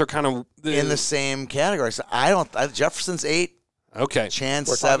teams are kind of In the same category. So Jefferson's 8, okay. Chan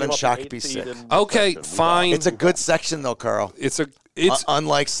We're 7, talking about the Shakopee 8th seed 6. in the Okay, section. fine. It's a good section though, Carl. It's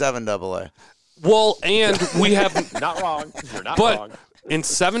Unlike 7AA. well, and we have Not wrong. You're not but wrong. in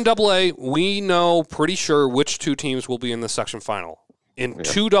 7AA, we know pretty sure which 2 teams will be in the section final. In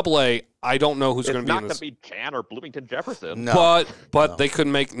 2AA, I don't know who's It's going to be not in going this. to be Chan or Bloomington Jefferson. No. But they could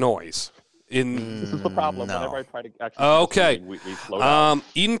make noise. In This is the problem. No. Whenever I try to actually Okay. we slow down.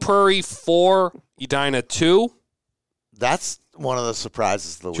 Eden Prairie 4, Edina 2. That's one of the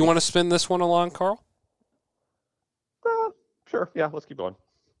surprises of the Do week. you want to spin this one along, Carl? Sure. Yeah, let's keep going.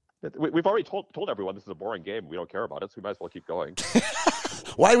 We've already told everyone this is a boring game. We don't care about it, so we might as well keep going.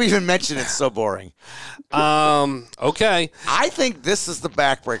 Why do we even mention it's so boring? Okay. I think this is the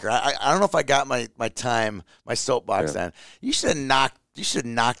backbreaker. I don't know if I got my soapbox on. You should have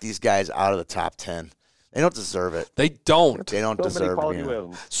knocked these guys out of the top 10. They don't deserve it. They don't. They don't So many deserve to be quality in,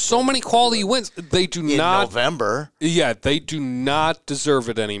 wins. So many quality wins. They do in not. November. Yeah, they do not deserve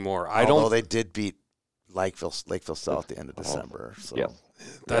it anymore. Although they did beat Lakeville South at the end of December. So. Yes.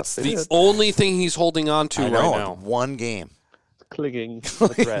 That's Yes, the they did. only thing he's holding on to I know, right now. one game. Clinging the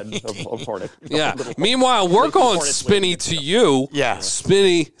thread of Hornet. Yeah. Little- Meanwhile, we're Like going Hornets spinny winning. to you. Yeah.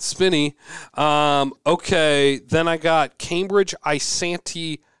 Spinny. Okay. Then I got Cambridge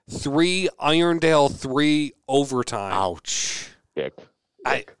Isanti 3, Irondale 3 overtime. Ouch. Ick.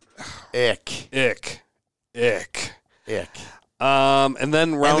 Ick. Ick. And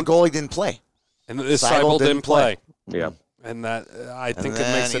then And round the goalie didn't play. and the Seibel Seibel didn't play. Yeah. And that I think And it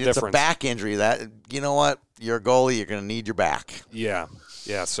then makes a it's a difference. back injury. That you know what? You're a goalie. You're going to need your back, Yeah.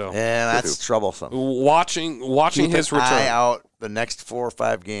 So and that's troublesome. watching Keep his an eye return. out the next 4 or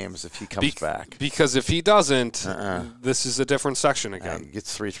 5 games if he comes back. Because if he doesn't, this is a different section He again.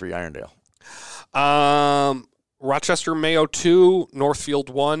 gets 3-3 Irondale. Rochester Mayo 2, Northfield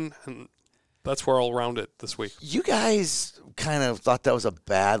 1, and that's where I'll round it this week. You guys kind of thought that was a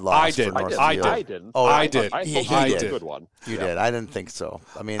bad loss. I did. For Northfield. I didn't. Oh, I did. I He thought it was did. a good one. You Yeah. did. I didn't think so.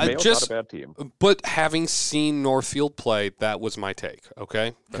 I mean, Mayo's just- not a bad team. But having seen Northfield play, that was my take.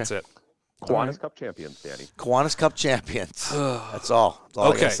 Okay, that's it. Kiwanis Cup champions, Danny. Kiwanis Cup champions. That's all. That's all I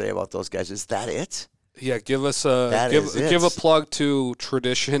Okay. gotta say about those guys. Is that it? Yeah, give us a That is it. give a plug to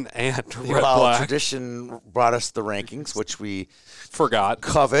Tradition and Red Well, Black. tradition brought us the rankings, which we Forgot.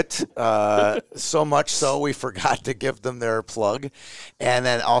 covet so much so we forgot to give them their plug. And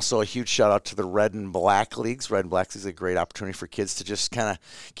then also a huge shout out to the Red and Black Leagues. Red and Black Leagues is a great opportunity for kids to just kind of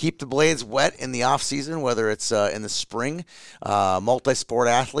keep the blades wet in the off season, whether it's in the spring. Multi-sport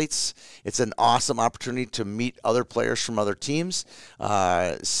athletes. It's an awesome opportunity to meet other players from other teams,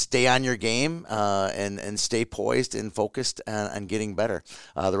 stay on your game, and stay poised and focused on getting better.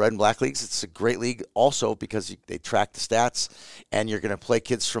 The Red and Black Leagues, it's a great league also because they track the stats, and you're going to play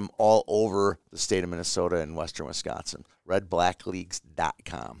kids from all over the state of Minnesota and western Wisconsin.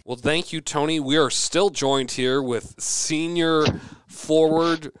 RedBlackLeagues.com. Well, thank you, Tony. We are still joined here with senior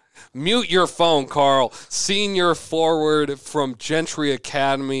forward. Mute your phone, Carl. Senior forward from Gentry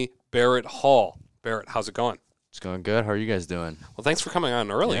Academy, Barrett Hall. Barrett, how's it going? It's going good. How are you guys doing? Well, thanks for coming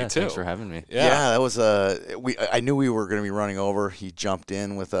on early, Yeah, too. thanks for having me. Yeah, that was I knew we were going to be running over. He jumped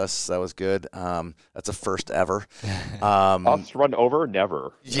in with us. That was good. That's a first ever. Us run over?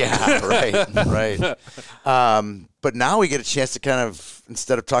 Never. Yeah, right. But now we get a chance to kind of,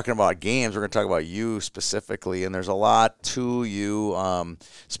 instead of talking about games, we're going to talk about you specifically. And there's a lot to you,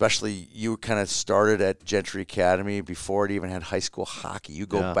 especially you kind of started at Gentry Academy before it even had high school hockey. You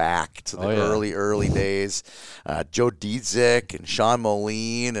go back to the early days. Joe Dietzick and Sean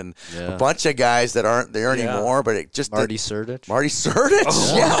Moline and a bunch of guys that aren't there anymore. But it just Marty Surdich.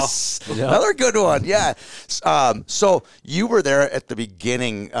 Oh, yes. Wow. Another good one. Yeah. So you were there at the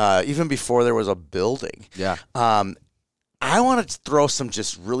beginning, even before there was a building. Yeah. I want to throw some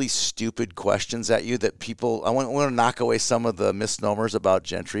just really stupid questions at you that I want to knock away some of the misnomers about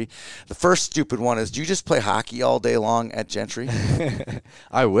Gentry. The first stupid one is, do you just play hockey all day long at Gentry?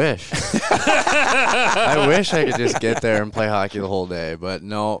 I wish. I wish I could just get there and play hockey the whole day, but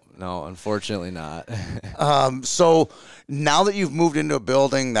no, unfortunately not. So now that you've moved into a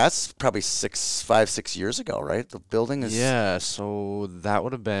building, that's probably 5-6 years ago, right? The building is... Yeah, so that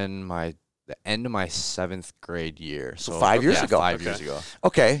would have been the end of my 7th grade year. So 5 years ago. 5 years ago.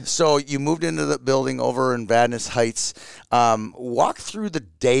 Okay, so you moved into the building over in Vadnais Heights. Walk through the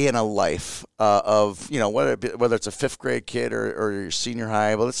day in a life of, whether it's a 5th grade kid or your senior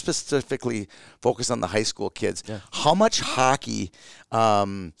high, but let's specifically focus on the high school kids. Yeah. How much hockey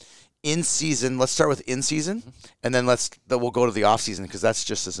in season? Let's start with in season, and then we'll go to the off season because that's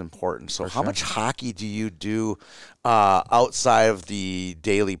just as important. So, how much hockey do you do outside of the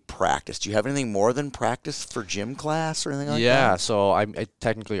daily practice? Do you have anything more than practice for gym class or anything like that? Yeah, so I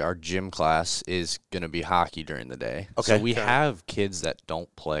technically our gym class is going to be hockey during the day. Okay. So we have kids that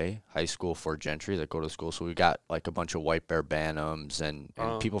don't play high school for Gentry that go to school. So we got like a bunch of White Bear Bantams and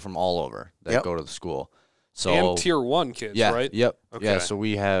people from all over that go to the school. So and Tier 1 kids, right? Yep. Okay. Yeah, so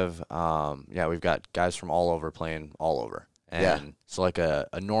we have we've got guys from all over playing all over. And so like a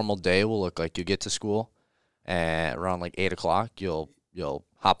normal day will look like you get to school and around like 8 o'clock you'll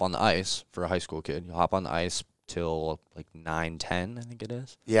hop on the ice for a high school kid. You'll hop on the ice till like 9:10, I think it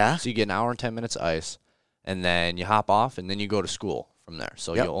is. Yeah. So you get an hour and 10 minutes of ice, and then you hop off, and then you go to school from there.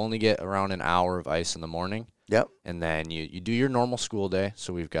 So you'll only get around an hour of ice in the morning. Yep. And then you do your normal school day.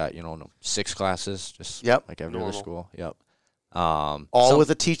 So we've got 6 classes, just like every other school. Yep. All with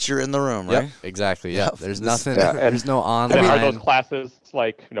a teacher in the room, right? Yep, exactly. Yeah. There's nothing. Yeah, there's no online. Are those classes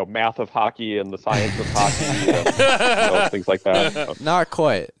like math of hockey and the science of hockey, things like that? Not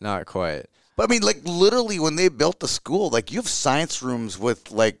quite. But I mean, like literally, when they built the school, like you have science rooms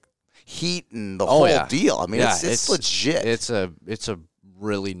with like heat and the whole deal. I mean, it's legit. It's a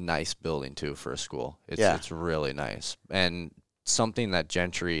really nice building too for a school. It's really nice, and something that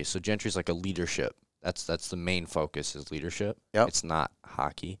Gentry's like a leadership. That's the main focus is leadership. Yep. It's not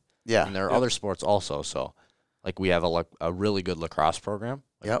hockey. Yeah. And there are other sports also. So, like we have a really good lacrosse program.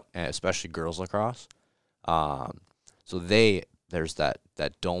 And especially girls lacrosse. So there's that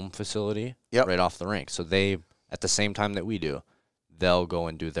dome facility right off the rink. So they, at the same time that we do, they'll go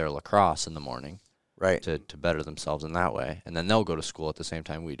and do their lacrosse in the morning. Right. To better themselves in that way. And then they'll go to school at the same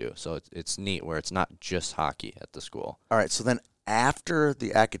time we do. So it's neat where it's not just hockey at the school. All right. So then after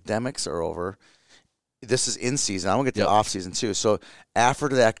the academics are over, this is in season. I'm going to get to off season too. So after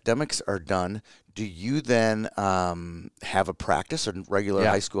the academics are done, do you then have a practice or regular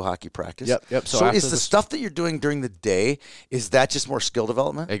high school hockey practice? Yep. So is the stuff that you're doing during the day, is that just more skill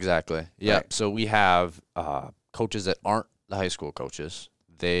development? Exactly. Yep. Right. So we have coaches that aren't the high school coaches.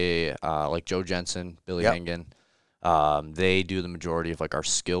 They like Joe Jensen, Billy Hengen. They do the majority of like our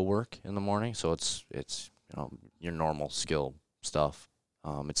skill work in the morning. So it's your normal skill stuff.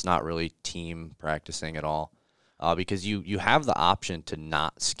 It's not really team practicing at all because you have the option to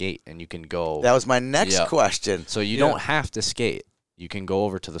not skate and you can go. That was my next question. So you don't have to skate. You can go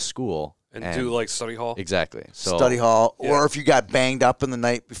over to the school and do like study hall. Exactly. So study hall, or if you got banged up in the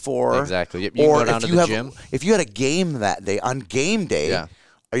night before. Exactly. You can go down to the gym. If you had a game that day, on game day,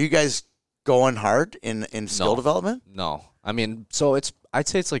 are you guys going hard in skill development? No. I mean, so I'd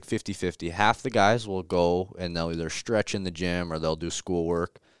say it's like 50-50. Half the guys will go and they'll either stretch in the gym or they'll do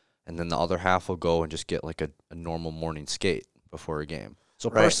schoolwork, and then the other half will go and just get like a normal morning skate before a game. So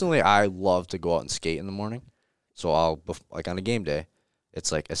personally, I love to go out and skate in the morning. So I'll, like on a game day,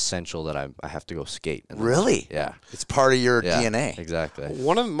 it's like essential that I have to go skate. Really? Yeah. It's part of your DNA. Exactly.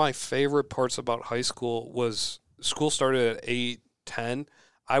 One of my favorite parts about high school was school started at 8:10.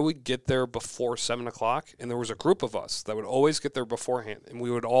 I would get there before 7 o'clock, and there was a group of us that would always get there beforehand, and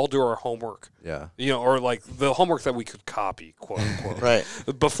we would all do our homework. Yeah. Or like the homework that we could copy, quote unquote, Right.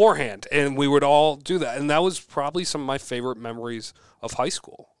 beforehand, and we would all do that. And that was probably some of my favorite memories of high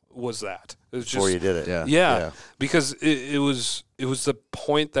school. Was that it was Before just you did it. yeah. Because it was the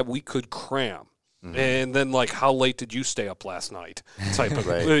point that we could cram. And then, like, how late did you stay up last night? Type of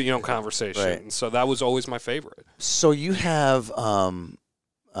conversation. Right. And so that was always my favorite. So you have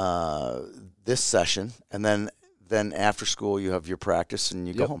this session, and then after school you have your practice, and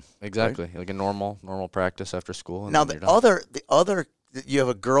you go home. Exactly, like a normal practice after school. And Now then the you're done. other, you have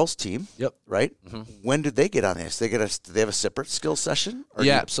a girls team. Yep. Right. Mhm. When did they get on this? Do they have a separate skill session? Or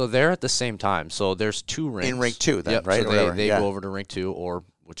Yeah, so they're at the same time. So there's 2 rinks. in rink 2, then, Yep, right? so Or whatever. they Yeah. go over to rink 2 or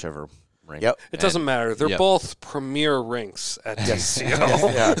whichever rink. Yep. It doesn't matter. They're yep. both premier rinks at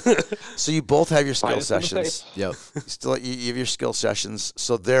TCO. Yeah. So you both have your skill Minus in the sessions. face. Yep. You have your skill sessions.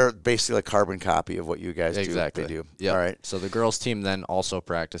 So they're basically a carbon copy of what you guys Exactly. do. They do. Yep. All right. So the girls team then also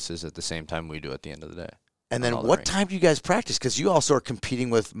practices at the same time we do at the end of the day. And then on all the what rinks. time do you guys practice? Because you also are competing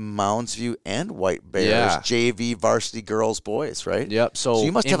with Moundsview and White Bears, Yeah. JV, varsity girls, boys, right? Yep. So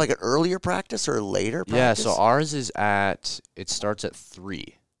you must have like an earlier practice or a later practice? Yeah, so ours is it starts at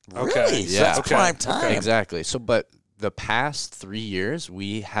 3. Okay. Really? So Yeah. that's Okay. prime time. Exactly. So, but the past 3 years,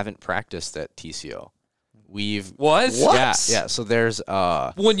 we haven't practiced at TCO. We've What? What? Yeah. So there's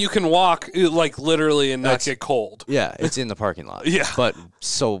When you can walk, like, literally and not That's- get cold. yeah, it's in the parking lot. Yeah. But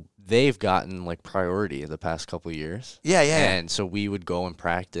so they've gotten like priority the past couple of years. Yeah, yeah. And so we would go and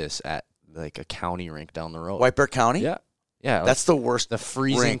practice at like a county rink down the road. White Bear County? Yeah. Yeah. like That's the worst. the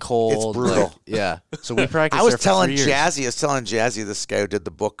freezing rink. cold. It's brutal. like, yeah. So we practiced I was there for telling 3 years. Jazzy, this guy who did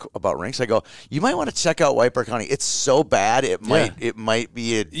the book about rinks. I go, you might want to check out White Bear County. It's so bad, it might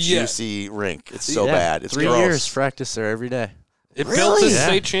be a juicy rink. It's so Yeah, bad. It's 3 gross. years practice there every day. It built Really? a Yeah.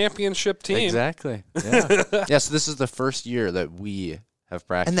 state championship team. Exactly. Yeah. Yeah. So this is the first year that we have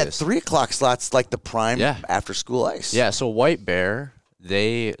practiced. And that 3 o'clock slot's like the prime after school ice. Yeah, so White Bear,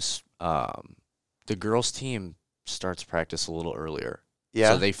 the girls team starts practice a little earlier.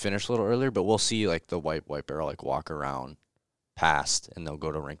 Yeah. So they finish a little earlier, but we'll see like the White Bear like walk around past and they'll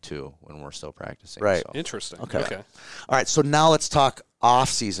go to rink 2 when we're still practicing. Right. So. Interesting. Okay. Okay. All right, so now let's talk off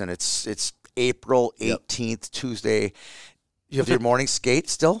season. It's April 18th, Tuesday. You have your morning skate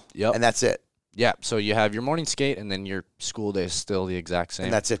still? Yep. And that's it. Yeah, so you have your morning skate and then your school day is still the exact same.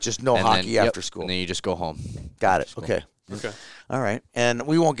 And that's it. Just no And hockey then- after school. And then you just go home. Got it. School. Okay. Okay. All right. And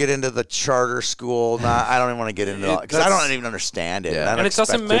we won't get into the charter school. I don't even want to get into it because I don't even understand it. Yeah. I don't And it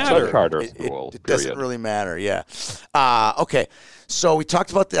doesn't expect matter. It's a charter It, school, it doesn't period. really matter. Yeah. Okay. So we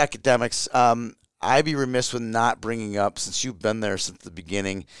talked about the academics. I'd be remiss with not bringing up, since you've been there since the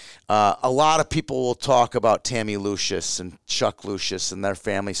beginning, a lot of people will talk about Tammy Lucius and Chuck Lucius and their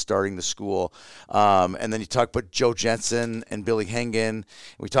family starting the school. And then you talk about Joe Jensen and Billy Hengen.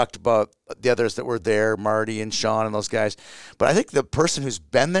 We talked about the others that were there, Marty and Sean and those guys. But I think the person who's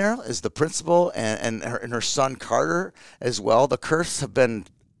been there is the principal and her son Carter as well. The Kurths have been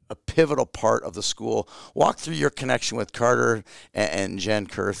a pivotal part of the school. Walk through your connection with Carter and Jen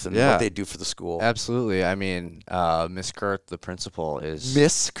Kurth and what they do for the school. Absolutely. I mean, Miss Kurth, the principal, is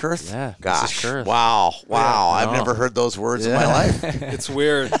Miss Kurth? Yeah, Mrs. Gosh. Kurth. Wow. I've no. never heard those words in my life. It's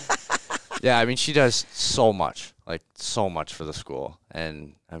weird. Yeah, I mean, she does so much for the school.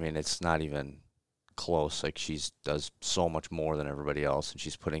 And, I mean, it's not even close. Like, she does so much more than everybody else, and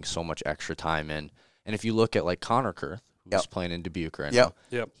she's putting so much extra time in. And if you look at, like, Connor Kurth, who's playing in Dubuque right now,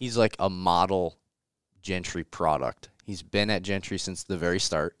 he's like a model Gentry product. He's been at Gentry since the very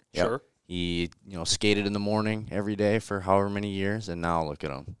start. Sure. He, skated in the morning every day for however many years, and now look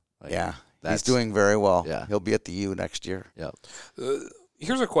at him. Like, He's doing very well. Yeah. He'll be at the U next year. Yep.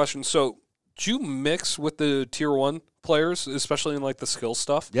 Here's a question. So, do you mix with the Tier 1 players, especially in, like, the skill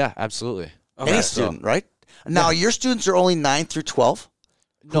stuff? Yeah, absolutely. Okay. Any student, right? Now, your students are only 9 through 12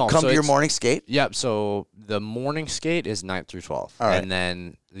 who come to your it's- morning skate? Yep. So the morning skate is 9th through 12th. All right. And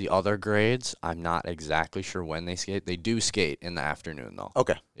then the other grades, I'm not exactly sure when they skate. They do skate in the afternoon, though.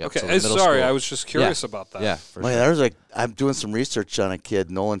 Okay. Yep, Okay. so the middle Sorry, school- I was just curious about that. Yeah, for Well, sure. there's I'm doing some research on a kid,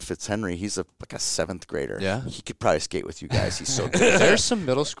 Nolan Fitzhenry. He's like a 7th grader. Yeah? He could probably skate with you guys. He's so good. There's some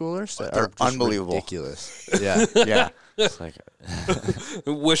middle schoolers that They're are just unbelievable. ridiculous. Yeah. Yeah. It's like,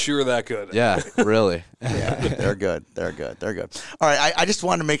 Wish you were that good. yeah, really. Yeah, they're good. They're good. They're good. All right, I just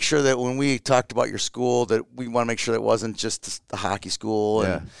wanted to make sure that when we talked about your school, that we want to make sure that it wasn't just the hockey school,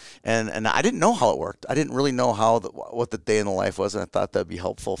 and I didn't know how it worked. I didn't really know what the day in the life was, and I thought that'd be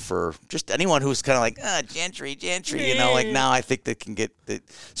helpful for just anyone who's kind of like gentry, you know. Like now, I think they can get,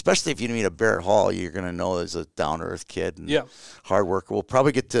 especially if you meet a Barrett Hall, you're gonna know there's a down to earth kid and hard worker. We'll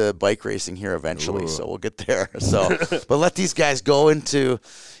probably get to bike racing here eventually, so we'll get there. So, but let these guys go into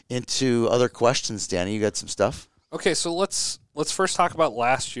other questions. Danny, you got some stuff? Okay, so let's first talk about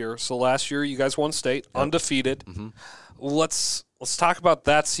last year. So last year you guys won state, undefeated. Mm-hmm. Let's talk about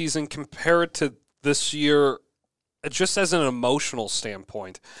that season compared to this year, just as an emotional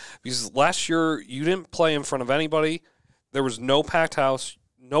standpoint. Because last year you didn't play in front of anybody. There was no packed house.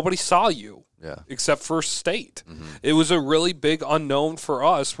 Nobody saw you. Except for state. Mm-hmm. It was a really big unknown for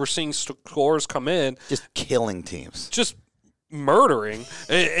us. We're seeing scores come in. Just killing teams. Just murdering.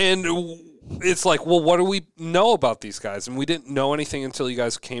 And it's like, well, what do we know about these guys? And we didn't know anything until you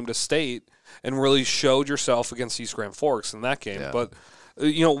guys came to state and really showed yourself against East Grand Forks in that game. Yeah. But,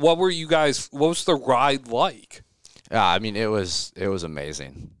 what was the ride like? Yeah, I mean, it was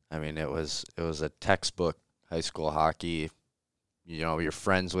amazing. I mean, it was a textbook high school hockey. You're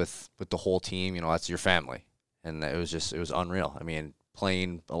friends with the whole team. That's your family. And it was unreal. I mean,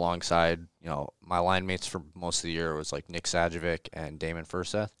 playing alongside, my line mates for most of the year was like Nick Sajovic and Damon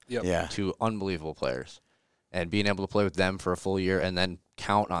Furseth. Yep. Yeah. 2 unbelievable players. And being able to play with them for a full year and then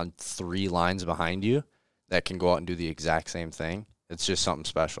count on 3 lines behind you that can go out and do the exact same thing, it's just something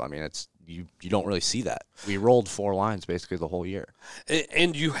special. I mean, it's you don't really see that. We rolled 4 lines basically the whole year.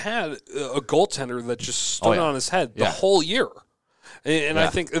 And you had a goaltender that just stood on his head the whole year. And I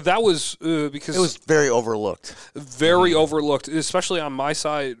think that was because it was very overlooked. Very overlooked, especially on my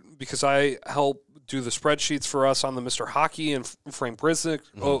side, because I help do the spreadsheets for us on the Mr. Hockey and Frank Brisnick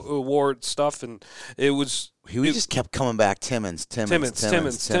award stuff, and it was he just kept coming back. Timmins.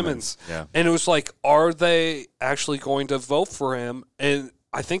 Yeah. And it was like, are they actually going to vote for him? And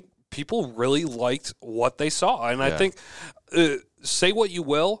I think people really liked what they saw, and I think say what you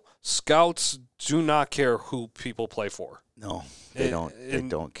will, scouts do not care who people play for. No, they don't. They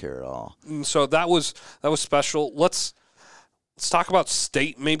don't care at all. And so that was special. Let's talk about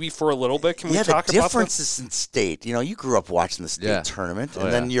state maybe for a little bit. Can we talk about the differences in state? You grew up watching the state tournament,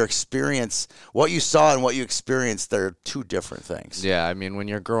 and then your experience, what you saw and what you experienced, they're 2 different things. Yeah, I mean, when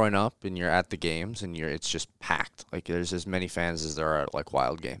you're growing up and you're at the games and it's just packed. Like there's as many fans as there are at like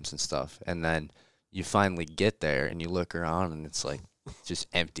Wild games and stuff. And then you finally get there and you look around and it's like just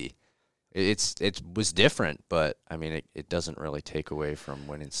empty. It was different, but I mean, it doesn't really take away from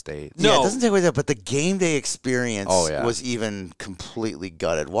winning state. No, it doesn't take away that, but the game day experience was even completely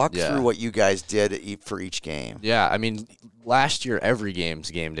gutted. Walk through what you guys did for each game. Yeah, I mean, last year every game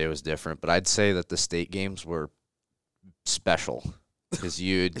day was different, but I'd say that the state games were special because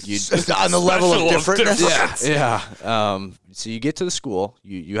you'd on the level of differentness. Yeah. So you get to the school,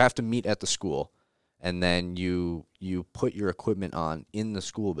 you have to meet at the school. And then you put your equipment on in the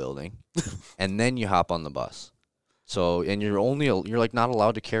school building, and then you hop on the bus. So and you're like not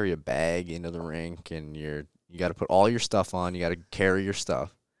allowed to carry a bag into the rink, and you got to put all your stuff on. You got to carry your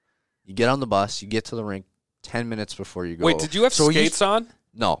stuff. You get on the bus. You get to the rink 10 minutes before you go. Wait, did you have skates on?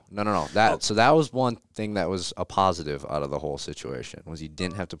 No. So that was one thing that was a positive out of the whole situation was you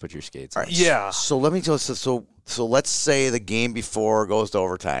didn't have to put your skates on. Right. Yeah. So let me tell you. So let's say the game before goes to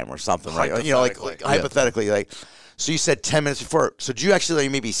overtime or something, right? Hypothetically, so you said 10 minutes before. So did you actually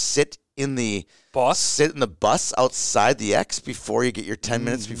maybe sit in the bus outside the X before you get your 10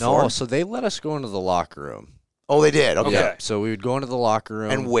 minutes before? No. So they let us go into the locker room. Oh, they did? Okay. Yeah. So we would go into the locker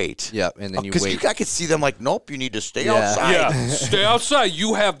room. And wait. Yep, and then you wait. Because I could see them like, nope, you need to stay outside. Yeah, stay outside.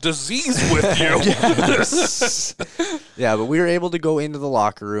 You have disease with you. Yeah, but we were able to go into the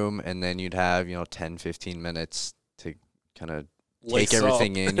locker room, and then you'd have, 10, 15 minutes to kind of take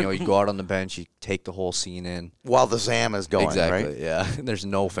everything in. You go out on the bench, you take the whole scene in. While the ZAM is going, exactly, right? Yeah. There's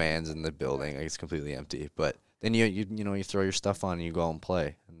no fans in the building. It's completely empty. But then you throw your stuff on and you go out and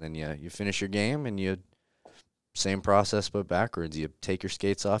play. And then you finish your game and you... Same process, but backwards. You take your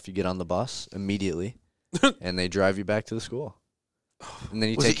skates off, you get on the bus immediately, and they drive you back to the school. And then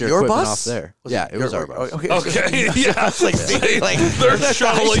you take your equipment off there. It was our bus. Okay. Yeah. It's like they're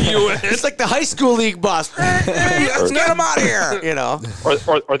shuttling you in. It's like the high school league bus. Let's get them out of here,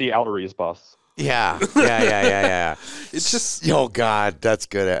 Or the Allery's bus. Yeah. It's just... Oh, God, that's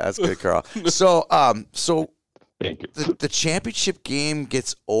good. That's good, Carl. So Thank you. The championship game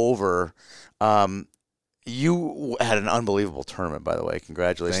gets over. You had an unbelievable tournament, by the way.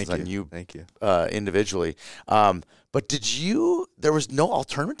 Congratulations on you. Thank you. Individually. But there was no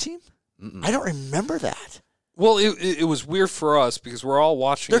all-tournament team? Mm-mm. I don't remember that. Well, it was weird for us because we're all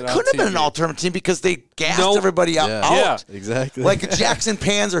watching There it on couldn't have been TV. an alternate team because they gassed No. everybody out. Yeah. Exactly. Like Jackson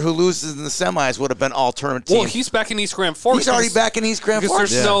Panzer, who loses in the semis, would have been alternate team. Well, he's back in East Grand Forks. He's already back in East Grand because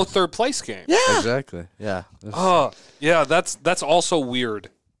Forks. there's no third place game. Yeah. Exactly. Yeah. Oh, yeah, that's also weird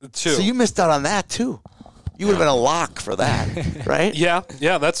too. So you missed out on that too. You would have been a lock for that, right? yeah,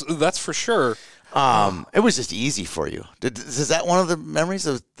 that's for sure. It was just easy for you. Is that one of the memories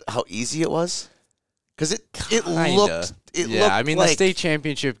of how easy it was? Because it looked. I mean, like, the state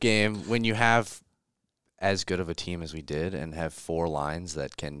championship game, when you have as good of a team as we did and have 4 lines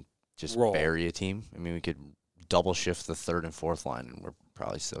that can just Roll. bury a team. I mean, we could double shift the 3rd and 4th line, and we're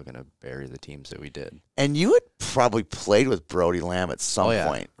probably still going to bury the teams that we did. And you had probably played with Brody Lamb at some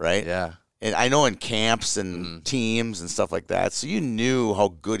point, right? Yeah. And I know in camps and teams and stuff like that. So you knew how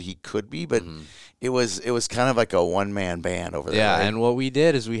good he could be, but it was kind of like a one-man band over there. Yeah, right? and what we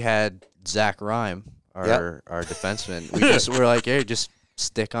did is we had Zach Rhyme, our defenseman. We were like, hey, just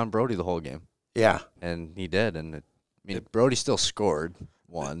stick on Brody the whole game. Yeah. And he did. And Brody still scored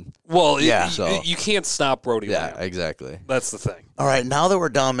one. Well, So- you can't stop Brody. Yeah, Lamb. exactly. That's the thing. All right, now that we're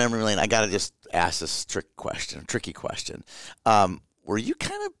down memory lane, I got to just ask this tricky question. Were you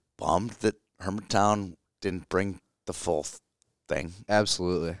kind of bummed that Hermantown didn't bring the full thing?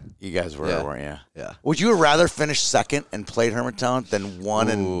 Absolutely. You guys were, Yeah. weren't you? Yeah. Would you rather finish second and played Hermantown than won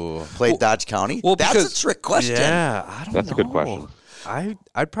and played Dodge County? well, That's because- a trick question. Yeah, I don't know. That's a good question.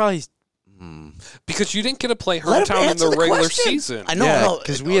 I'd probably Because you didn't get to play Let him Hermantown in answer the the regular question. season. I know,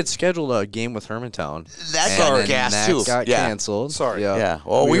 because we had scheduled a game with Hermantown. That and got then gassed that too. got Yeah. canceled. Sorry. Yeah.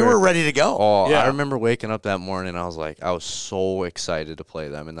 Well, we were ready to go. Oh, Yeah. I remember waking up that morning. I was so excited to play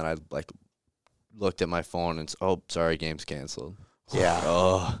them, and then I looked at my phone and sorry, game's canceled. Yeah.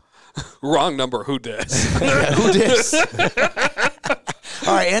 Oh, Wrong number. Who dis? Who dis?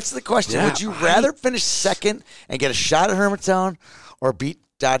 All right, answer the question. Yeah, Would you rather finish second and get a shot at Hermantown or beat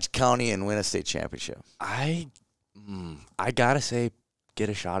Dodge County and win a state championship? I gotta say, get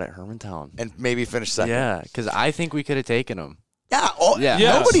a shot at Hermantown. And maybe finish second? Yeah, because I think we could have taken them. Yeah. Yeah.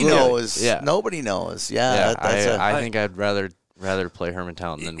 Nobody absolutely. knows. Yeah. Nobody knows. Yeah. Yeah, That's I think I'd rather play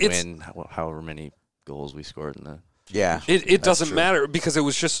Hermantown than It's- win however many goals we scored in the. yeah. It doesn't true. matter because it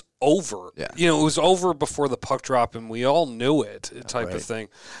was just over. Yeah. You know, it was over before the puck drop, and we all knew it. Type Right. of thing.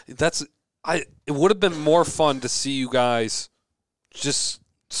 It would have been more fun to see you guys just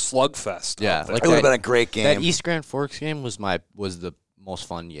slugfest. Yeah, out there. like It would have that- been a great game. That East Grand Forks game was the most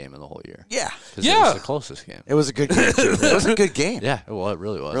fun game of the whole year. yeah. 'Cause Yeah. it was the closest game. It was a good game, too. It was a good game. Yeah, well, it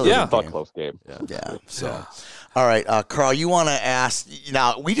really was. Really Yeah. good Thought game. close game. Yeah. So, all right, Carl, you want to ask?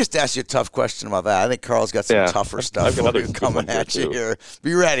 Now, we just asked you a tough question about that. I think Carl's got some Yeah. tougher I've stuff got another for you good coming one here, at you too. here.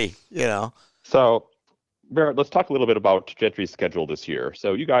 Be ready, So, Barrett, let's talk a little bit about Gentry's schedule this year.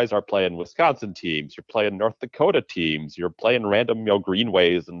 So you guys are playing Wisconsin teams, you're playing North Dakota teams, you're playing random,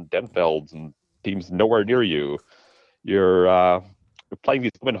 Greenways and Denfelds and teams nowhere near you. You're playing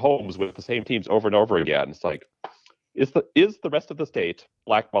these women homes with the same teams over and over again. It's like, is the rest of the state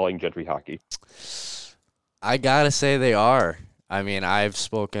blackballing Gentry hockey? I gotta say they are. I mean, I've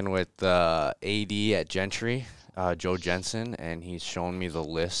spoken with the AD at Gentry, Joe Jensen, and he's shown me the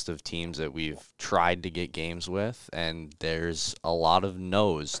list of teams that we've tried to get games with, and there's a lot of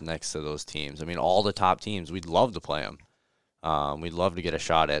no's next to those teams. I mean, all the top teams, we'd love to play them. We'd love to get a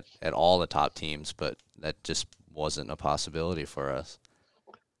shot at all the top teams, but that just wasn't a possibility for us.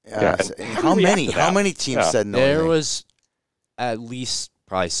 Yeah. How do you react to How that? many teams Yeah. said no? There was at least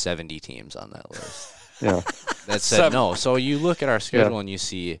probably 70 teams on that list Yeah. that said Seven. no. So you look at our schedule and you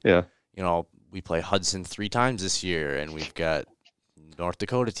see, Yeah. we play Hudson 3 times this year, and we've got North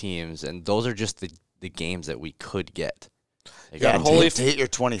Dakota teams, and those are just the games that we could get. Like, Yeah, got Holy to hit your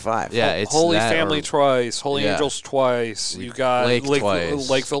 25. yeah, it's Holy that Family or- twice, Holy Yeah. Angels twice. We- You got Lake twice.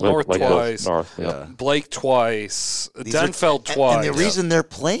 Lakeville North Like twice, North, yeah. Yeah. Blake twice, These are- Denfeld and- twice. And the reason they're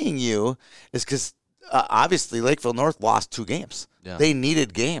playing you is because obviously Lakeville North lost 2 games. Yeah. They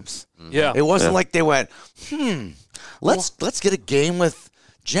needed games. yeah, It wasn't Yeah. like they went, let's get a game with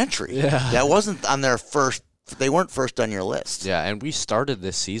Gentry. Yeah. That wasn't on their first. They weren't first on your list. Yeah, and we started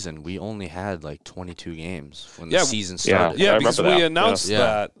this season. We only had like 22 games when the Yeah. season Yeah. started. yeah, I because remember we that. announced Yeah.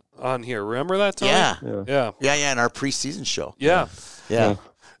 that on here. Remember that, Tony? Yeah. yeah, In our preseason show. yeah. Yeah.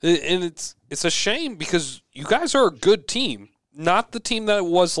 And it's a shame because you guys are a good team. Not the team that it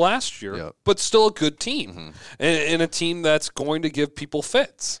was last year, Yep. but still a good team. And a team that's going to give people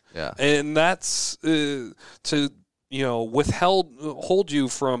fits. Yeah. And that's to hold you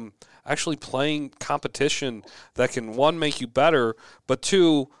from actually playing competition that can, one, make you better, but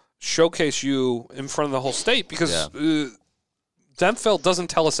two, showcase you in front of the whole state. Because Denfeld doesn't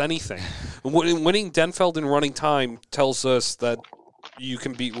tell us anything. Winning Denfeld in running time tells us that you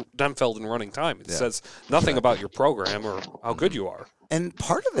can beat Denfeld in running time. It says nothing about your program or how good you are. And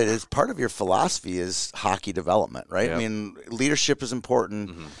part of your philosophy is hockey development, right? Yep. I mean, leadership is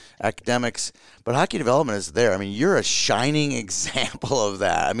important, academics, but hockey development is there. I mean, you're a shining example of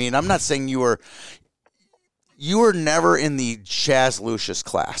that. I mean, I'm not saying you were never in the Chaz Lucius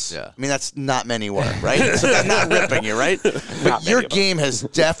class. Yeah. I mean, that's not many were, right? So I'm not ripping you, right? But your game has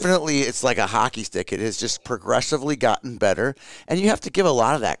definitely, it's like a hockey stick. It has just progressively gotten better. And you have to give a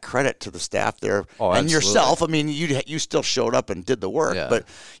lot of that credit to the staff there and yourself. I mean, you still showed up and did the work, but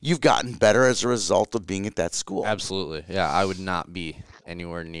you've gotten better as a result of being at that school. Absolutely. Yeah, I would not be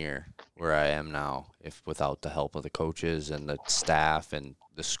anywhere near where I am now without the help of the coaches and the staff and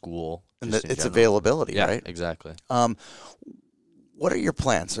the school. And its availability, right? Exactly. What are your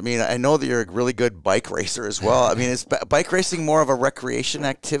plans? I mean, I know that you're a really good bike racer as well. I mean, is bike racing more of a recreation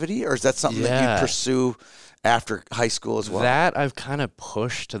activity, or is that something that you pursue after high school as well? That I've kind of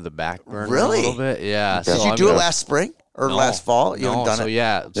pushed to the back burner a Really? little bit. Yeah. Did you do it last spring or last fall? You haven't done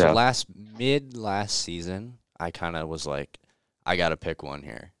it? So last season, I kind of was like, I got to pick one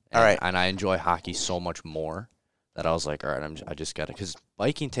here. All right. And I enjoy hockey so much more that I was like, all right, I just got to, because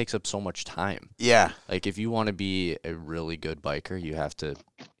biking takes up so much time. Yeah. Like, if you want to be a really good biker, you have to,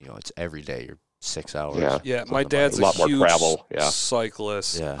 it's every day. You're 6 hours. Yeah, my dad's a lot more huge travel.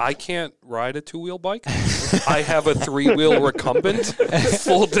 cyclist. Yeah. I can't ride a 2-wheel bike. I have a 3-wheel recumbent.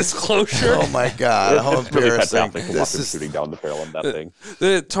 Full disclosure. Oh my God! How It's really embarrassing! fantastic to watch This him is shooting down the trail on that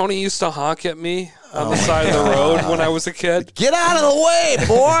thing. Tony used to honk at me on the side of the road when I was a kid. get out of the way,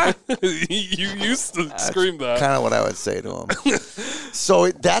 boy. You used to scream that. Kind of what I would say to him. So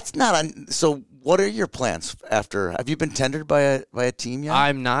that's not. So what are your plans after? Have you been tendered by a team yet?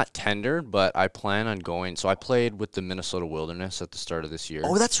 I'm not tendered, but I plan on going. So I played with the Minnesota Wilderness at the start of this year.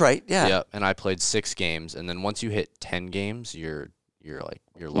 Oh, that's right. Yeah. Yep. And I played 6 games, and then once you hit 10 games, you're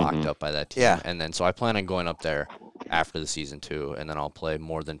locked up by that team. Yeah. And then so I plan on going up there after the season too, and then I'll play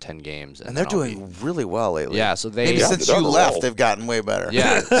more than 10 games. And they're doing really well lately. Yeah. So they Maybe since they're you on a left, roll. they've gotten way better.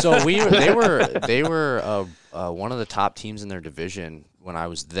 Yeah. So they were one of the top teams in their division when I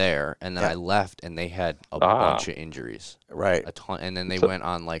was there, and then I left, and they had a bunch of injuries, Right. a ton, and then they went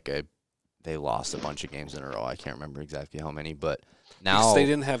on they lost a bunch of games in a row. I can't remember exactly how many, but now Because they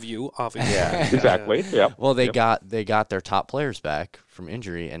didn't have you, obviously. Yeah. Exactly. Yeah. well, they got their top players back from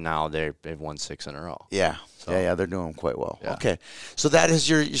injury, and now they've won 6 in a row. Yeah. So- Yeah, they're doing quite well. Yeah. Okay, so that is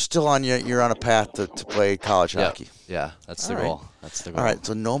you're still you're on a path to play college hockey. Yeah, that's the All right. goal. That's the goal. All right,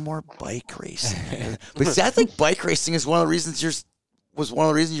 so no more bike racing. But see, I think bike racing is one of the reasons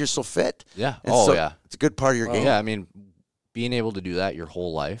you're so fit. Yeah. And Oh so yeah. it's a good part of your game. Yeah. I mean, being able to do that your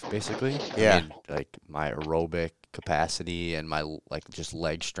whole life, basically. Yeah. I mean, like my aerobic capacity and my just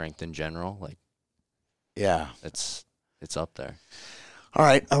leg strength in general, Yeah. it's up there. All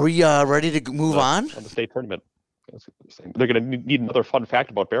right, are we ready to move on? On the state tournament. They're going to need another fun fact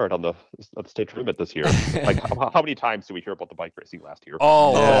about Barrett on the state tournament this year. Like, how many times did we hear about the bike racing last year?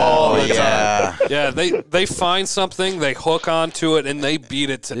 All the yeah. time. Yeah, they find something, they hook onto it, and they beat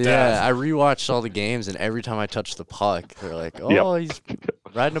it to Yeah, death. I rewatched all the games, and every time I touch the puck, they're like, "Oh, he's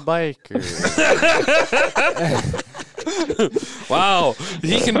riding a bike." Or, Wow,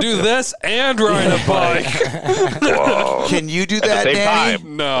 he can do this and ride a bike. Whoa. Can you do At the that, same Danny?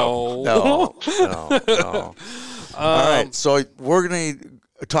 time. No. No. All right, so we're gonna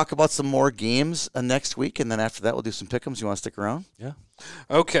talk about some more games next week, and then after that, we'll do some pick'ems. You want to stick around? yeah.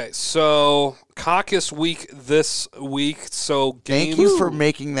 Okay, so caucus week this week. So games. Thank you for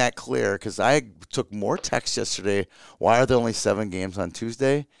making that clear, because I took more texts yesterday. Why are there only 7 games on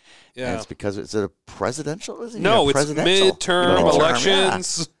Tuesday? And Yeah. it's because it's a presidential. Is it? No, Yeah, it's presidential. midterm No.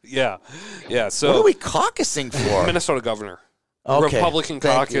 elections. Yeah. So What are we caucusing for? Minnesota governor. Okay, Republican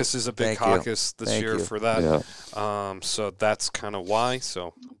thank caucus you. is a big Thank you. caucus this Thank year you. for that. Yeah. So that's kind of why.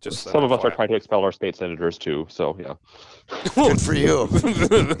 So just Some of us are trying to expel our state senators too. So yeah. Good for you.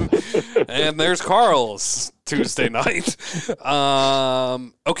 And there's Carl's Tuesday night.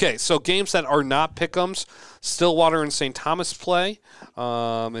 Okay, so games that are not pick'ems: Stillwater and St. Thomas play,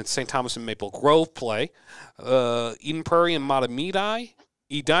 and St. Thomas and Maple Grove play. Eden Prairie and Matamidi.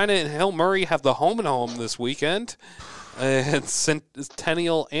 Edina and Hill Murray have the home and home this weekend. And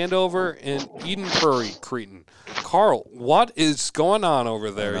Centennial Andover and Eden Prairie Cretin. Carl, what is going on over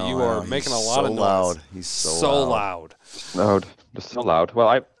there? I know, You I are know. making He's a lot so of noise. loud. He's so loud. Loud. Just so loud. Well,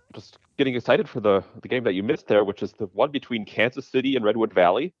 I'm just getting excited for the game that you missed there, which is the one between Kansas City and Redwood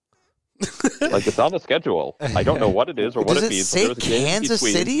Valley. Like, it's on the schedule. I don't know what it is or what Does it it means. but say there was a game Kansas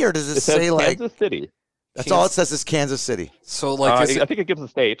between- City, or does it It says say like? Kansas City. That's all it says is Kansas City. So, like, I think it gives the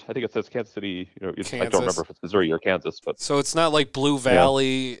state. I think it says Kansas City. I don't Kansas? remember if it's Missouri or Kansas, but so it's not like Blue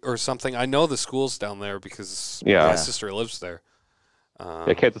Valley or something. I know the school's down there because my sister lives there.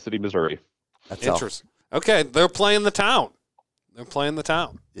 Kansas City, Missouri. That's interesting. Okay, they're playing the town.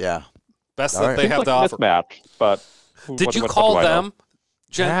 Yeah. Best All that right. they have to offer. Mismatch, but Did you call them?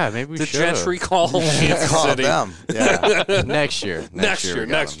 Maybe we Did should. Gentry call Kansas Call City? them. Yeah. Next year. Next year.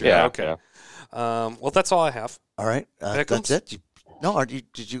 Yeah, Okay. Well, that's all I have. All right. Pick'ems? That's it.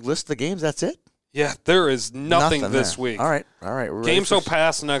 Did you list the games? That's it? Yeah, there is nothing this there. week. All right. We're ready Games for will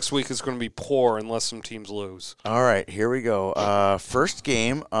pass next week is going to be poor unless some teams lose. All right, here we go. First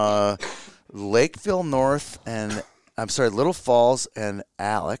game, Lakeville North and Little Falls and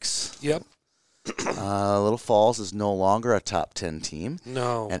Alex. Yep. Little Falls is no longer a top 10 team.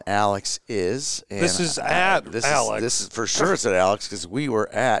 No. And Alex is. And This is at Alex. This is for sure it's at Alex because we were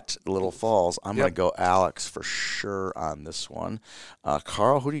at Little Falls. I'm going to Yep. go Alex for sure on this one.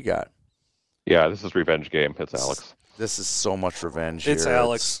 Carl, who do you got? Yeah, this is revenge game. It's Alex. This is so much revenge It's here.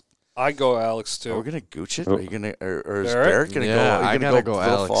 Alex. I go Alex too. Are we gonna gooch it? Are you gonna, or is Barrett? Barrett gonna go? Yeah, Are you I gonna gotta go Little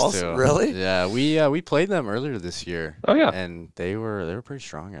Alex Falls? too. Really? Yeah, we played them earlier this year. Oh yeah, And they were pretty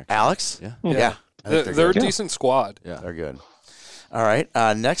strong actually. Alex? Yeah. Yeah. I think They're a good. decent squad. Yeah. They're good. All right.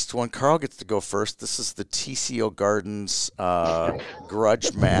 Next one. Carl gets to go first. This is the TCO Gardens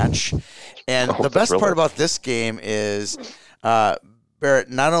grudge match. And the best part about this game is, Barrett,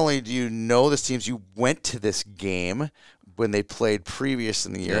 not only do you know this teams, you went to this game when they played previous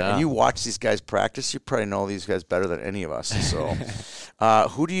in the year, Yeah. and you watch these guys practice. You probably know these guys better than any of us. So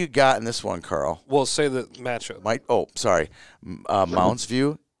who do you got in this one, Carl? We'll say the matchup. Mounds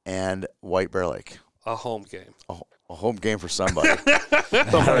View and White Bear Lake. A home game. A home game for somebody. I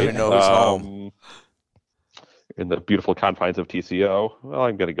don't even know who's home. In the beautiful confines of TCO, well,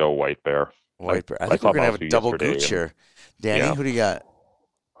 I'm going to go White Bear. White Bear. I I think saw we're going to Mounds have a View double yesterday, gooch and- here. Danny, Yeah. who do you got?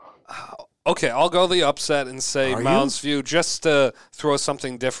 Okay, I'll go the upset and say Are you? Mounds View just to throw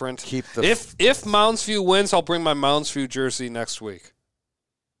something different. Keep the If Mounds View wins, I'll bring my Mounds View jersey next week.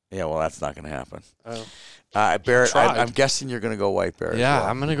 Yeah, well, that's not going to happen. Oh. Barrett, Tried. I'm guessing you're going to go White Bear. as Yeah, well.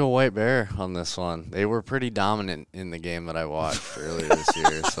 I'm gonna go White Bear on this one. They were pretty dominant in the game that I watched earlier this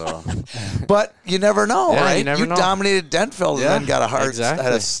year. So, But you never know, Yeah, right? you never know. dominated Denfeld Yeah, and then got exactly.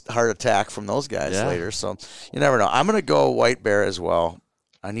 had a heart attack from those guys Yeah. later. So you never know. I'm going to go White Bear as well.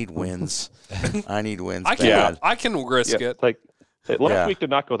 I need wins. I need wins. I can bad. I can risk it. Like last Yeah. week did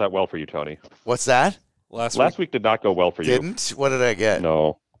not go that well for you, Tony. What's that? Last Week did not go well for you. Didn't? What did I get?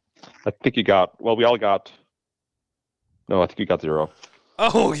 No, I think you got. Well, we all got. No, I think you got 0.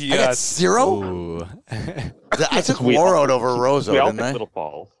 Oh I got yes. 0? ooh. I took We- Warroad over Roseau, we all didn't picked I? Little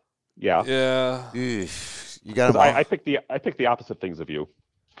Falls. Yeah. Yeah. Oof. You got 'Cause them all. I picked the opposite things of you.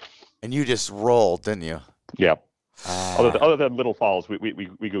 And you just rolled, didn't you? Yeah. Other than Little Falls, we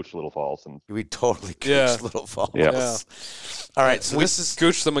gooched Little Falls, and We totally coached Yeah. Little Falls. Yeah. All right, so we this is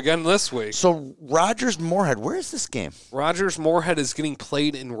gooched them again this week. so Rogers Moorhead. Where is this game? Rogers Moorhead is getting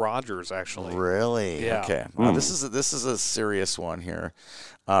played in Rogers actually. Really? Yeah. Okay. Well, this is a serious one here.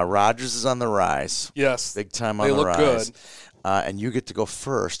 Rogers is on the rise, Yes. big time on They the look rise. good. And you get to go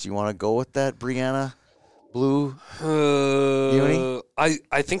first. You want to go with that, Brianna? Blue? Uni?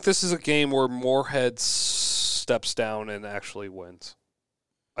 I think this is a game where Moorhead steps down and actually wins.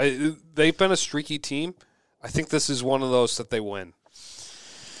 They've been a streaky team. I think this is one of those that they win.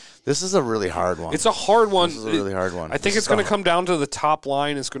 This is a really hard one. It's a hard one. This is a really hard one. I think it's going to come down to the top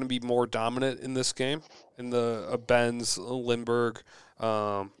line is going to be more dominant in this game. In the Benz, Lindbergh.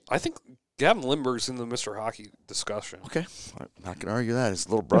 I think Gavin Lindbergh's in the Mr. Hockey discussion. Okay. I'm not going to argue that. His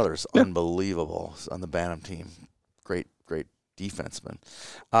little brother's unbelievable on the Bantam team. Great defenseman.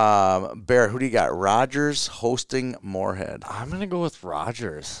 Bear, who do you got? Rogers hosting Moorhead. I'm gonna go with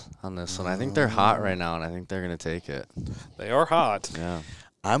Rogers on this one. I think they're hot right now, and I think they're gonna take it. They are hot. Yeah.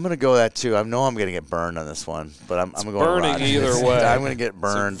 I'm going to go that too. I know I'm going to get burned on this one, but I'm going to go burning Rogers. either way. I'm going to get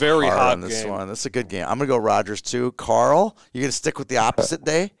burned very hard hot on this game. one. This is a good game. I'm going to go Rogers too. Carl, you going to stick with the opposite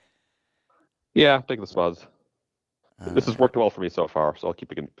day? yeah, take the Spuds. This has worked well for me so far, so I'll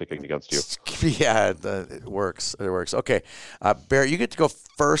keep picking against you. Yeah, it works. It works. Okay. Bear, you get to go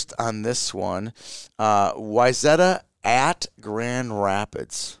first on this one. Wyzetta at Grand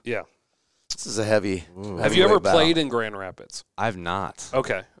Rapids. Yeah. This is a heavy. Have you ever battle. played in Grand Rapids? I've not.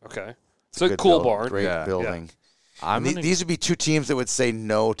 Okay. It's a Good cool build, barn. Great Yeah. building. I'm gonna, These would be two teams that would say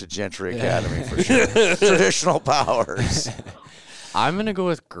no to Gentry Academy for sure. Traditional powers. I'm gonna go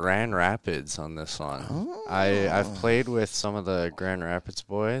with Grand Rapids on this one. I've played with some of the Grand Rapids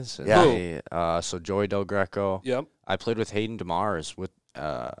boys. And so Joey Del Greco. Yep. I played with Hayden DeMars with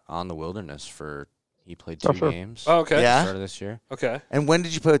on the Wilderness for He played 2 sure. games. Oh, okay. Yeah. Started this year. Okay. And when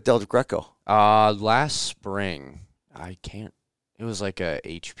did you play with Del Greco? Last spring. I can't. It was like a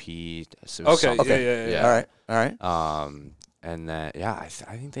HP. So it was Okay. something. Yeah. All right. And then I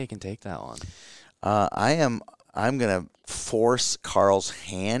think they can take that one. I'm gonna force Carl's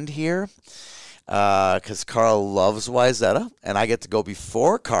hand here because Carl loves Wyzetta, and I get to go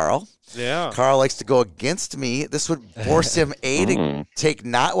before Carl. Yeah. Carl likes to go against me. This would force him to take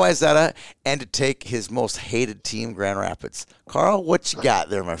not Wyzetta and to take his most hated team, Grand Rapids. Carl, what you got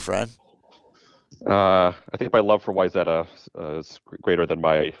there, my friend? I think my love for Wyzetta is greater than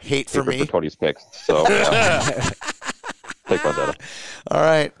my Hate for hatred me? for Tony's picks. So take Wyzetta. All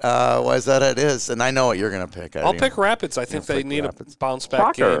right, Wyzetta it is, and I know what you're gonna pick. I'll pick Rapids. I think You'll they pick need Rapids. a bounce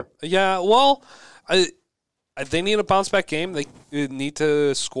back Shocker. game. Yeah. Well, they need a bounce back game. They need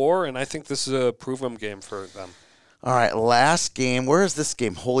to score, and I think this is a prove 'em game for them. All right, last game. Where is this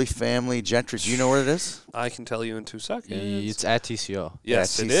game? Holy Family Gentry. Do you know where it is? I can tell you in 2 seconds. It's at TCO.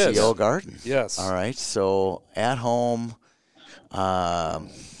 Yes, At it is. TCO Garden. Yes. All right, so at home,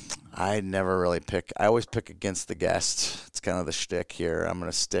 I never really pick. I always pick against the guest. It's kind of the shtick here. I'm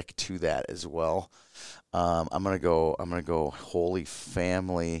going to stick to that as well. I'm gonna go Holy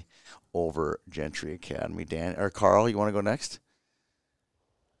Family over Gentry Academy. Dan or Carl, you want to go next?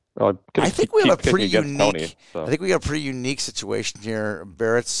 Well, I think we have a pretty unique. Tony, so. I think we got a pretty unique situation here.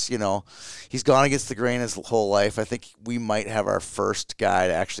 Barrett's, he's gone against the grain his whole life. I think we might have our first guy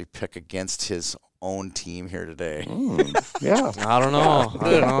to actually pick against his own team here today. Yeah. I don't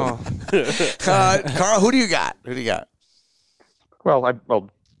know. Carl, who do you got? Well,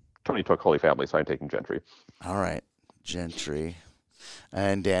 Tony took Holy Family, so I'm taking Gentry. All right, Gentry,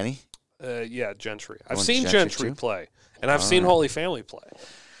 and Danny. Yeah, Gentry. I've Want seen Gentry Gentry too? play, and I've seen Holy Family play.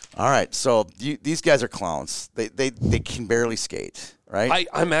 All right, so these guys are clowns. They can barely skate, right?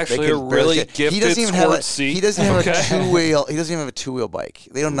 I'm actually They a can barely really skate. gifted He doesn't even have sports seat. He doesn't have Okay. a two-wheel. He doesn't even have a two-wheel bike.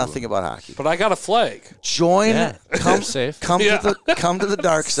 They know nothing about hockey. But I got a flag. Join, Yeah, come safe. come Yeah. come to the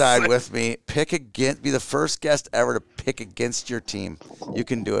dark side with me. Pick against. Be the first guest ever to pick against your team. You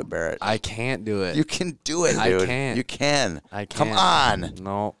can do it, Barrett. I can't do it. You can do it, I dude. can't. You can. I Come can't. on.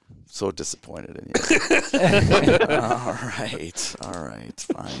 No. So disappointed in you. All right,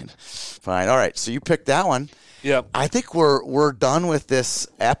 fine. All right, so you picked that one. Yeah. I think we're done with this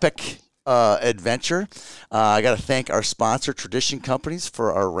epic adventure. I got to thank our sponsor, Tradition Companies,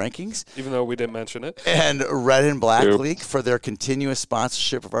 for our rankings, Even though we didn't mention it. and Red and Black Yep. League for their continuous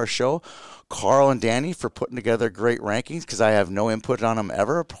sponsorship of our show. Carl and Danny for putting together great rankings because I have no input on them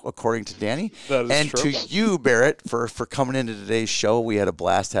ever, according to Danny. That is and true. to you, Barrett, for coming into today's show. We had a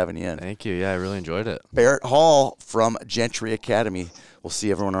blast having you in. Thank you. Yeah, I really enjoyed it. Barrett Hall from Gentry Academy. We'll see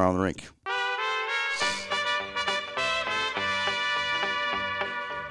everyone around the rink.